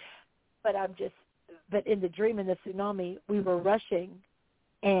more. But in the dream in the tsunami, we were rushing,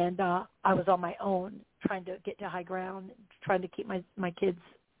 and I was on my own trying to get to high ground, trying to keep my kids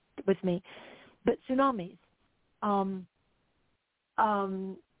with me. But tsunamis,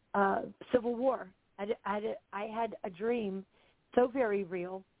 civil war. I had a dream so very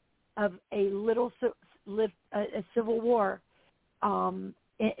real of a little lived a civil war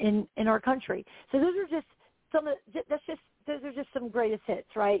in our country. So those are just those are just some greatest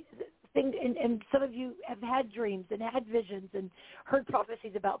hits, right? And some of you have had dreams and had visions and heard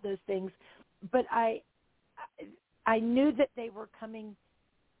prophecies about those things, but I knew that they were coming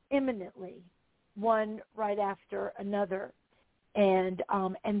imminently, one right after another, and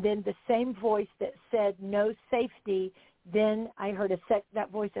then the same voice that said no safety. Then I heard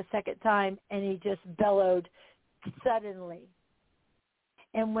that voice a second time, and he just bellowed suddenly.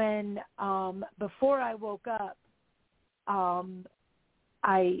 And when before I woke up,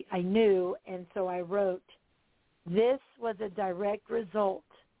 I knew, and so I wrote, this was a direct result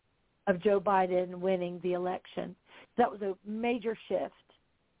of Joe Biden winning the election. That was a major shift,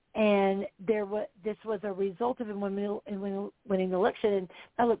 and this was a result of him winning the election. And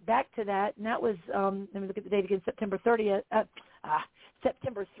I look back to that, and that was let me look at the date again, September 3,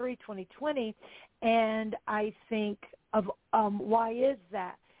 2020, and I think of why is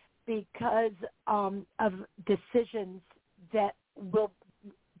that? Because of decisions that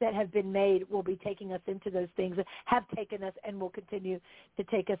have been made will be taking us into those things, have taken us and will continue to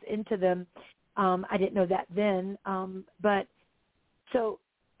take us into them. I didn't know that then, but so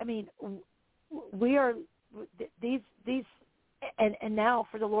I mean, we are these, and now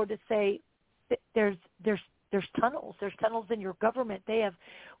for the Lord to say there's tunnels. There's tunnels in your government. They have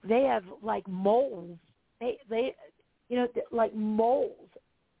like moles. They like moles.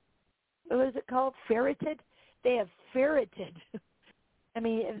 What is it called? Ferreted. They have ferreted. I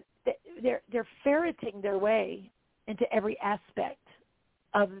mean, they're ferreting their way into every aspect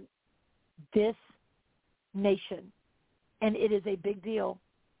of this nation, and it is a big deal.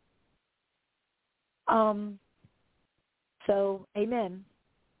 So, amen.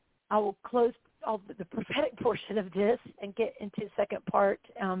 I will close the prophetic portion of this and get into the second part,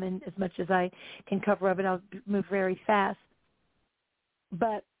 and as much as I can cover of it, I'll move very fast.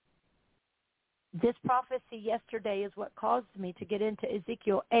 But this prophecy yesterday is what caused me to get into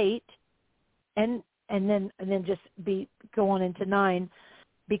Ezekiel 8 and then just go on into 9,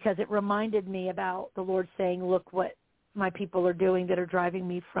 because it reminded me about the Lord saying, look what my people are doing that are driving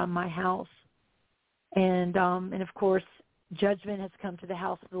me from my house. And of course, judgment has come to the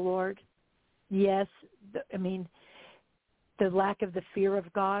house of the Lord. Yes, the lack of the fear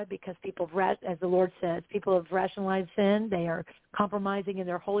of God, because people, as the Lord says, people have rationalized sin. They are compromising in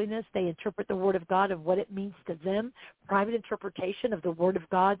their holiness. They interpret the Word of God of what it means to them. Private interpretation of the Word of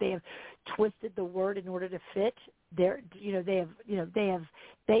God. They have twisted the Word in order to fit. They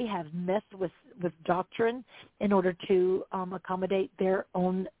have messed with doctrine in order to accommodate their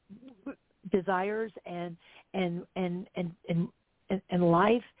own desires and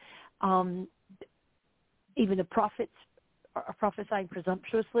life. Even the prophets are prophesying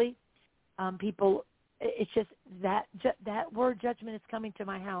presumptuously. People, it's just that word judgment is coming to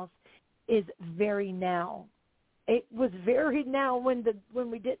my house is very now. It was very now when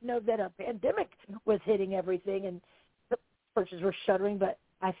we didn't know that a pandemic was hitting everything and the churches were shuttering, but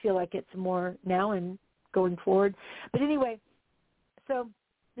I feel like it's more now and going forward. But anyway, so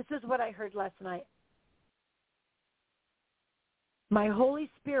this is what I heard last night. My Holy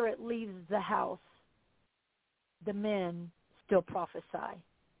Spirit leaves the house. The men still prophesy,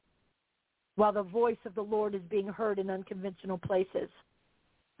 while the voice of the Lord is being heard in unconventional places.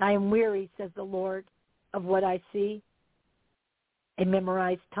 I am weary, says the Lord, of what I see. A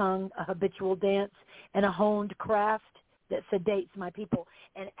memorized tongue, a habitual dance, and a honed craft that sedates my people.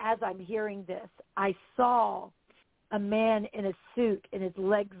 And as I'm hearing this, I saw a man in a suit, and his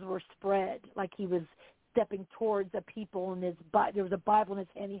legs were spread like he was stepping towards a people, and there was a Bible in his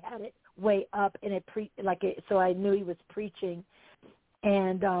hand. He had it way up, and so I knew he was preaching.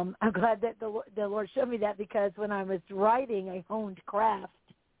 And I'm glad that the Lord showed me that, because when I was writing a honed craft,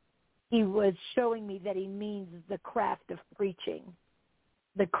 he was showing me that he means the craft of preaching,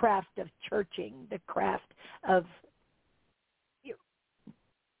 the craft of churching, the craft of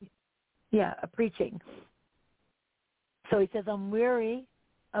preaching. So he says, I'm weary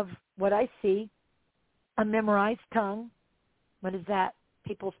of what I see. A memorized tongue. What is that?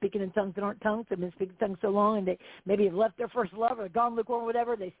 People speaking in tongues that aren't tongues. They've been speaking tongues so long, and they maybe have left their first love or gone lukewarm or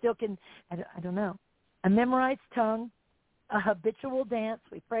whatever. They still can, I don't know. A memorized tongue, a habitual dance.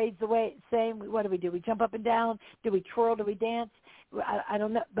 We praise the way it's saying. What do? We jump up and down? Do we twirl? Do we dance? I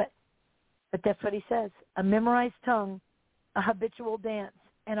don't know. But that's what he says. A memorized tongue, a habitual dance,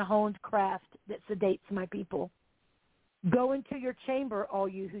 and a honed craft that sedates my people. Go into your chamber, all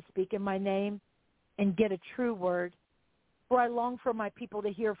you who speak in my name, and get a true word. For I long for my people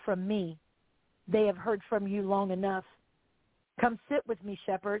to hear from me. They have heard from you long enough. Come sit with me,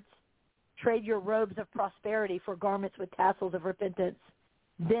 shepherds. trade your robes of prosperity for garments with tassels of repentance.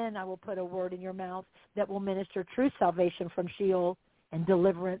 Then I will put a word in your mouth that will minister true salvation from Sheol and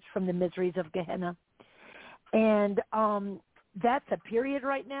deliverance from the miseries of Gehenna. And that's a period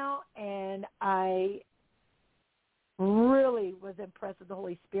right now, and I really was impressed with the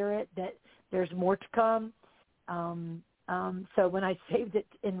Holy Spirit that there's more to come. So when I saved it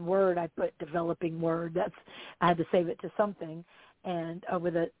in Word, I put developing Word. I had to save it to something, and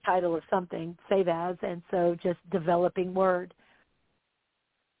with a title of something, save as, and so just developing Word.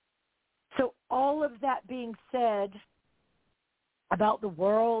 So all of that being said about the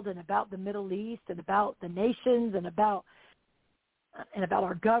world and about the Middle East and about the nations and about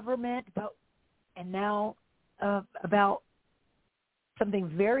our government, and now about something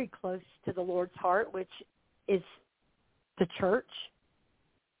very close to the Lord's heart, which is the church,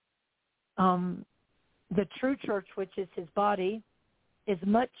 the true church, which is his body, is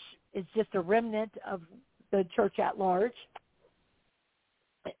just a remnant of the church at large.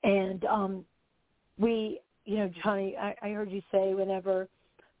 And Johnny, I heard you say whenever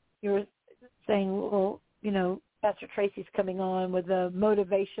you were saying, well, Pastor Tracy's coming on with a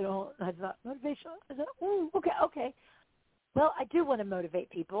motivational. I thought, motivational? I thought, okay. Well, I do want to motivate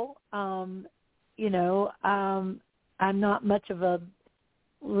people. I'm not much of a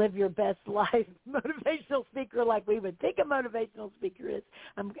live your best life motivational speaker like we would think a motivational speaker is.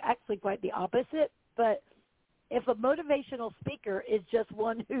 I'm actually quite the opposite. But if a motivational speaker is just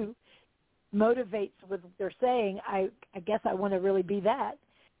one who motivates with what they're saying, I guess I want to really be that,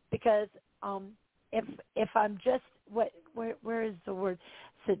 because if I'm just where is the word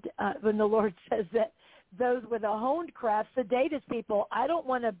when the Lord says that those with a honed craft sedate his people, I don't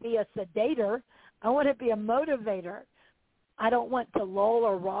want to be a sedator. I want to be a motivator. I don't want to lull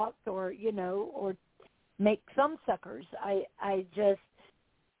or rock or make some suckers. I do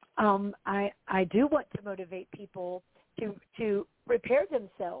want to motivate people to prepare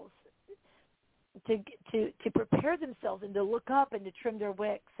themselves, to prepare themselves and to look up and to trim their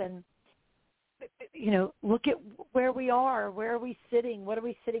wicks and look at where we are, where are we sitting, what are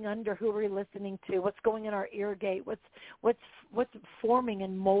we sitting under, who are we listening to, what's going in our ear gate, what's forming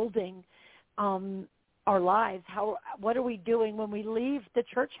and molding our lives, what are we doing when we leave the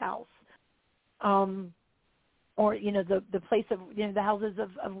church house, or the place of the houses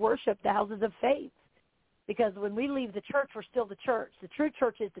of worship, the houses of faith, because when we leave the church, we're still the church. The true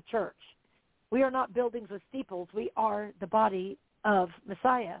church is the church. We are not buildings with steeples. We are the body of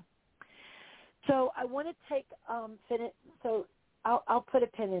Messiah. So I want to take so I'll put a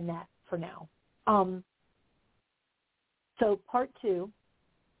pin in that for now. So part two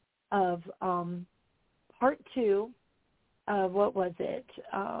of what was it?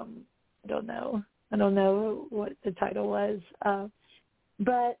 I don't know what the title was,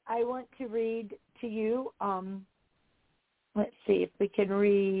 but I want to read to you. Let's see if we can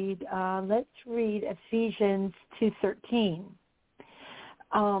read. Let's read Ephesians 2:13.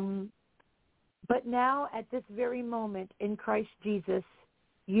 But now, at this very moment, in Christ Jesus,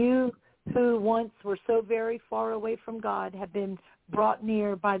 you who once were so very far away from God have been brought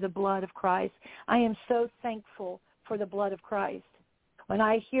near by the blood of Christ. I am so thankful for the blood of Christ. When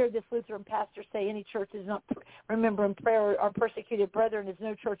I hear this Lutheran pastor say any church is not remembering prayer, our persecuted brethren is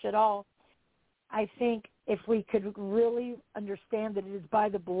no church at all, I think if we could really understand that it is by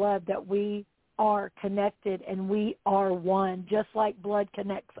the blood that we are connected and we are one, just like blood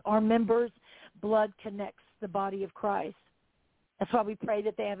connects our members, blood connects the body of Christ. That's why we pray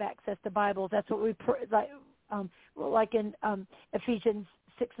that they have access to Bibles. That's what we pray, like in Ephesians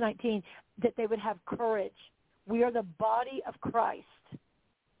 6:19, that they would have courage. We are the body of Christ,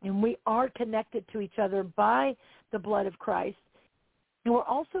 and we are connected to each other by the blood of Christ. And we're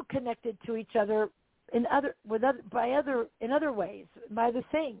also connected to each other in other ways, by the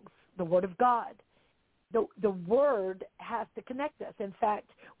things, the Word of God. The Word has to connect us. In fact,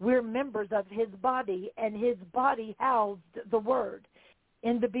 we're members of his body, and his body housed the Word.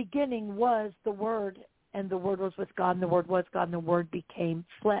 In the beginning was the Word, and the Word was with God, and the Word was God, and the Word became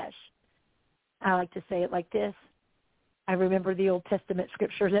flesh. I like to say it like this. I remember the Old Testament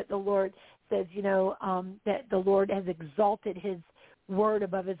scripture that the Lord says, that the Lord has exalted his Word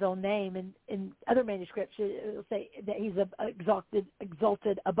above his own name, and in other manuscripts it will say that he's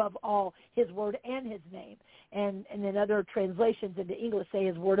exalted above all his Word and his name, and then other translations into English say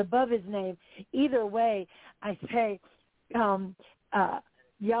his Word above his name. Either way, I say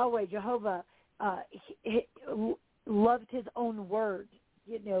Yahweh, Jehovah, he loved his own Word,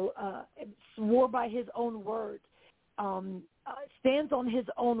 swore by his own Word, stands on his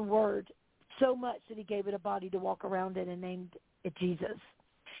own Word so much that he gave it a body to walk around in and named it Jesus.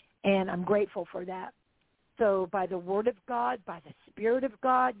 And I'm grateful for that. So by the word of God, by the Spirit of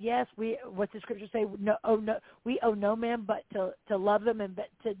God, yes, what the Scripture say? We owe no man but to love him, and but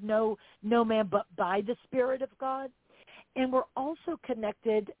to know no man but by the Spirit of God. And we're also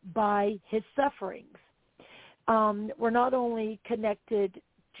connected by his sufferings. We're not only connected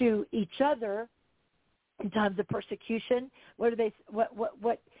to each other in times of persecution. What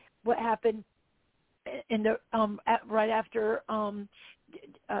happened in the right after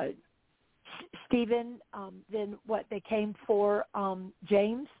Stephen? Then what? They came for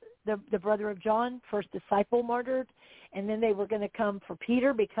James, the brother of John, first disciple martyred, and then they were going to come for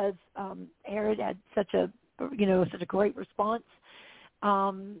Peter because Herod had such a great response.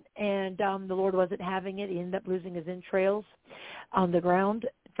 And the Lord wasn't having it. He ended up losing his entrails on the ground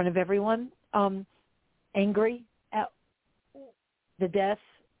in front of everyone, angry at the death,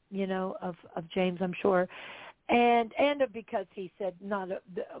 of James, I'm sure, and because he said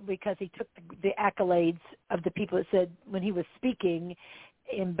because he took the accolades of the people that said when he was speaking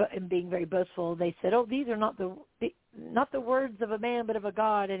and being very boastful, they said, "Oh, these are not the words of a man, but of a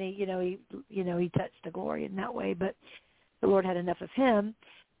God," and he touched the glory in that way, but the Lord had enough of him.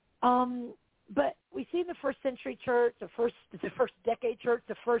 But we see in the first century church, the first decade church,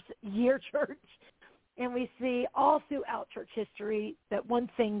 the first year church, and we see all throughout church history that one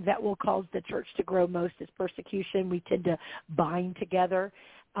thing that will cause the church to grow most is persecution. We tend to bind together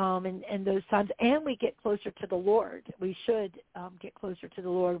in those times, and we get closer to the Lord. We should get closer to the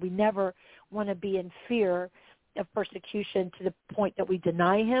Lord. We never want to be in fear of persecution to the point that we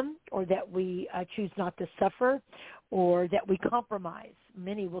deny him, or that we choose not to suffer, or that we compromise.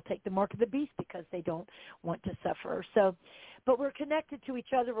 Many will take the mark of the beast because they don't want to suffer. So, but we're connected to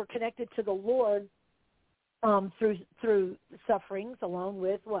each other. We're connected to the Lord through sufferings, along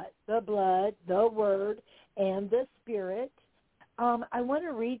with what? The blood, the word, and the Spirit. I want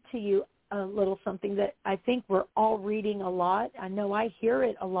to read to you a little something that I think we're all reading a lot. I know I hear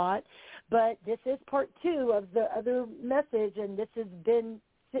it a lot, but this is part 2 of the other message, and this has been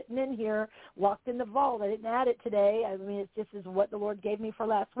sitting in here, locked in the vault. I didn't add it today. I mean, it just is what the Lord gave me for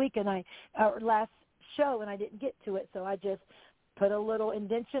last week, and last show, and I didn't get to it, so I just put a little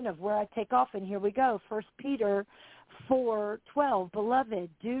indentation of where I take off, and here we go. 1 Peter 4:12. Beloved,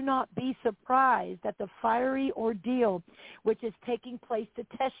 do not be surprised at the fiery ordeal which is taking place to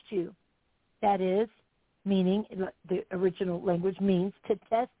test you. That is, meaning, the original language means to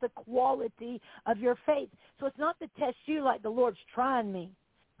test the quality of your faith. So it's not to test you like the Lord's trying me,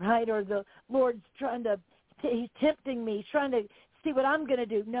 right? Or the Lord's he's tempting me. He's trying to see what I'm going to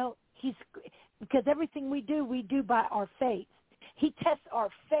do. No, because everything we do by our faith. He tests our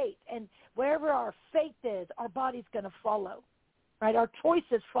faith, and wherever our faith is, our body's going to follow, right? Our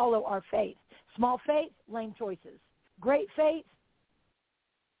choices follow our faith. Small faith, lame choices. Great faith,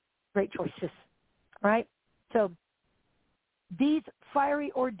 great choices, right? So these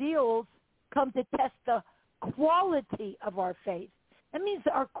fiery ordeals come to test the quality of our faith. That means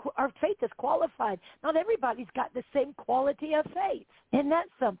our faith is qualified. Not everybody's got the same quality of faith, and that's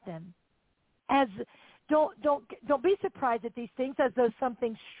something. Don't be surprised at these things as though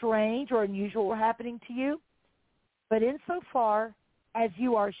something strange or unusual were happening to you. But insofar as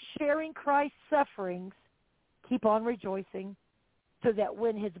you are sharing Christ's sufferings, keep on rejoicing, so that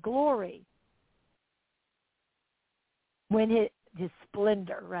when his glory, when his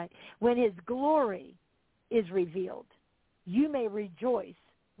splendor, right, when his glory is revealed, you may rejoice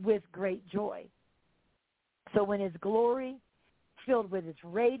with great joy. So when his glory, filled with his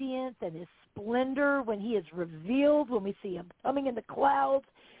radiance and his splendor, when he is revealed, when we see him coming in the clouds,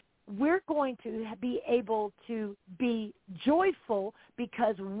 we're going to be able to be joyful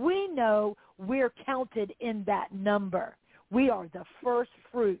because we know we're counted in that number. We are the first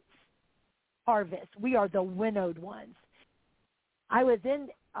fruits harvest. We are the winnowed ones. I was in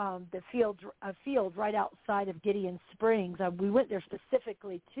a field right outside of Gideon Springs. We went there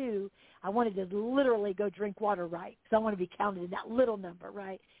specifically I wanted to literally go drink water, right? Because I want to be counted in that little number,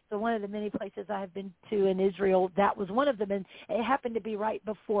 right? So one of the many places I have been to in Israel, that was one of them, and it happened to be right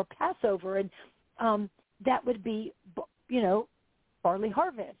before Passover, and that would be, barley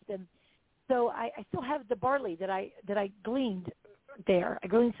harvest, and so I still have the barley that I gleaned there. I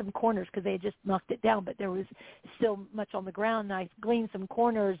gleaned some corners because they had just knocked it down, but there was still much on the ground, and I gleaned some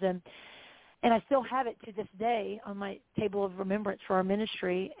corners, and I still have it to this day on my table of remembrance for our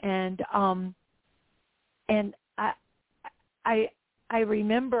ministry. And I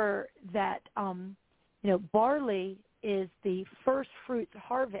remember that barley is the first fruits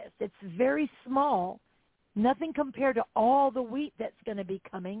harvest. It's very small, nothing compared to all the wheat that's going to be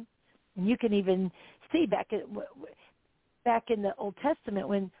coming. And you can even see back at back in the Old Testament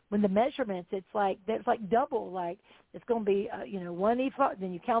when the measurements, it's like double, like it's going to be, 1 ephah,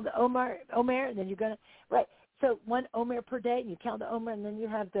 then you count the omer, and then you're going to, right. So 1 omer per day, and you count the omer, and then you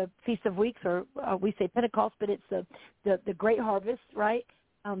have the Feast of Weeks, or we say Pentecost, but it's the great harvest, right?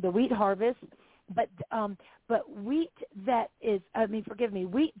 The wheat harvest. But wheat that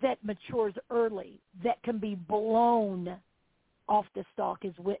wheat that matures early, that can be blown off the stalk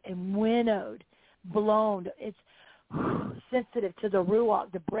is winnowed, blown. It's sensitive to the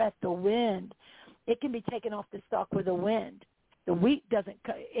ruach, the breath, the wind. It can be taken off the stalk with the wind. The wheat doesn't;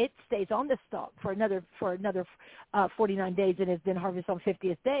 it stays on the stalk for another 49 days, and is then harvested on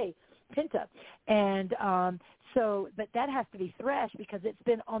 50th day, Penta. And but that has to be threshed because it's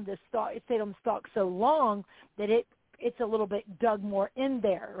been on the stalk. It stayed on the stalk so long that it's a little bit dug more in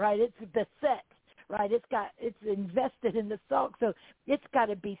there, right? It's beset, right? It's invested in the stalk, so it's got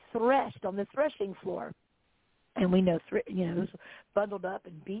to be threshed on the threshing floor. And we know, it's bundled up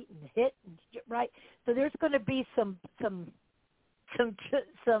and beat and hit, right? So there's going to be some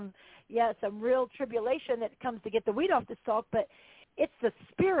real tribulation that comes to get the wheat off the stalk, but it's the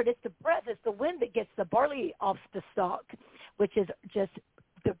spirit, it's the breath, it's the wind that gets the barley off the stalk, which is just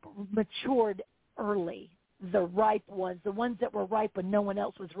the matured early, the ripe ones, the ones that were ripe when no one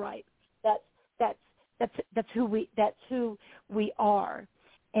else was ripe. That's who we are,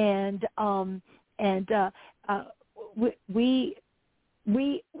 and we're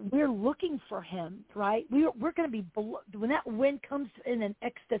looking for him, right? We're going to be when that wind comes in an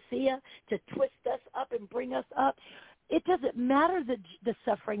ecstasia to twist us up and bring us up. It doesn't matter the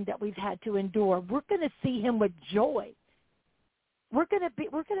suffering that we've had to endure. We're going to see him with joy. We're going to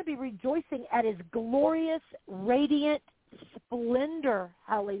be rejoicing at his glorious, radiant splendor.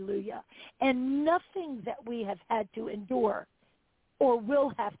 Hallelujah! And nothing that we have had to endure or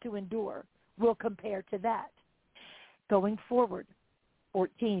will have to endure will compare to that. Going forward,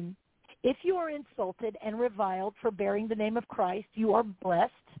 14. If you are insulted and reviled for bearing the name of Christ, you are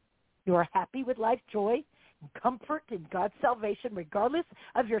blessed. You are happy with life's joy and comfort in God's salvation, regardless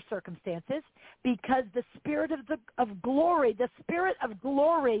of your circumstances, because the Spirit of glory,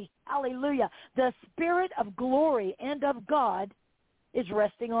 hallelujah, the Spirit of glory and of God is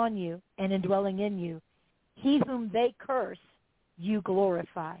resting on you and indwelling in you. He whom they curse, you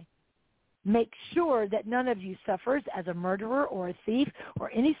glorify. Make sure that none of you suffers as a murderer or a thief or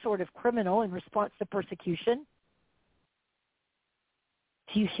any sort of criminal in response to persecution.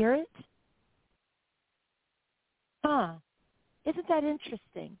 Do you hear it? Isn't that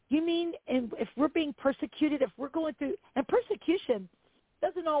interesting? You mean if we're being persecuted, if we're going through, and persecution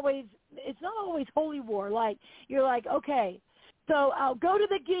it's not always holy war. Like, you're like, okay, so I'll go to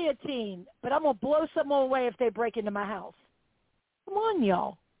the guillotine, but I'm going to blow someone away if they break into my house. Come on,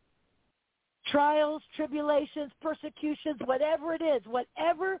 y'all. Trials, tribulations, persecutions, whatever it is,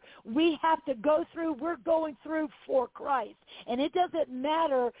 whatever we have to go through, we're going through for Christ. And it doesn't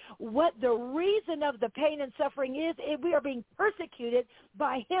matter what the reason of the pain and suffering is, we are being persecuted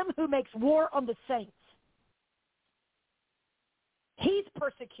by him who makes war on the saints. He's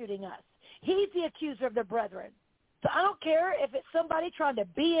persecuting us. He's the accuser of the brethren. So I don't care if it's somebody trying to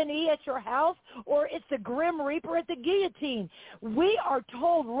B&E at your house or it's the Grim Reaper at the guillotine. We are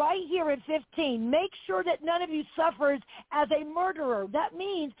told right here in 15, make sure that none of you suffers as a murderer. That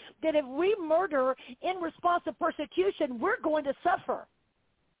means that if we murder in response to persecution, we're going to suffer.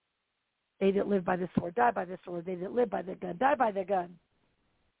 They that live by the sword die by the sword. They that live by the gun die by the gun.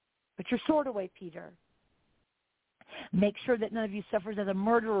 Put your sword away, Peter. Make sure that none of you suffers as a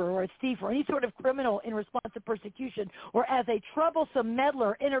murderer or a thief or any sort of criminal in response to persecution or as a troublesome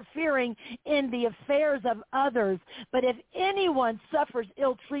meddler interfering in the affairs of others. But if anyone suffers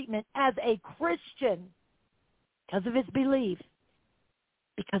ill treatment as a Christian because of his belief,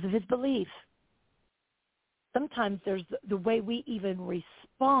 sometimes there's the way we even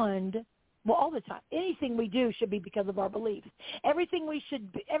respond. Well, all the time. Anything we do should be because of our beliefs. Everything we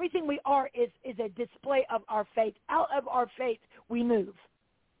are is a display of our faith. Out of our faith, we move.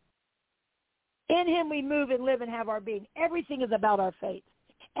 In him we move and live and have our being. Everything is about our faith.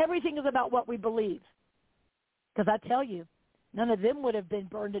 Everything is about what we believe. Because I tell you, none of them would have been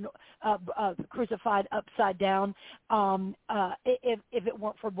burned and crucified upside down if it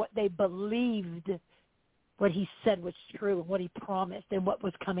weren't for what they believed. What he said was true and what he promised and what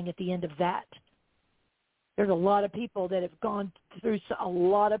was coming at the end of that. There's a lot of people that have gone through a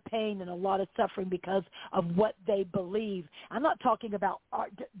lot of pain and a lot of suffering because of what they believe. I'm not talking about our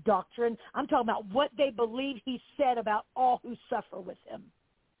doctrine. I'm talking about what they believe he said about all who suffer with him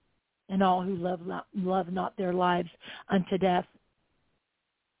and all who love not their lives unto death.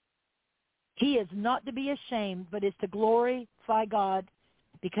 He is not to be ashamed, but is to glorify God,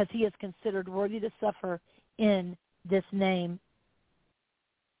 because he is considered worthy to suffer in this name.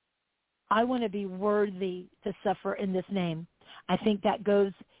 I want to be worthy to suffer in this name. I think that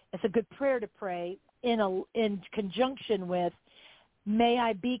goes, it's a good prayer to pray in conjunction with, may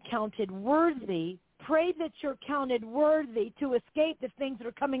I be counted worthy. Pray that you're counted worthy to escape the things that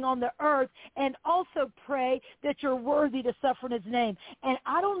are coming on the earth, and also pray that you're worthy to suffer in his name. And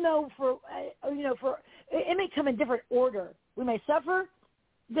I don't know it may come in different order. We may suffer,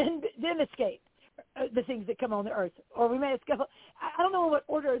 then escape the things that come on the earth, or we may escape. I don't know what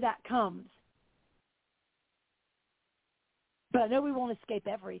order that comes, but I know we won't escape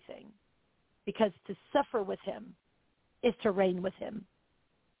everything, because to suffer with him is to reign with him.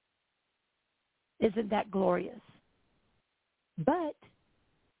 Isn't that glorious? But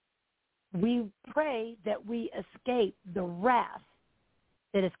we pray that we escape the wrath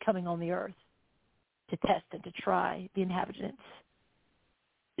that is coming on the earth to test and to try the inhabitants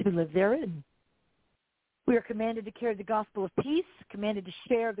who live therein. We are commanded to carry the gospel of peace, commanded to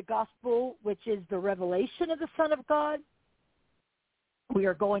share the gospel, which is the revelation of the Son of God. We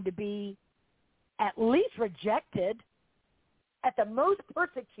are going to be at least rejected, at the most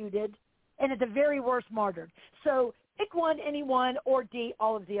persecuted, and at the very worst, martyred. So pick one, anyone, or D,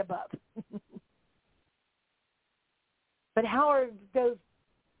 all of the above. But how are those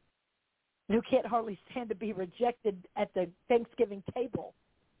who can't hardly stand to be rejected at the Thanksgiving table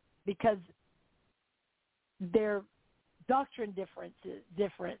because their doctrine difference,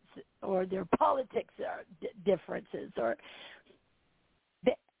 or their politics are differences, or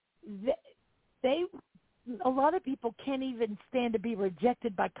they a lot of people can't even stand to be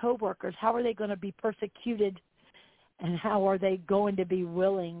rejected by coworkers. How are they going to be persecuted, and how are they going to be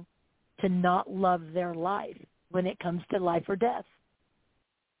willing to not love their life when it comes to life or death?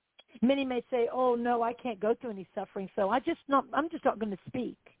 Many may say, oh, no, I can't go through any suffering, so I'm just not going to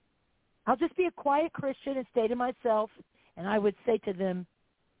speak. I'll just be a quiet Christian and stay to myself. And I would say to them,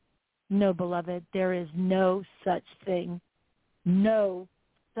 no, beloved, there is no such thing, no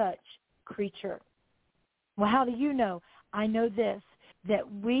such creature. Well, how do you know? I know this, that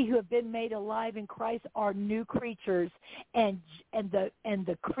we who have been made alive in Christ are new creatures, and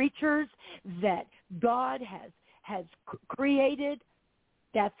the creatures that God has created,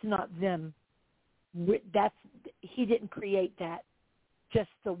 that's not them. He didn't create that.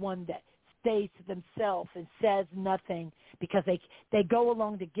 Just the one that stays to themselves and says nothing because they go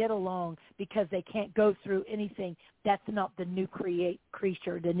along to get along because they can't go through anything. That's not the new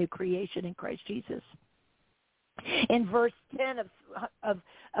creature, the new creation in Christ Jesus. In verse 10 of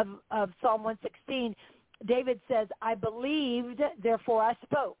Psalm 116, David says, I believed, therefore I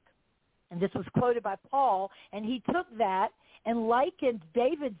spoke. And this was quoted by Paul, and he took that and likened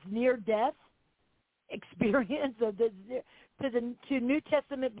David's near-death experience to New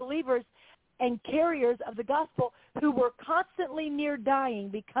Testament believers and carriers of the gospel who were constantly near dying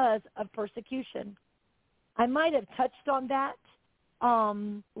because of persecution. I might have touched on that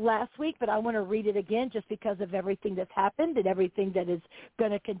last week, but I want to read it again just because of everything that's happened and everything that is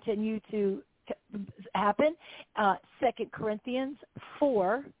going to continue to happen. 2 Corinthians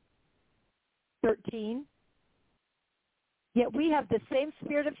 4:13. Yet we have the same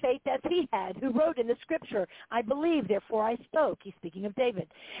spirit of faith as he had, who wrote in the scripture, I believe, therefore I spoke. He's speaking of David.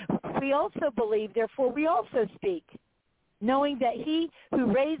 We also believe, therefore we also speak, knowing that he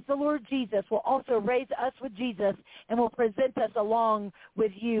who raised the Lord Jesus will also raise us with Jesus and will present us along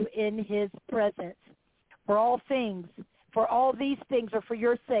with you in his presence. For all these things are for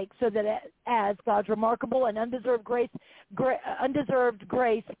your sake, so that as God's remarkable and undeserved grace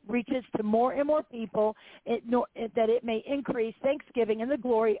reaches to more and more people, that it may increase thanksgiving and the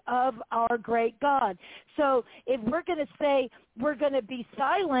glory of our great God. So if we're going to say we're going to be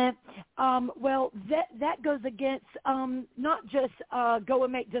silent, well, that goes against not just go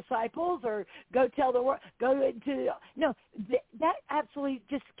and make disciples or go tell the world, that absolutely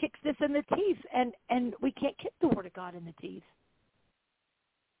just kicks this in the teeth, and we can't kick the word of God in the teeth.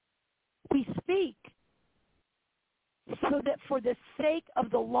 We speak so that for the sake of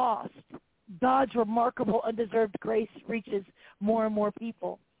the lost, God's remarkable undeserved grace reaches more and more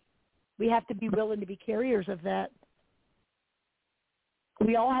people. We have to be willing to be carriers of that.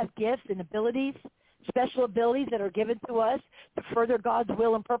 We all have gifts and abilities, special abilities that are given to us to further God's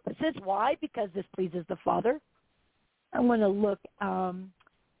will and purposes. Why? Because this pleases the Father. I want to look,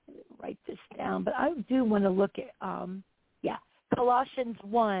 write this down, but I do want to look at, Colossians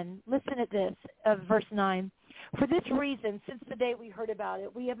 1. Listen at this, verse 9. For this reason, since the day we heard about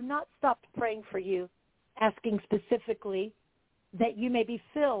it, we have not stopped praying for you, asking specifically that you may be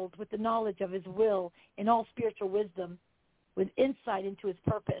filled with the knowledge of his will in all spiritual wisdom, with insight into his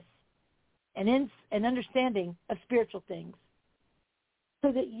purpose and understanding of spiritual things,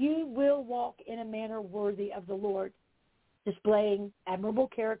 so that you will walk in a manner worthy of the Lord, displaying admirable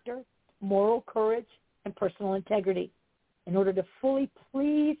character, moral courage, and personal integrity, in order to fully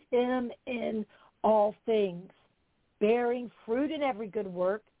please him in all things, bearing fruit in every good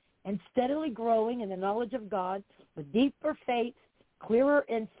work, and steadily growing in the knowledge of God with deeper faith, clearer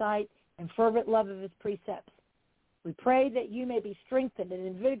insight, and fervent love of his precepts. We pray that you may be strengthened and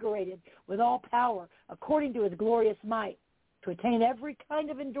invigorated with all power according to his glorious might, to attain every kind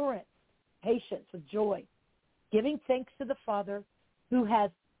of endurance, patience with joy, giving thanks to the Father who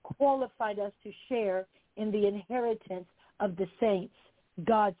has qualified us to share in the inheritance of the saints,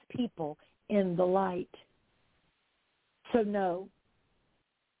 God's people in the light. So no,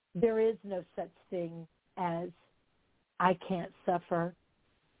 there is no such thing as I can't suffer.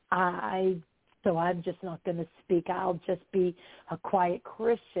 So I'm just not going to speak. I'll just be a quiet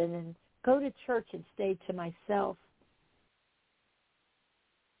Christian and go to church and stay to myself.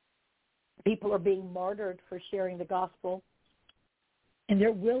 People are being martyred for sharing the gospel, and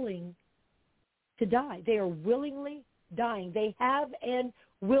they're willing to die. They are willingly dying. They have and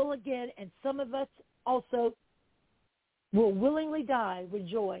will again, and some of us also will willingly die with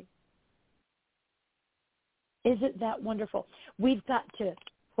joy. Isn't that wonderful? We've got to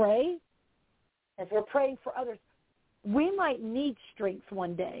pray as we're praying for others. We might need strength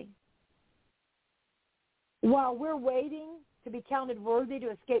one day. While we're waiting to be counted worthy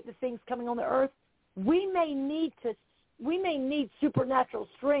to escape the things coming on the earth, we may need supernatural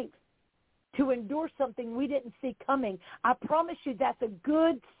strength to endure something we didn't see coming. I promise you that's a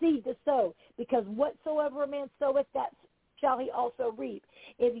good seed to sow, because whatsoever a man soweth, that shall he also reap.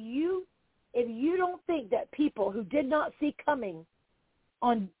 If you don't think that people who did not see coming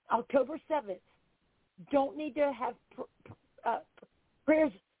on October 7th don't need to have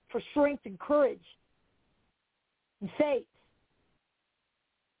prayers for strength and courage and faith,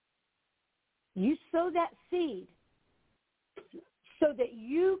 you sow that seed so that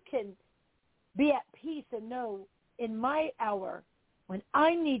you can be at peace and know in my hour when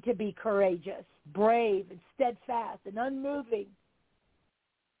I need to be courageous, brave, and steadfast, and unmoving,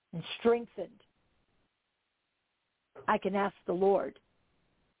 and strengthened, I can ask the Lord,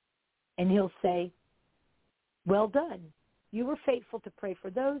 and he'll say, well done. You were faithful to pray for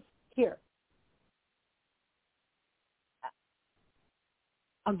those. Here,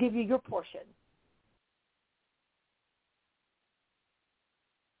 I'll give you your portion.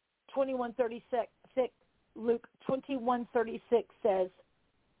 21:36, Luke 21:36 says,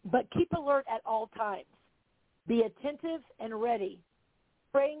 but keep alert at all times. Be attentive and ready,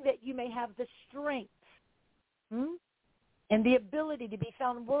 praying that you may have the strength and the ability to be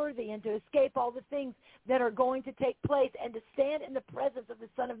found worthy and to escape all the things that are going to take place and to stand in the presence of the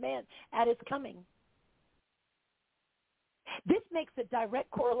Son of Man at his coming. This makes a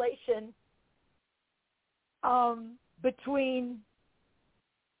direct correlation between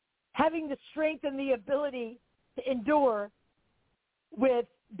having the strength and the ability to endure with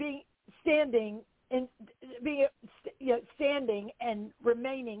standing and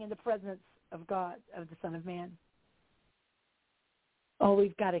remaining in the presence of God, of the Son of Man. Oh,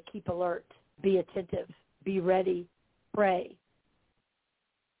 we've got to keep alert, be attentive, be ready, pray.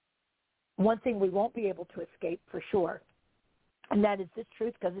 One thing we won't be able to escape for sure, and that is this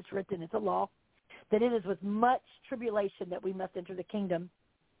truth, because it's written, it's a law, that it is with much tribulation that we must enter the kingdom,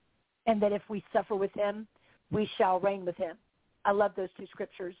 and that if we suffer with him, we shall reign with him. I love those two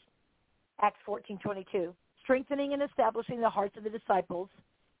scriptures. Acts 14:22. Strengthening and establishing the hearts of the disciples,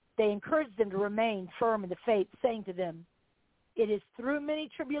 they encouraged them to remain firm in the faith, saying to them, it is through many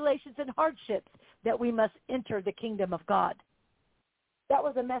tribulations and hardships that we must enter the kingdom of God. That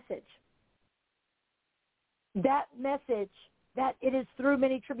was a message. That message, that it is through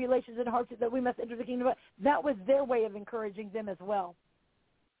many tribulations and hardships that we must enter the kingdom of God, that was their way of encouraging them as well.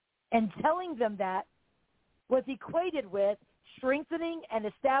 And telling them that was equated with strengthening and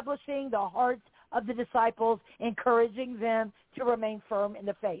establishing the hearts of the disciples, encouraging them to remain firm in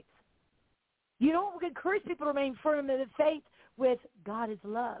the faith. You don't encourage people to remain firm in the faith with God is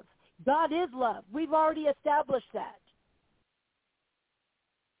love. God is love. We've already established that.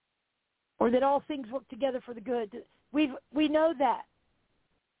 Or that all things work together for the good. We know that.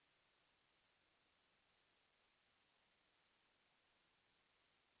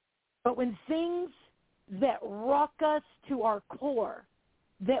 But when things that rock us to our core,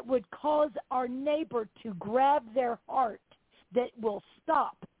 that would cause our neighbor to grab their heart, that will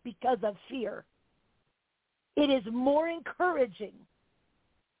stop because of fear, It is more encouraging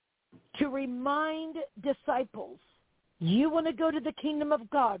to remind disciples, you want to go to the kingdom of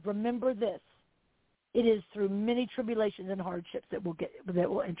God, remember this. It is through many tribulations and hardships that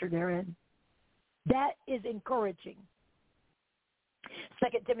will enter therein. That is encouraging.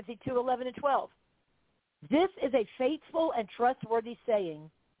 2 Timothy 2:11 and 12. This is a faithful and trustworthy saying.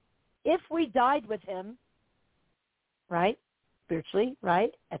 If we died with him, right, spiritually,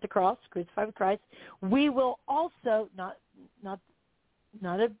 right, at the cross, crucified with Christ, we will also, not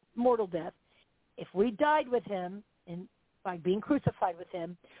a mortal death, if we died with him by being crucified with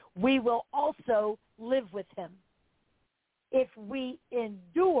him, we will also live with him. If we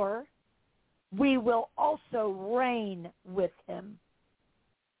endure, we will also reign with him.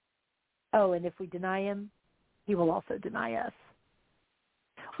 Oh, and if we deny him, he will also deny us.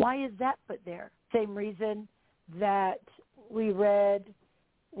 Why is that put there? Same reason that we read,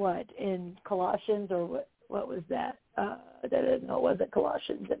 in Colossians, or what was that? No, it wasn't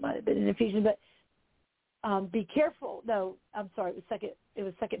Colossians. It might have been in Ephesians, but be careful. No, I'm sorry. It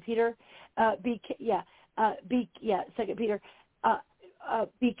was Second Peter. 2 Peter.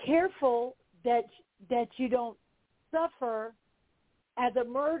 Be careful that you don't suffer as a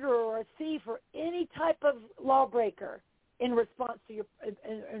murderer or a thief or any type of lawbreaker in response to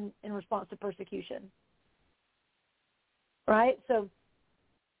in response to persecution. Right? So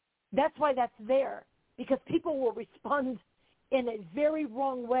that's why that's there, because people will respond in a very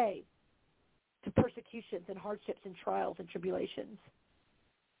wrong way to persecutions and hardships and trials and tribulations.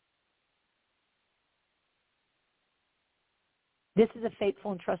 This is a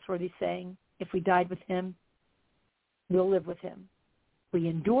faithful and trustworthy saying. If we died with him, we'll live with him. If we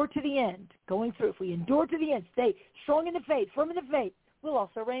endure to the end, if we endure to the end, stay strong in the faith, firm in the faith, we'll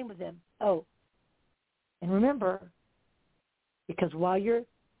also reign with him. Oh, and remember, because while you're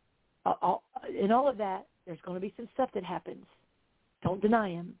in all of that, there's going to be some stuff that happens. Don't deny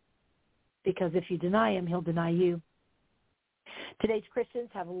him, because if you deny him, he'll deny you. Today's Christians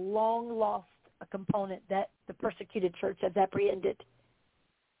have long lost a component that the persecuted church has apprehended,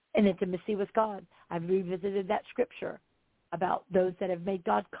 an intimacy with God. I've revisited that scripture about those that have made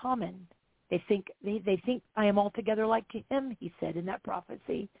God common. They think I am altogether like to him, he said in that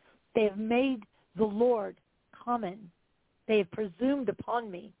prophecy. They have made the Lord common. They have presumed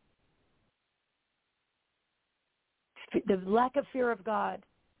upon me. The lack of fear of God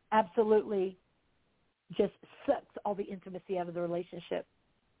absolutely just sucks all the intimacy out of the relationship.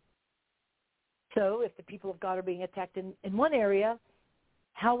 So if the people of God are being attacked in one area,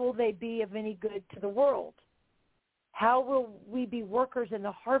 how will they be of any good to the world? How will we be workers in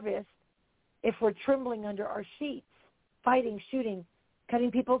the harvest if we're trembling under our sheets, fighting, shooting,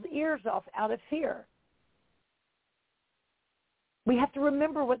 cutting people's ears off out of fear? We have to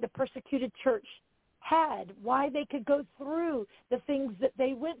remember what the persecuted church had, why they could go through the things that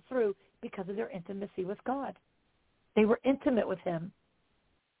they went through, because of their intimacy with God. They were intimate with him.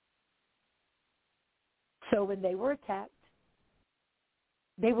 So when they were attacked,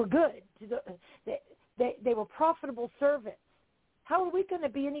 they were good. They were profitable servants. How are we going to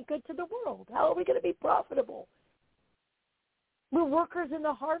be any good to the world? How are we going to be profitable? We're workers in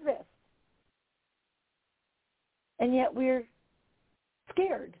the harvest. And yet we're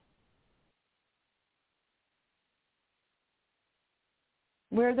scared.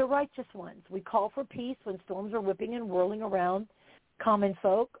 We're the righteous ones. We call for peace when storms are whipping and whirling around common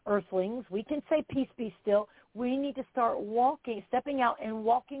folk, earthlings. We can say, peace, be still. We need to start stepping out and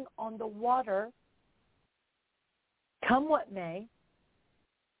walking on the water, come what may.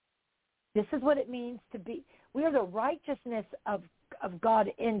 This is what it means to be. We are the righteousness of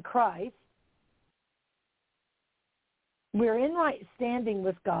God in Christ. We're in right standing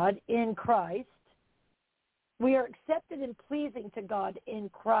with God in Christ. We are accepted and pleasing to God in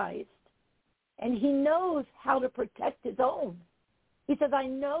Christ. And he knows how to protect his own. He says, I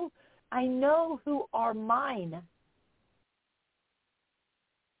know who are mine.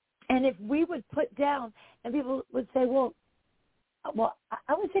 And if we would put down, and people would say, well,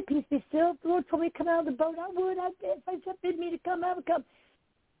 I would say, peace be still. If the Lord told me to come out of the boat, I would. If I bid me to come, I would come.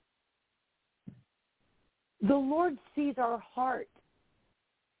 The Lord sees our heart.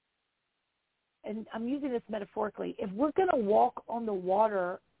 And I'm using this metaphorically. If we're going to walk on the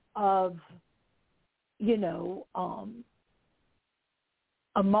water of,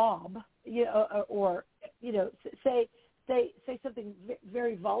 a mob, or say something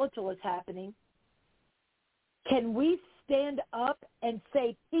very volatile is happening, can we stand up and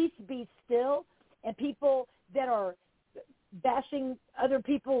say, peace be still, and people that are bashing other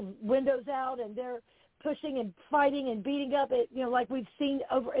people's windows out and they're pushing and fighting and beating up, like we've seen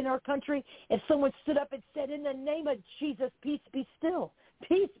over in our country, if someone stood up and said, in the name of Jesus, peace be still.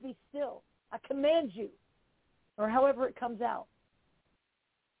 Peace be still. I command you. Or however it comes out.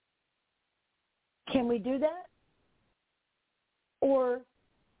 Can we do that? Or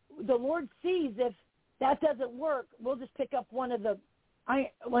the Lord sees if that doesn't work, we'll just pick up one of the,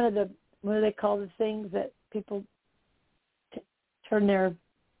 what do they call the things that people turn their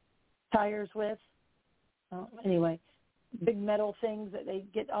tires with? Anyway, big metal things that they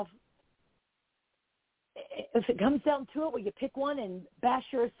get off. If it comes down to it, will you pick one and bash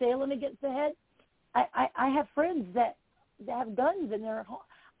your assailant against the head? I have friends that have guns in their home.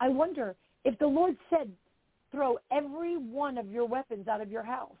 I wonder if the Lord said, throw every one of your weapons out of your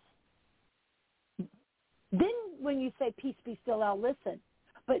house. Then when you say, peace be still, I'll listen.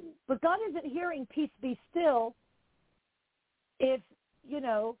 But God isn't hearing peace be still if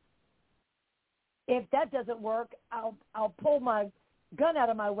that doesn't work, I'll pull my gun out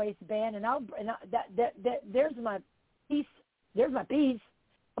of my waistband and there's my piece. There's my piece.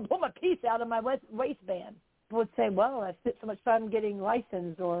 I'll pull my piece out of my waistband. I would say, well, I spent so much time getting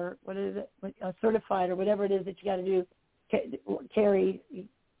licensed or what is it, certified or whatever it is that you got to do, carry. You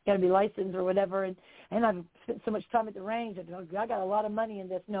got to be licensed or whatever. And I've spent so much time at the range. I got a lot of money in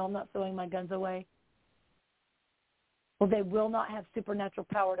this. No, I'm not throwing my guns away. Well, they will not have supernatural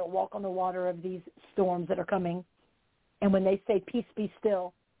power to walk on the water of these storms that are coming. And when they say, peace be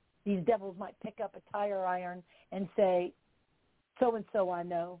still, these devils might pick up a tire iron and say, so-and-so I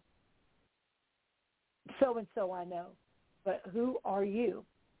know. So-and-so I know. But who are you?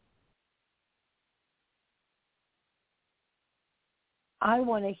 I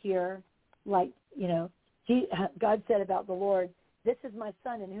want to hear, God said about the Lord, this is my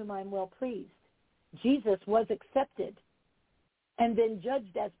son in whom I am well pleased. Jesus was accepted and then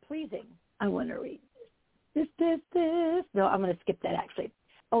judged as pleasing. I want to read this. No, I'm going to skip that actually.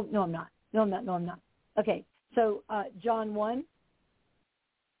 Oh, no, I'm not. No, I'm not. Okay, so John 1.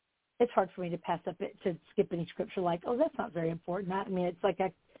 It's hard for me to pass up to skip any scripture like, oh, that's not very important. I mean, it's like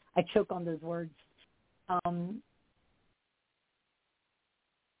I choke on those words.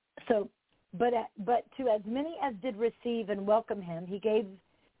 But to as many as did receive and welcome him, he gave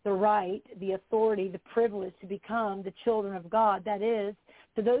the right, the authority, the privilege to become the children of God. That is,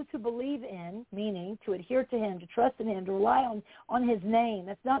 to those who believe in, meaning to adhere to him, to trust in him, to rely on his name.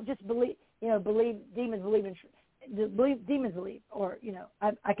 That's not just believe, demons believe, or,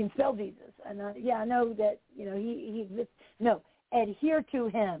 I can spell Jesus. And I know that, no, adhere to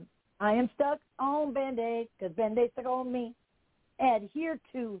him. I am stuck on Band-Aid because Band-Aid stuck on me. Adhere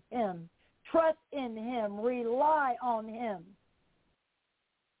to him. Trust in him. Rely on him.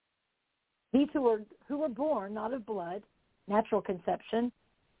 These who were born not of blood, natural conception,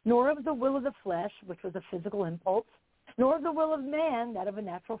 nor of the will of the flesh, which was a physical impulse, nor of the will of man, that of a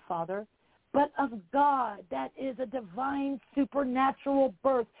natural father, but of God, that is a divine supernatural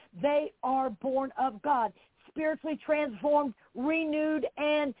birth. They are born of God, spiritually transformed, renewed,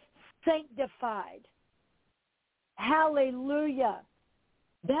 and sanctified. Hallelujah.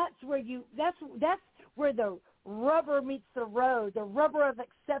 That's where the rubber meets the road. The rubber of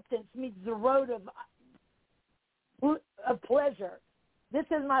acceptance meets the road of pleasure. This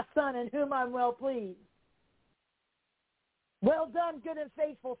is my son in whom I'm well pleased. Well done, good and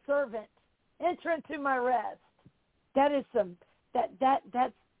faithful servant. Enter into my rest. That is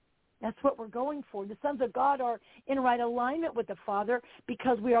that's what we're going for. The sons of God are in right alignment with the Father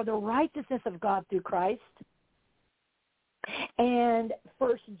because we are the righteousness of God through Christ. And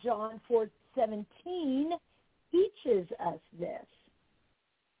 1 John 4:17 teaches us this.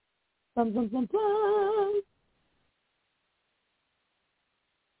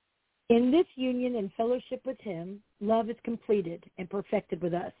 In this union and fellowship with him, love is completed and perfected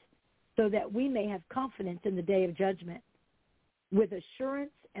with us, so that we may have confidence in the day of judgment, with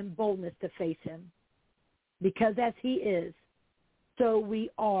assurance and boldness to face him. Because as he is, so we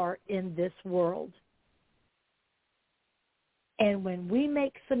are in this world. And when we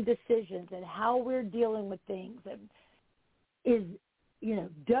make some decisions and how we're dealing with things, is,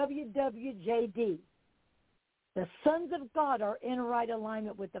 WWJD, the sons of God are in right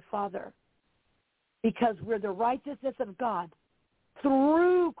alignment with the Father because we're the righteousness of God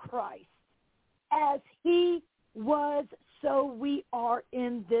through Christ. As he was, so we are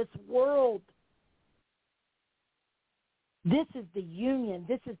in this world. This is the union.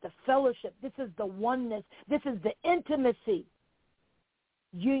 This is the fellowship. This is the oneness. This is the intimacy.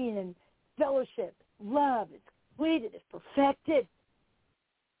 Union and fellowship. Love is completed. It's perfected.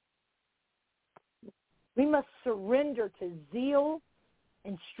 We must surrender to zeal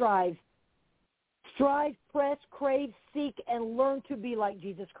and strive Strive, press, crave, seek, and learn to be like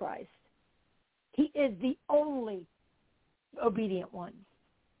Jesus Christ. He is the only obedient one.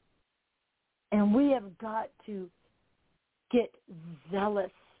 And we have got to get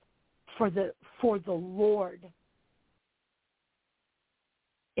zealous for the Lord.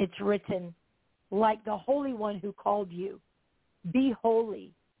 It's written, like the Holy One who called you, be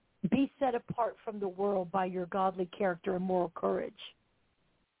holy, be set apart from the world by your godly character and moral courage.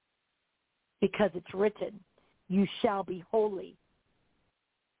 Because it's written, you shall be holy,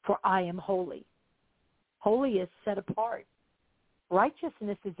 for I am holy. Holy is set apart.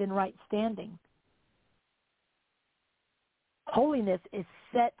 Righteousness is in right standing. Holiness is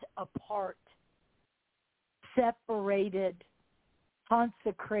set apart, separated,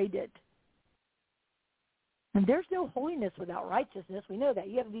 consecrated. And there's no holiness without righteousness. We know that.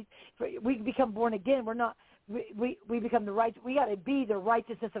 You have these. We become born again. We're not. We become the right. We got to be the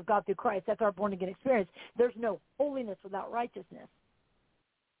righteousness of God through Christ. That's our born again experience. There's no holiness without righteousness.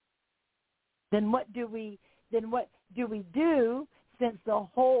 Then what do we do? Since the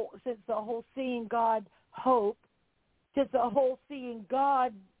whole seeing God hope, since the whole seeing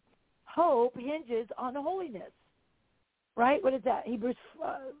God hope hinges on holiness, right? What is that? Hebrews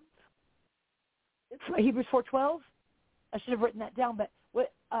 4:12. I should have written that down. But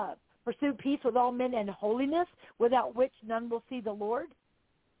pursue peace with all men and holiness, without which none will see the Lord.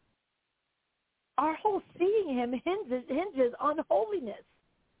 Our whole seeing Him hinges on holiness.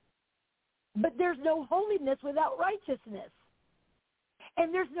 But there's no holiness without righteousness.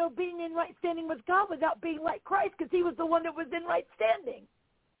 And there's no being in right standing with God without being like Christ, because He was the one that was in right standing.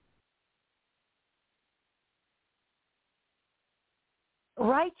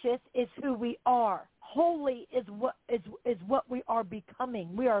 Righteous is who we are. Holy is what we are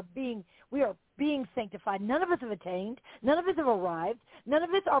becoming. We are being sanctified. None of us have attained. None of us have arrived. None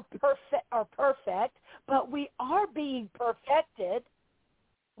of us are perfect, but we are being perfected.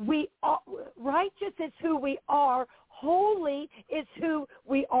 Righteous is who we are. Holy is who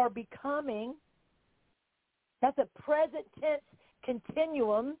we are becoming. That's a present tense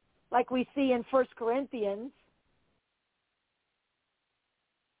continuum, like we see in 1 Corinthians.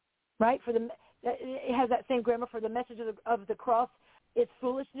 Right? It has that same grammar. For the message of the cross is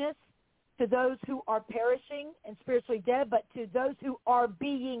foolishness to those who are perishing and spiritually dead, but to those who are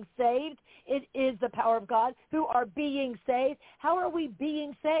being saved, it is the power of God. Who are being saved? How are we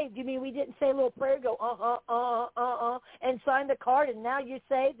being saved? You mean we didn't say a little prayer, go and sign the card, and now you're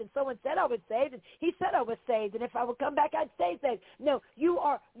saved, and someone said I was saved, and he said I was saved, and if I would come back, I'd stay saved. No,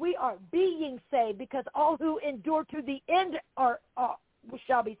 we are being saved, because all who endure to the end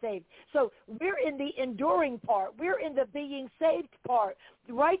shall be saved. So we're in the enduring part. We're in the being saved part.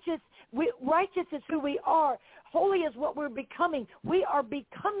 Righteous is who we are. Holy is what we're becoming. We are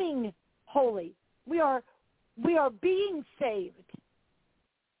becoming holy. We are being saved.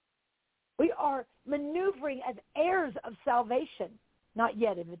 We are maneuvering as heirs of salvation. Not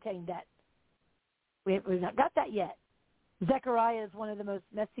yet have attained that. We've not got that yet. Zechariah is one of the most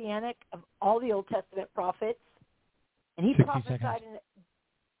messianic of all the Old Testament prophets. And he prophesied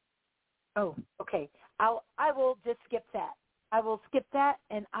okay. I will just skip that. I will skip that,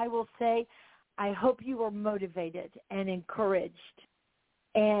 and I will say, I hope you are motivated and encouraged.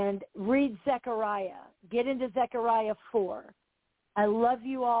 And read Zechariah. Get into Zechariah 4. I love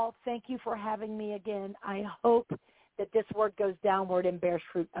you all. Thank you for having me again. I hope that this word goes downward and bears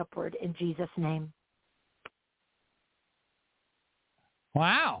fruit upward in Jesus' name.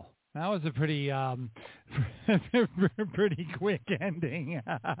 Wow. That was a pretty pretty quick ending.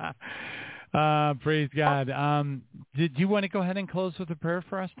 Praise God. Did you want to go ahead and close with a prayer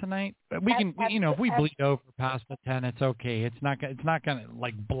for us tonight? We can, if we bleed over past the 10, it's okay. It's not going to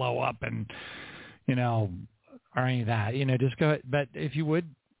like blow up and, or any of that. Just go ahead. But if you would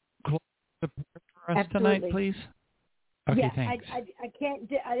close the prayer for us tonight, please. Okay, yeah, thanks.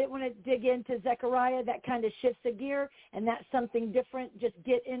 I didn't want to dig into Zechariah. That kind of shifts a gear, and that's something different. Just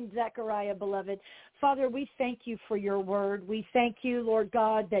get in Zechariah, beloved. Father, we thank you for your word. We thank you, Lord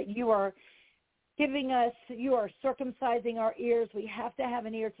God, that you are you are circumcising our ears. We have to have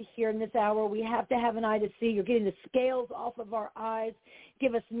an ear to hear in this hour. We have to have an eye to see. You're getting the scales off of our eyes.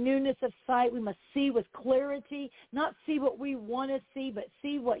 Give us newness of sight. We must see with clarity, not see what we want to see, but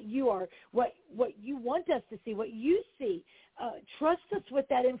see what you are, what you want us to see, what you see. Trust us with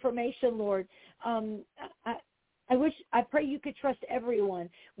that information, Lord. I pray you could trust everyone.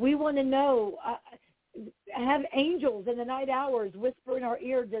 We want to know. Have angels in the night hours whisper in our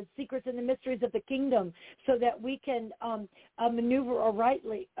ear the secrets and the mysteries of the kingdom, so that we can maneuver aright,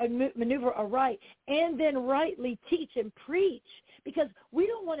 and then rightly teach and preach. Because we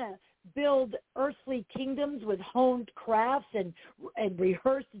don't want to build earthly kingdoms with honed crafts and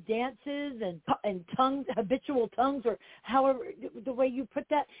rehearsed dances and tongues, habitual tongues, or however the way you put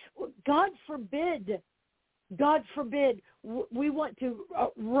that. God forbid. We want to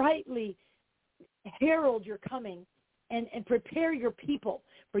rightly herald your coming and prepare your people.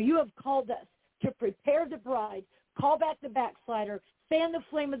 For you have called us to prepare the bride, call back the backslider, fan the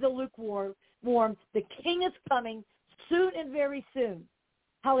flame of the lukewarm. The King is coming soon and very soon.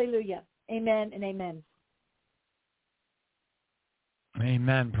 Hallelujah. Amen and amen.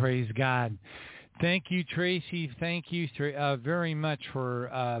 Amen. Praise God. Thank you, Traci. Thank you very much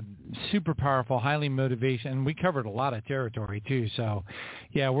for super powerful, highly motivation. We covered a lot of territory too. So,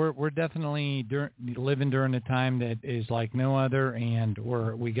 yeah, we're definitely living during a time that is like no other, and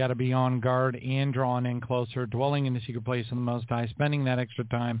we got to be on guard and drawn in closer, dwelling in the secret place of the Most High, spending that extra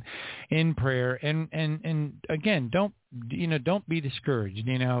time in prayer. And again, don't be discouraged.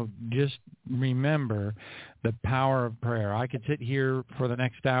 Just remember the power of prayer. I could sit here for the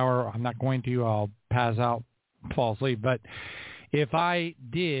next hour. I'm not going to. I'll pass out, fall asleep. But if I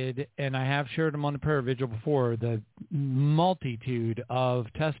did, and I have shared them on the prayer vigil before, the multitude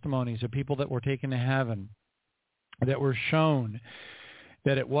of testimonies of people that were taken to heaven, that were shown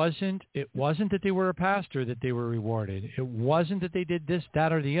that it wasn't that they were a pastor that they were rewarded. It wasn't that they did this,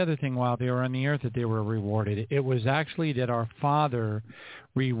 that, or the other thing while they were on the earth that they were rewarded. It was actually that our Father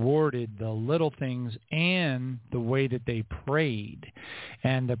rewarded the little things and the way that they prayed.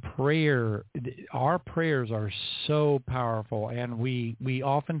 And our prayers are so powerful, and we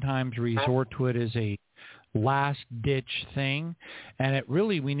oftentimes resort to it as a last-ditch thing, and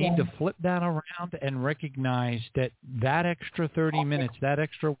we need to flip that around and recognize that extra 30 minutes, that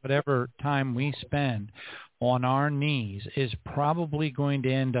extra whatever time we spend on our knees is probably going to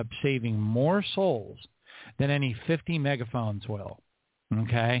end up saving more souls than any 50 megaphones will.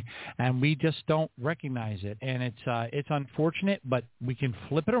 Okay, and we just don't recognize it, and it's unfortunate, but we can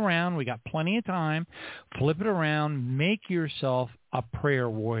flip it around. We got plenty of time. Flip it around. Make yourself a prayer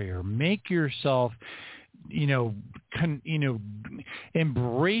warrior. Make yourself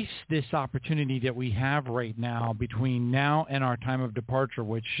embrace this opportunity that we have right now between now and our time of departure,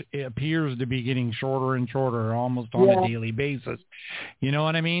 which appears to be getting shorter and shorter almost on a daily basis. You know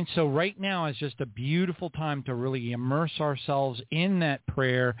what I mean? So right now is just a beautiful time to really immerse ourselves in that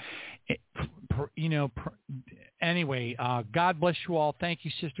prayer. Anyway, God bless you all. Thank you,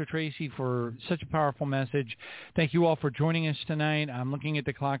 Sister Traci, for such a powerful message. Thank you all for joining us tonight. I'm looking at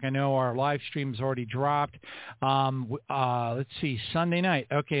the clock. I know our live stream's already dropped. Let's see, Sunday night.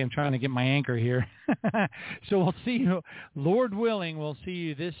 Okay, I'm trying to get my anchor here. So we'll see you, Lord willing, we'll see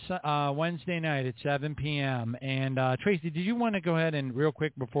you this Wednesday night at 7 p.m. And Traci, did you want to go ahead and real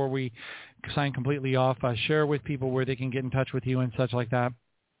quick before we sign completely off, share with people where they can get in touch with you and such like that?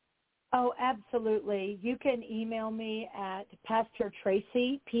 Oh, absolutely. You can email me at Pastor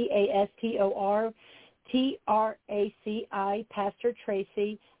Traci, PastorTraci, Pastor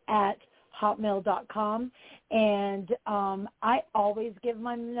Traci at hotmail.com. And I always give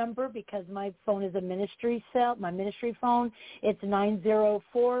my number because my phone is a ministry cell, my ministry phone. It's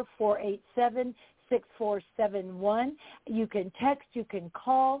 904-487-6471. You can text, you can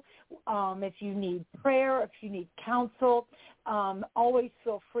call. If you need prayer, if you need counsel, always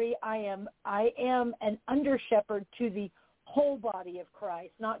feel free. I am an under-shepherd to the whole body of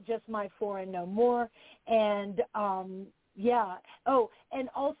Christ, not just my four and no more. And Oh, and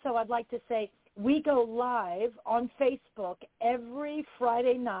also I'd like to say we go live on Facebook every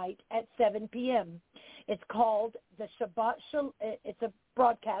Friday night at 7 p.m. It's called the Shabbat Shalom. It's a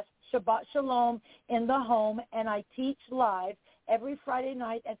broadcast, Shabbat Shalom in the Home, and I teach live every Friday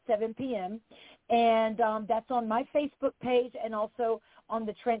night at 7 p.m. And that's on my Facebook page and also on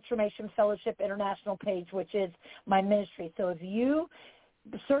the Transformation Fellowship International page, which is my ministry. So if you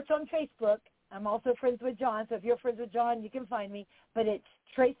search on Facebook, I'm also friends with John, so if you're friends with John, you can find me. But it's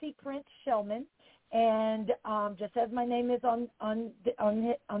Traci Prince Shellman, and just as my name is on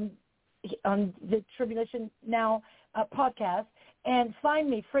the Tribulation Now podcast, and find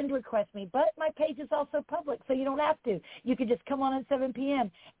me, friend request me. But my page is also public, so you don't have to. You can just come on at 7 p.m.,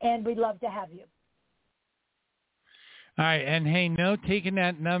 and we'd love to have you. All right, and hey, no taking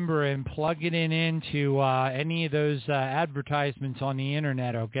that number and plugging it into any of those advertisements on the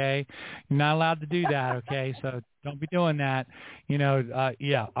internet, okay? You're not allowed to do that, okay? So don't be doing that.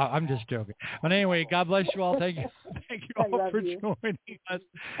 I'm just joking. But anyway, God bless you all. Thank you all for joining us.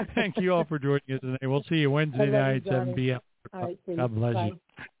 Thank you all for joining us today. We'll see you Wednesday night, 7 p.m. All right, God bless Bye. you.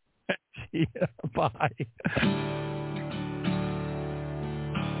 See ya. Bye.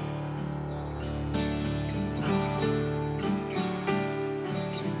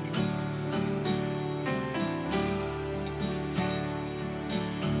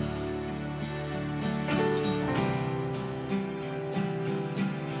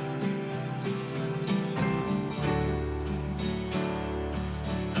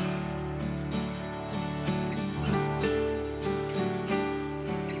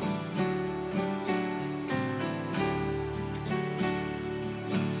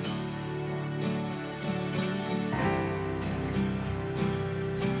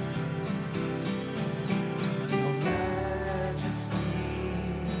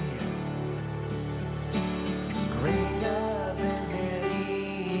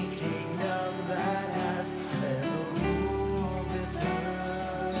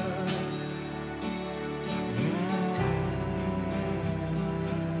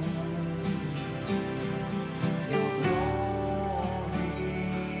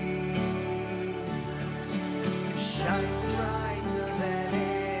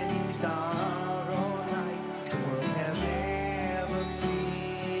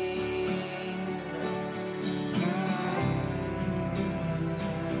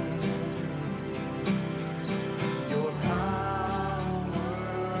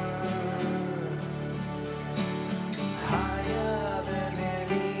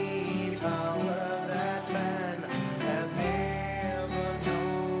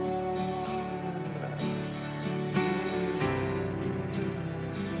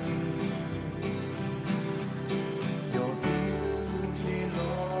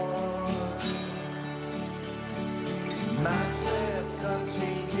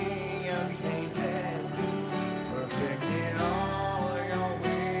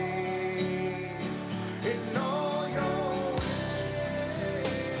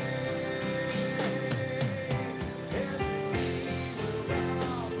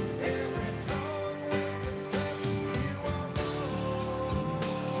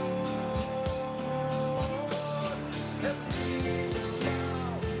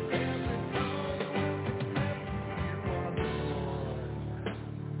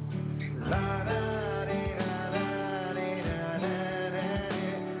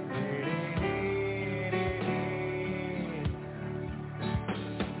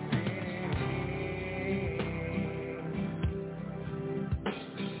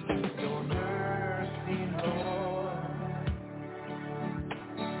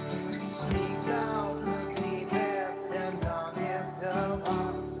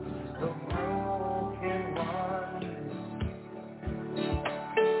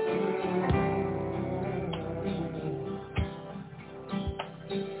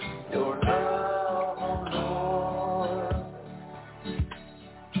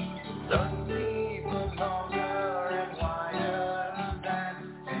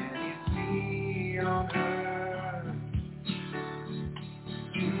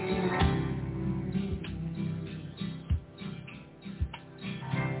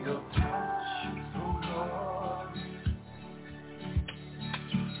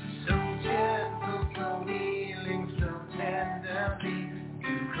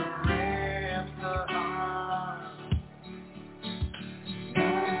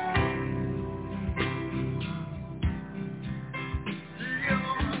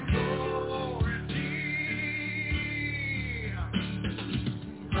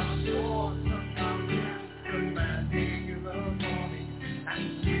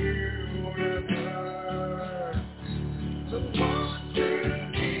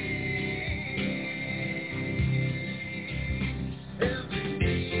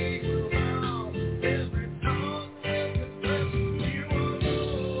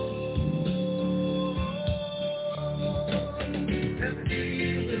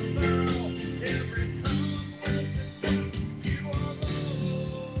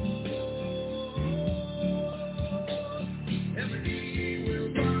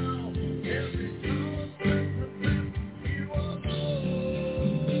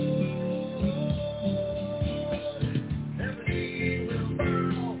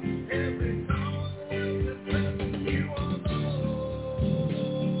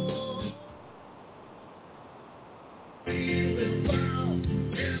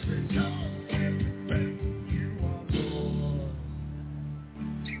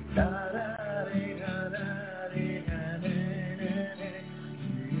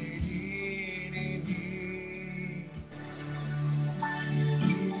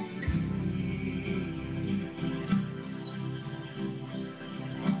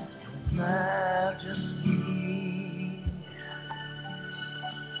 Majesty,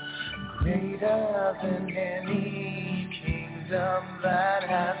 greater than any kingdom that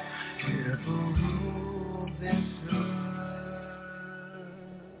has ever ruled this earth.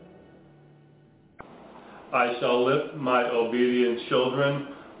 I shall lift my obedient children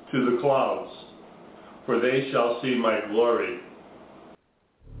to the clouds, for they shall see my glory.